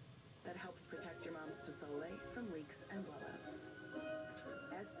that helps protect your mom's pozole from leaks and blowouts.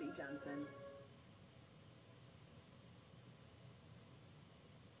 SC Johnson.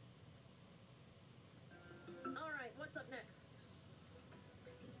 Alright, what's up next?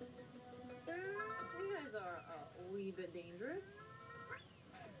 You guys are a wee bit dangerous.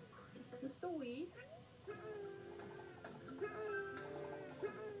 Just a wee.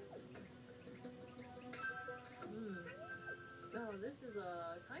 Oh, this is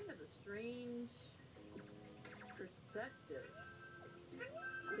a kind of a strange perspective.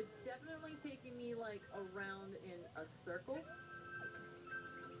 It's definitely taking me like around in a circle.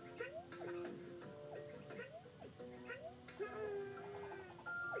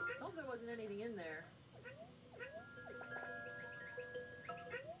 Hope there wasn't anything in there.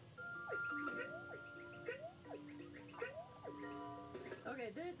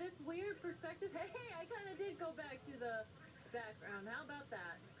 Okay, this weird perspective. Hey, I kind of did go back to the background. How about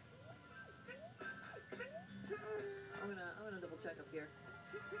that? I'm gonna double check up here.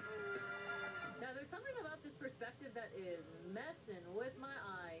 Now, there's something about this perspective that is messing with my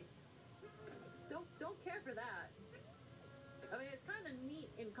eyes. Don't care for that. I mean, it's kind of neat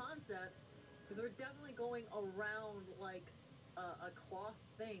in concept because we're definitely going around like a cloth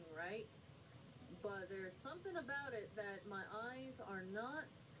thing, right? But there's something about it that my eyes are not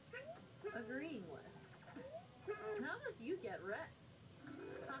agreeing with. How much you get wrecked?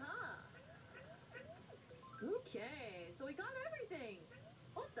 Haha. Okay, so we got everything.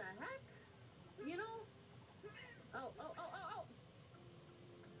 What the heck? You know? Oh.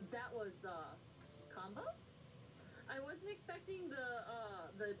 That was, combo? I wasn't expecting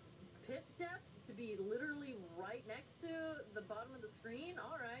the pit depth to be literally right next to the bottom of the screen.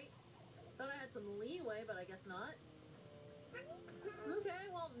 Alright. Thought I had some leeway, but I guess not. Okay,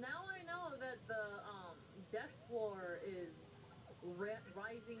 well, now I know that the, death floor is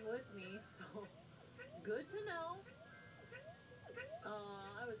rising with me, so good to know.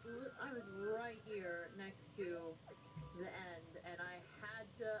 I was right here next to the end, and I had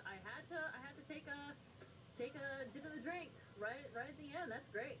to take a dip of the drink right at the end. That's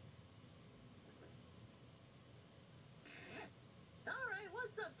great. All right,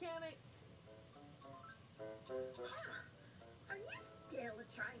 what's up, Kamek? Are you still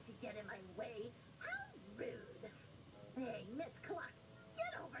trying to get in my way? How rude. Hey, Miss Cluck,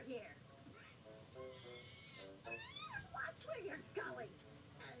 get over here. Watch where you're going.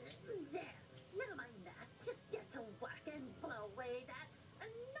 There. Never mind that. Just get to work and blow away that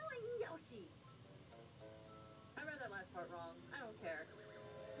annoying Yoshi. I read that last part wrong. I don't care.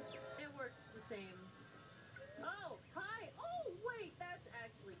 It works the same. Oh, hi. Oh, wait. That's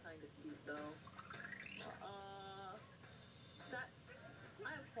actually kind of cute, though. I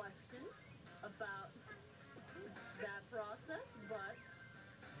have questions about that process, but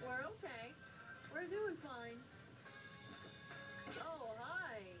we're okay. We're doing fine. Oh,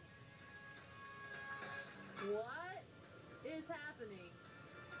 hi. What is happening?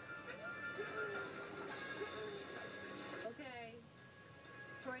 Okay.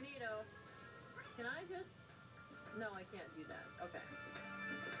 Tornado. Can I just... No, I can't do that. Okay.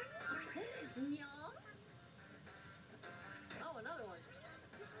 Nyam? Oh, another one.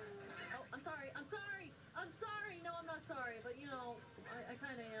 Oh, I'm sorry. No, I'm not sorry, but you know, I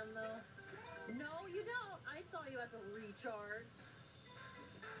kind of am, though. No, you don't. I saw you have to recharge.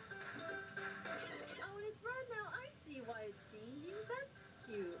 Oh, and it's red now. I see why it's changing. That's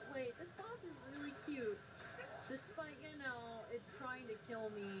cute. Wait, this boss is really cute. Despite, you know, it's trying to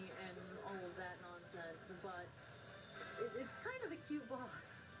kill me and all of that nonsense, but it's kind of a cute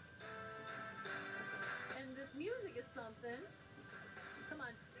boss. And this of something. Come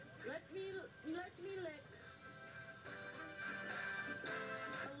on. Let me lick.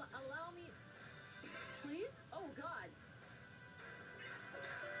 Allow me. Please? Oh, God.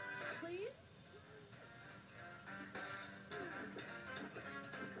 Please?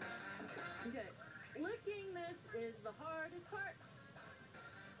 Okay. Licking this is the hardest part.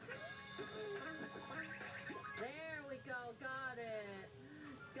 There we go. Got it.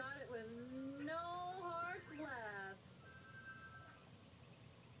 Got it with no hearts left.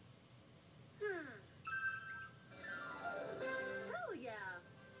 Hell yeah.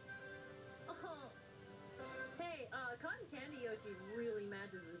 Hey, Cotton Candy Yoshi really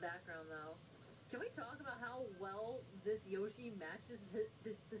matches his background, though. Can we talk about how well this Yoshi matches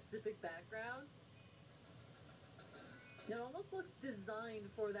this specific background? It almost looks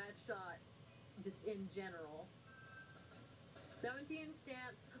designed for that shot, just in general. 17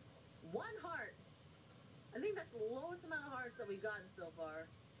 stamps, 1 heart. I think that's the lowest amount of hearts that we've gotten so far.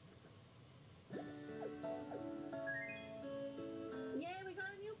 Yay, we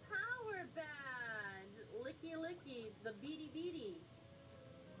got a new power badge. Licky licky, the beady beady.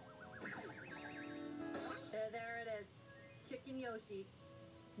 There it is. Chicken Yoshi.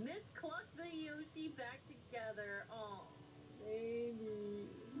 Miss Cluck the Yoshi back together. Oh, baby.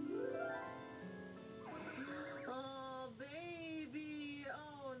 Oh, baby.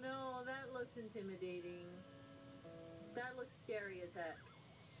 Oh, no. That looks intimidating. That looks scary as heck.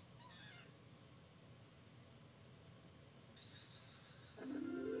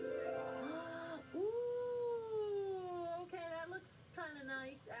 Ooh, okay, that looks kind of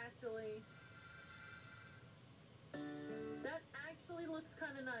nice, actually. That actually looks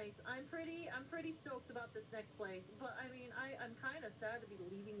kind of nice. I'm pretty stoked about this next place. But I mean, I'm kind of sad to be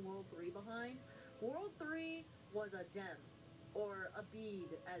leaving World 3 behind. World 3 was a gem, or a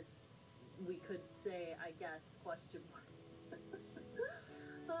bead, as we could say, I guess. Question mark.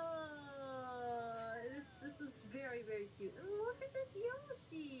 This is very, very cute. And look at this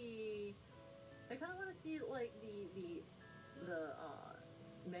Yoshi. I kind of want to see like the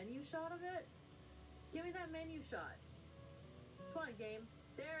menu shot of it. Give me that menu shot. Come on, game.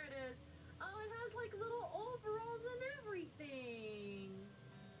 There it is. Oh, it has like little overalls and everything.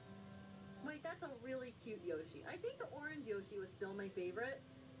 Wait, that's a really cute Yoshi. I think the orange Yoshi was still my favorite,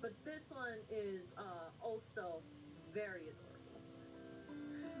 but this one is also very adorable.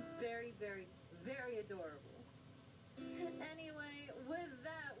 Very, very, very adorable. Anyway, with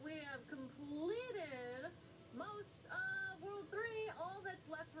that, we have completed most of World 3. All that's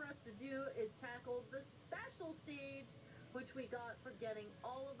left for us to do is tackle the special stage, which we got for getting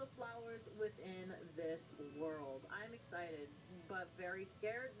all of the flowers within this world. I'm excited, but very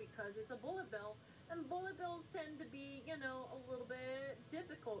scared because it's a bullet bill, and bullet bills tend to be, you know, a little bit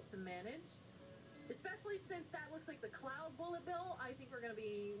difficult to manage. Especially since that looks like the cloud bullet bill. I think we're going to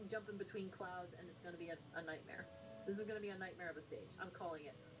be jumping between clouds, and it's going to be a nightmare. This is going to be a nightmare of a stage. I'm calling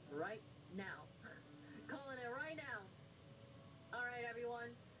it right now. Calling it right now. All right, everyone.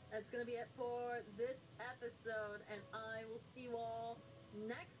 That's going to be it for this episode, and I will see you all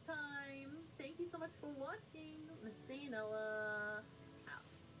next time. Thank you so much for watching. Messinella out.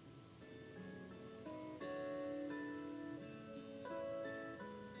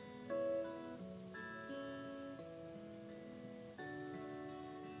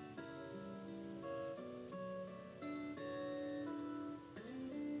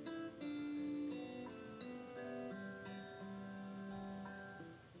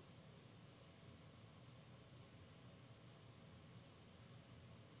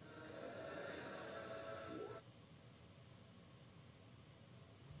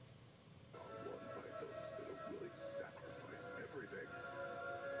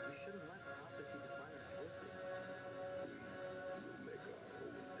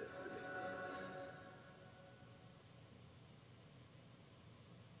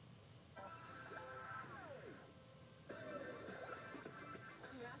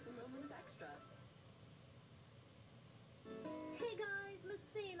 Hey guys,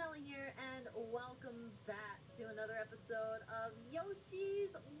 Messinella here, and welcome back to another episode of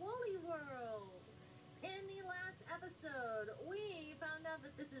Yoshi's Woolly World. In the last episode, we found out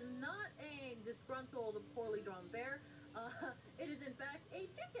that this is not a disgruntled, poorly drawn bear. It is in fact a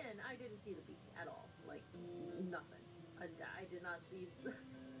chicken. I didn't see the beak at all. Like, nothing. I did not see...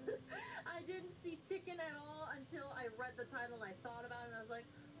 I didn't see chicken at all until I read the title and I thought about it and I was like,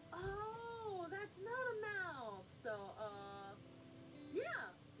 oh, that's not a mouth. So,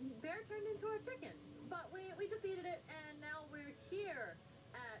 yeah, bear turned into a chicken. But we defeated it, and now we're here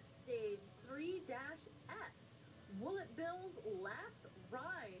at stage 3-S. Woolet Bill's last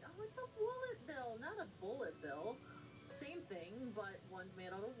ride. Oh, it's a Woolet Bill, not a bullet bill. same thing, but one's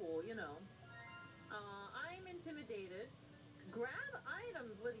made out of wool, you know. I'm intimidated. Grab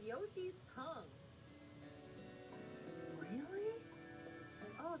items with Yoshi's tongue. Really?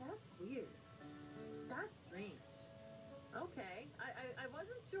 Oh, that's weird. That's strange. Okay, I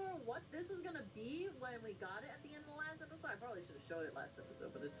wasn't sure what this was gonna be when we got it at the end of the last episode. I probably should have showed it last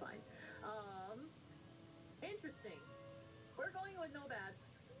episode, but it's fine. Interesting. We're going with no badge.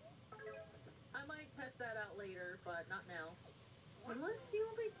 I might test that out later, but not now. And let's see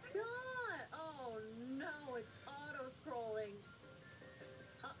what we got. Oh no, it's auto-scrolling.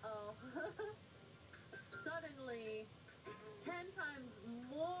 Uh-oh. Suddenly, 10 times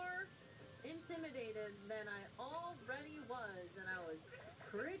more intimidated than I already was, and I was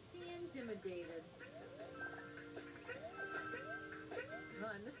pretty intimidated.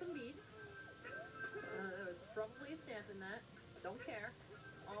 Oh, I missed some beats. There was probably a stamp in that. Don't care.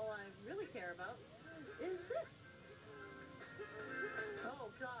 All I really care about is this. Oh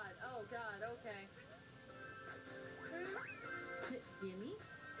god, okay. Gimme?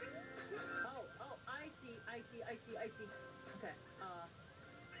 Oh, I see. Okay,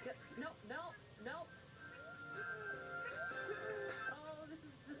 no. Oh, this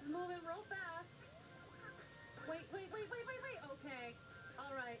is moving real fast. Wait. Okay.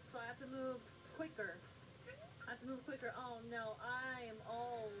 Alright, so I have to move quicker. Oh no, I am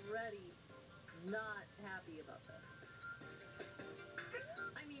already not happy about this.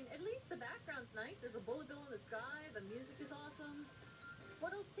 I mean, at least the background's nice. There's a bullet bill in the sky. The music is awesome.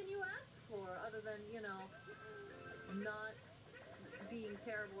 What else can you ask for other than, you know, not being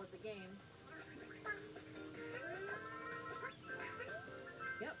terrible at the game?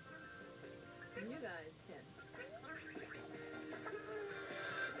 Yep. And you guys can.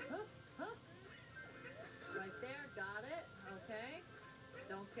 Huh? Right there, got it. Okay.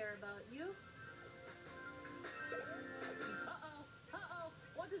 Don't care about you. Uh-oh.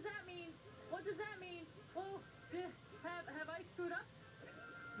 What does that mean? Oh, have I screwed up?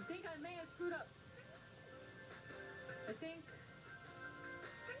 I think I may have screwed up. I think...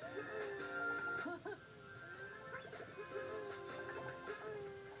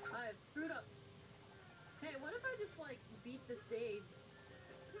 I have screwed up. Hey, what if I just, like, beat the stage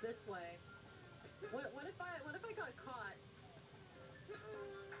this way? What if I got caught?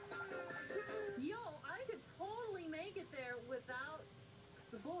 Yo, I could totally make it there without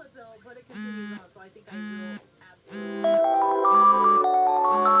the bullet bill, but it continues on, so I think I will absolutely...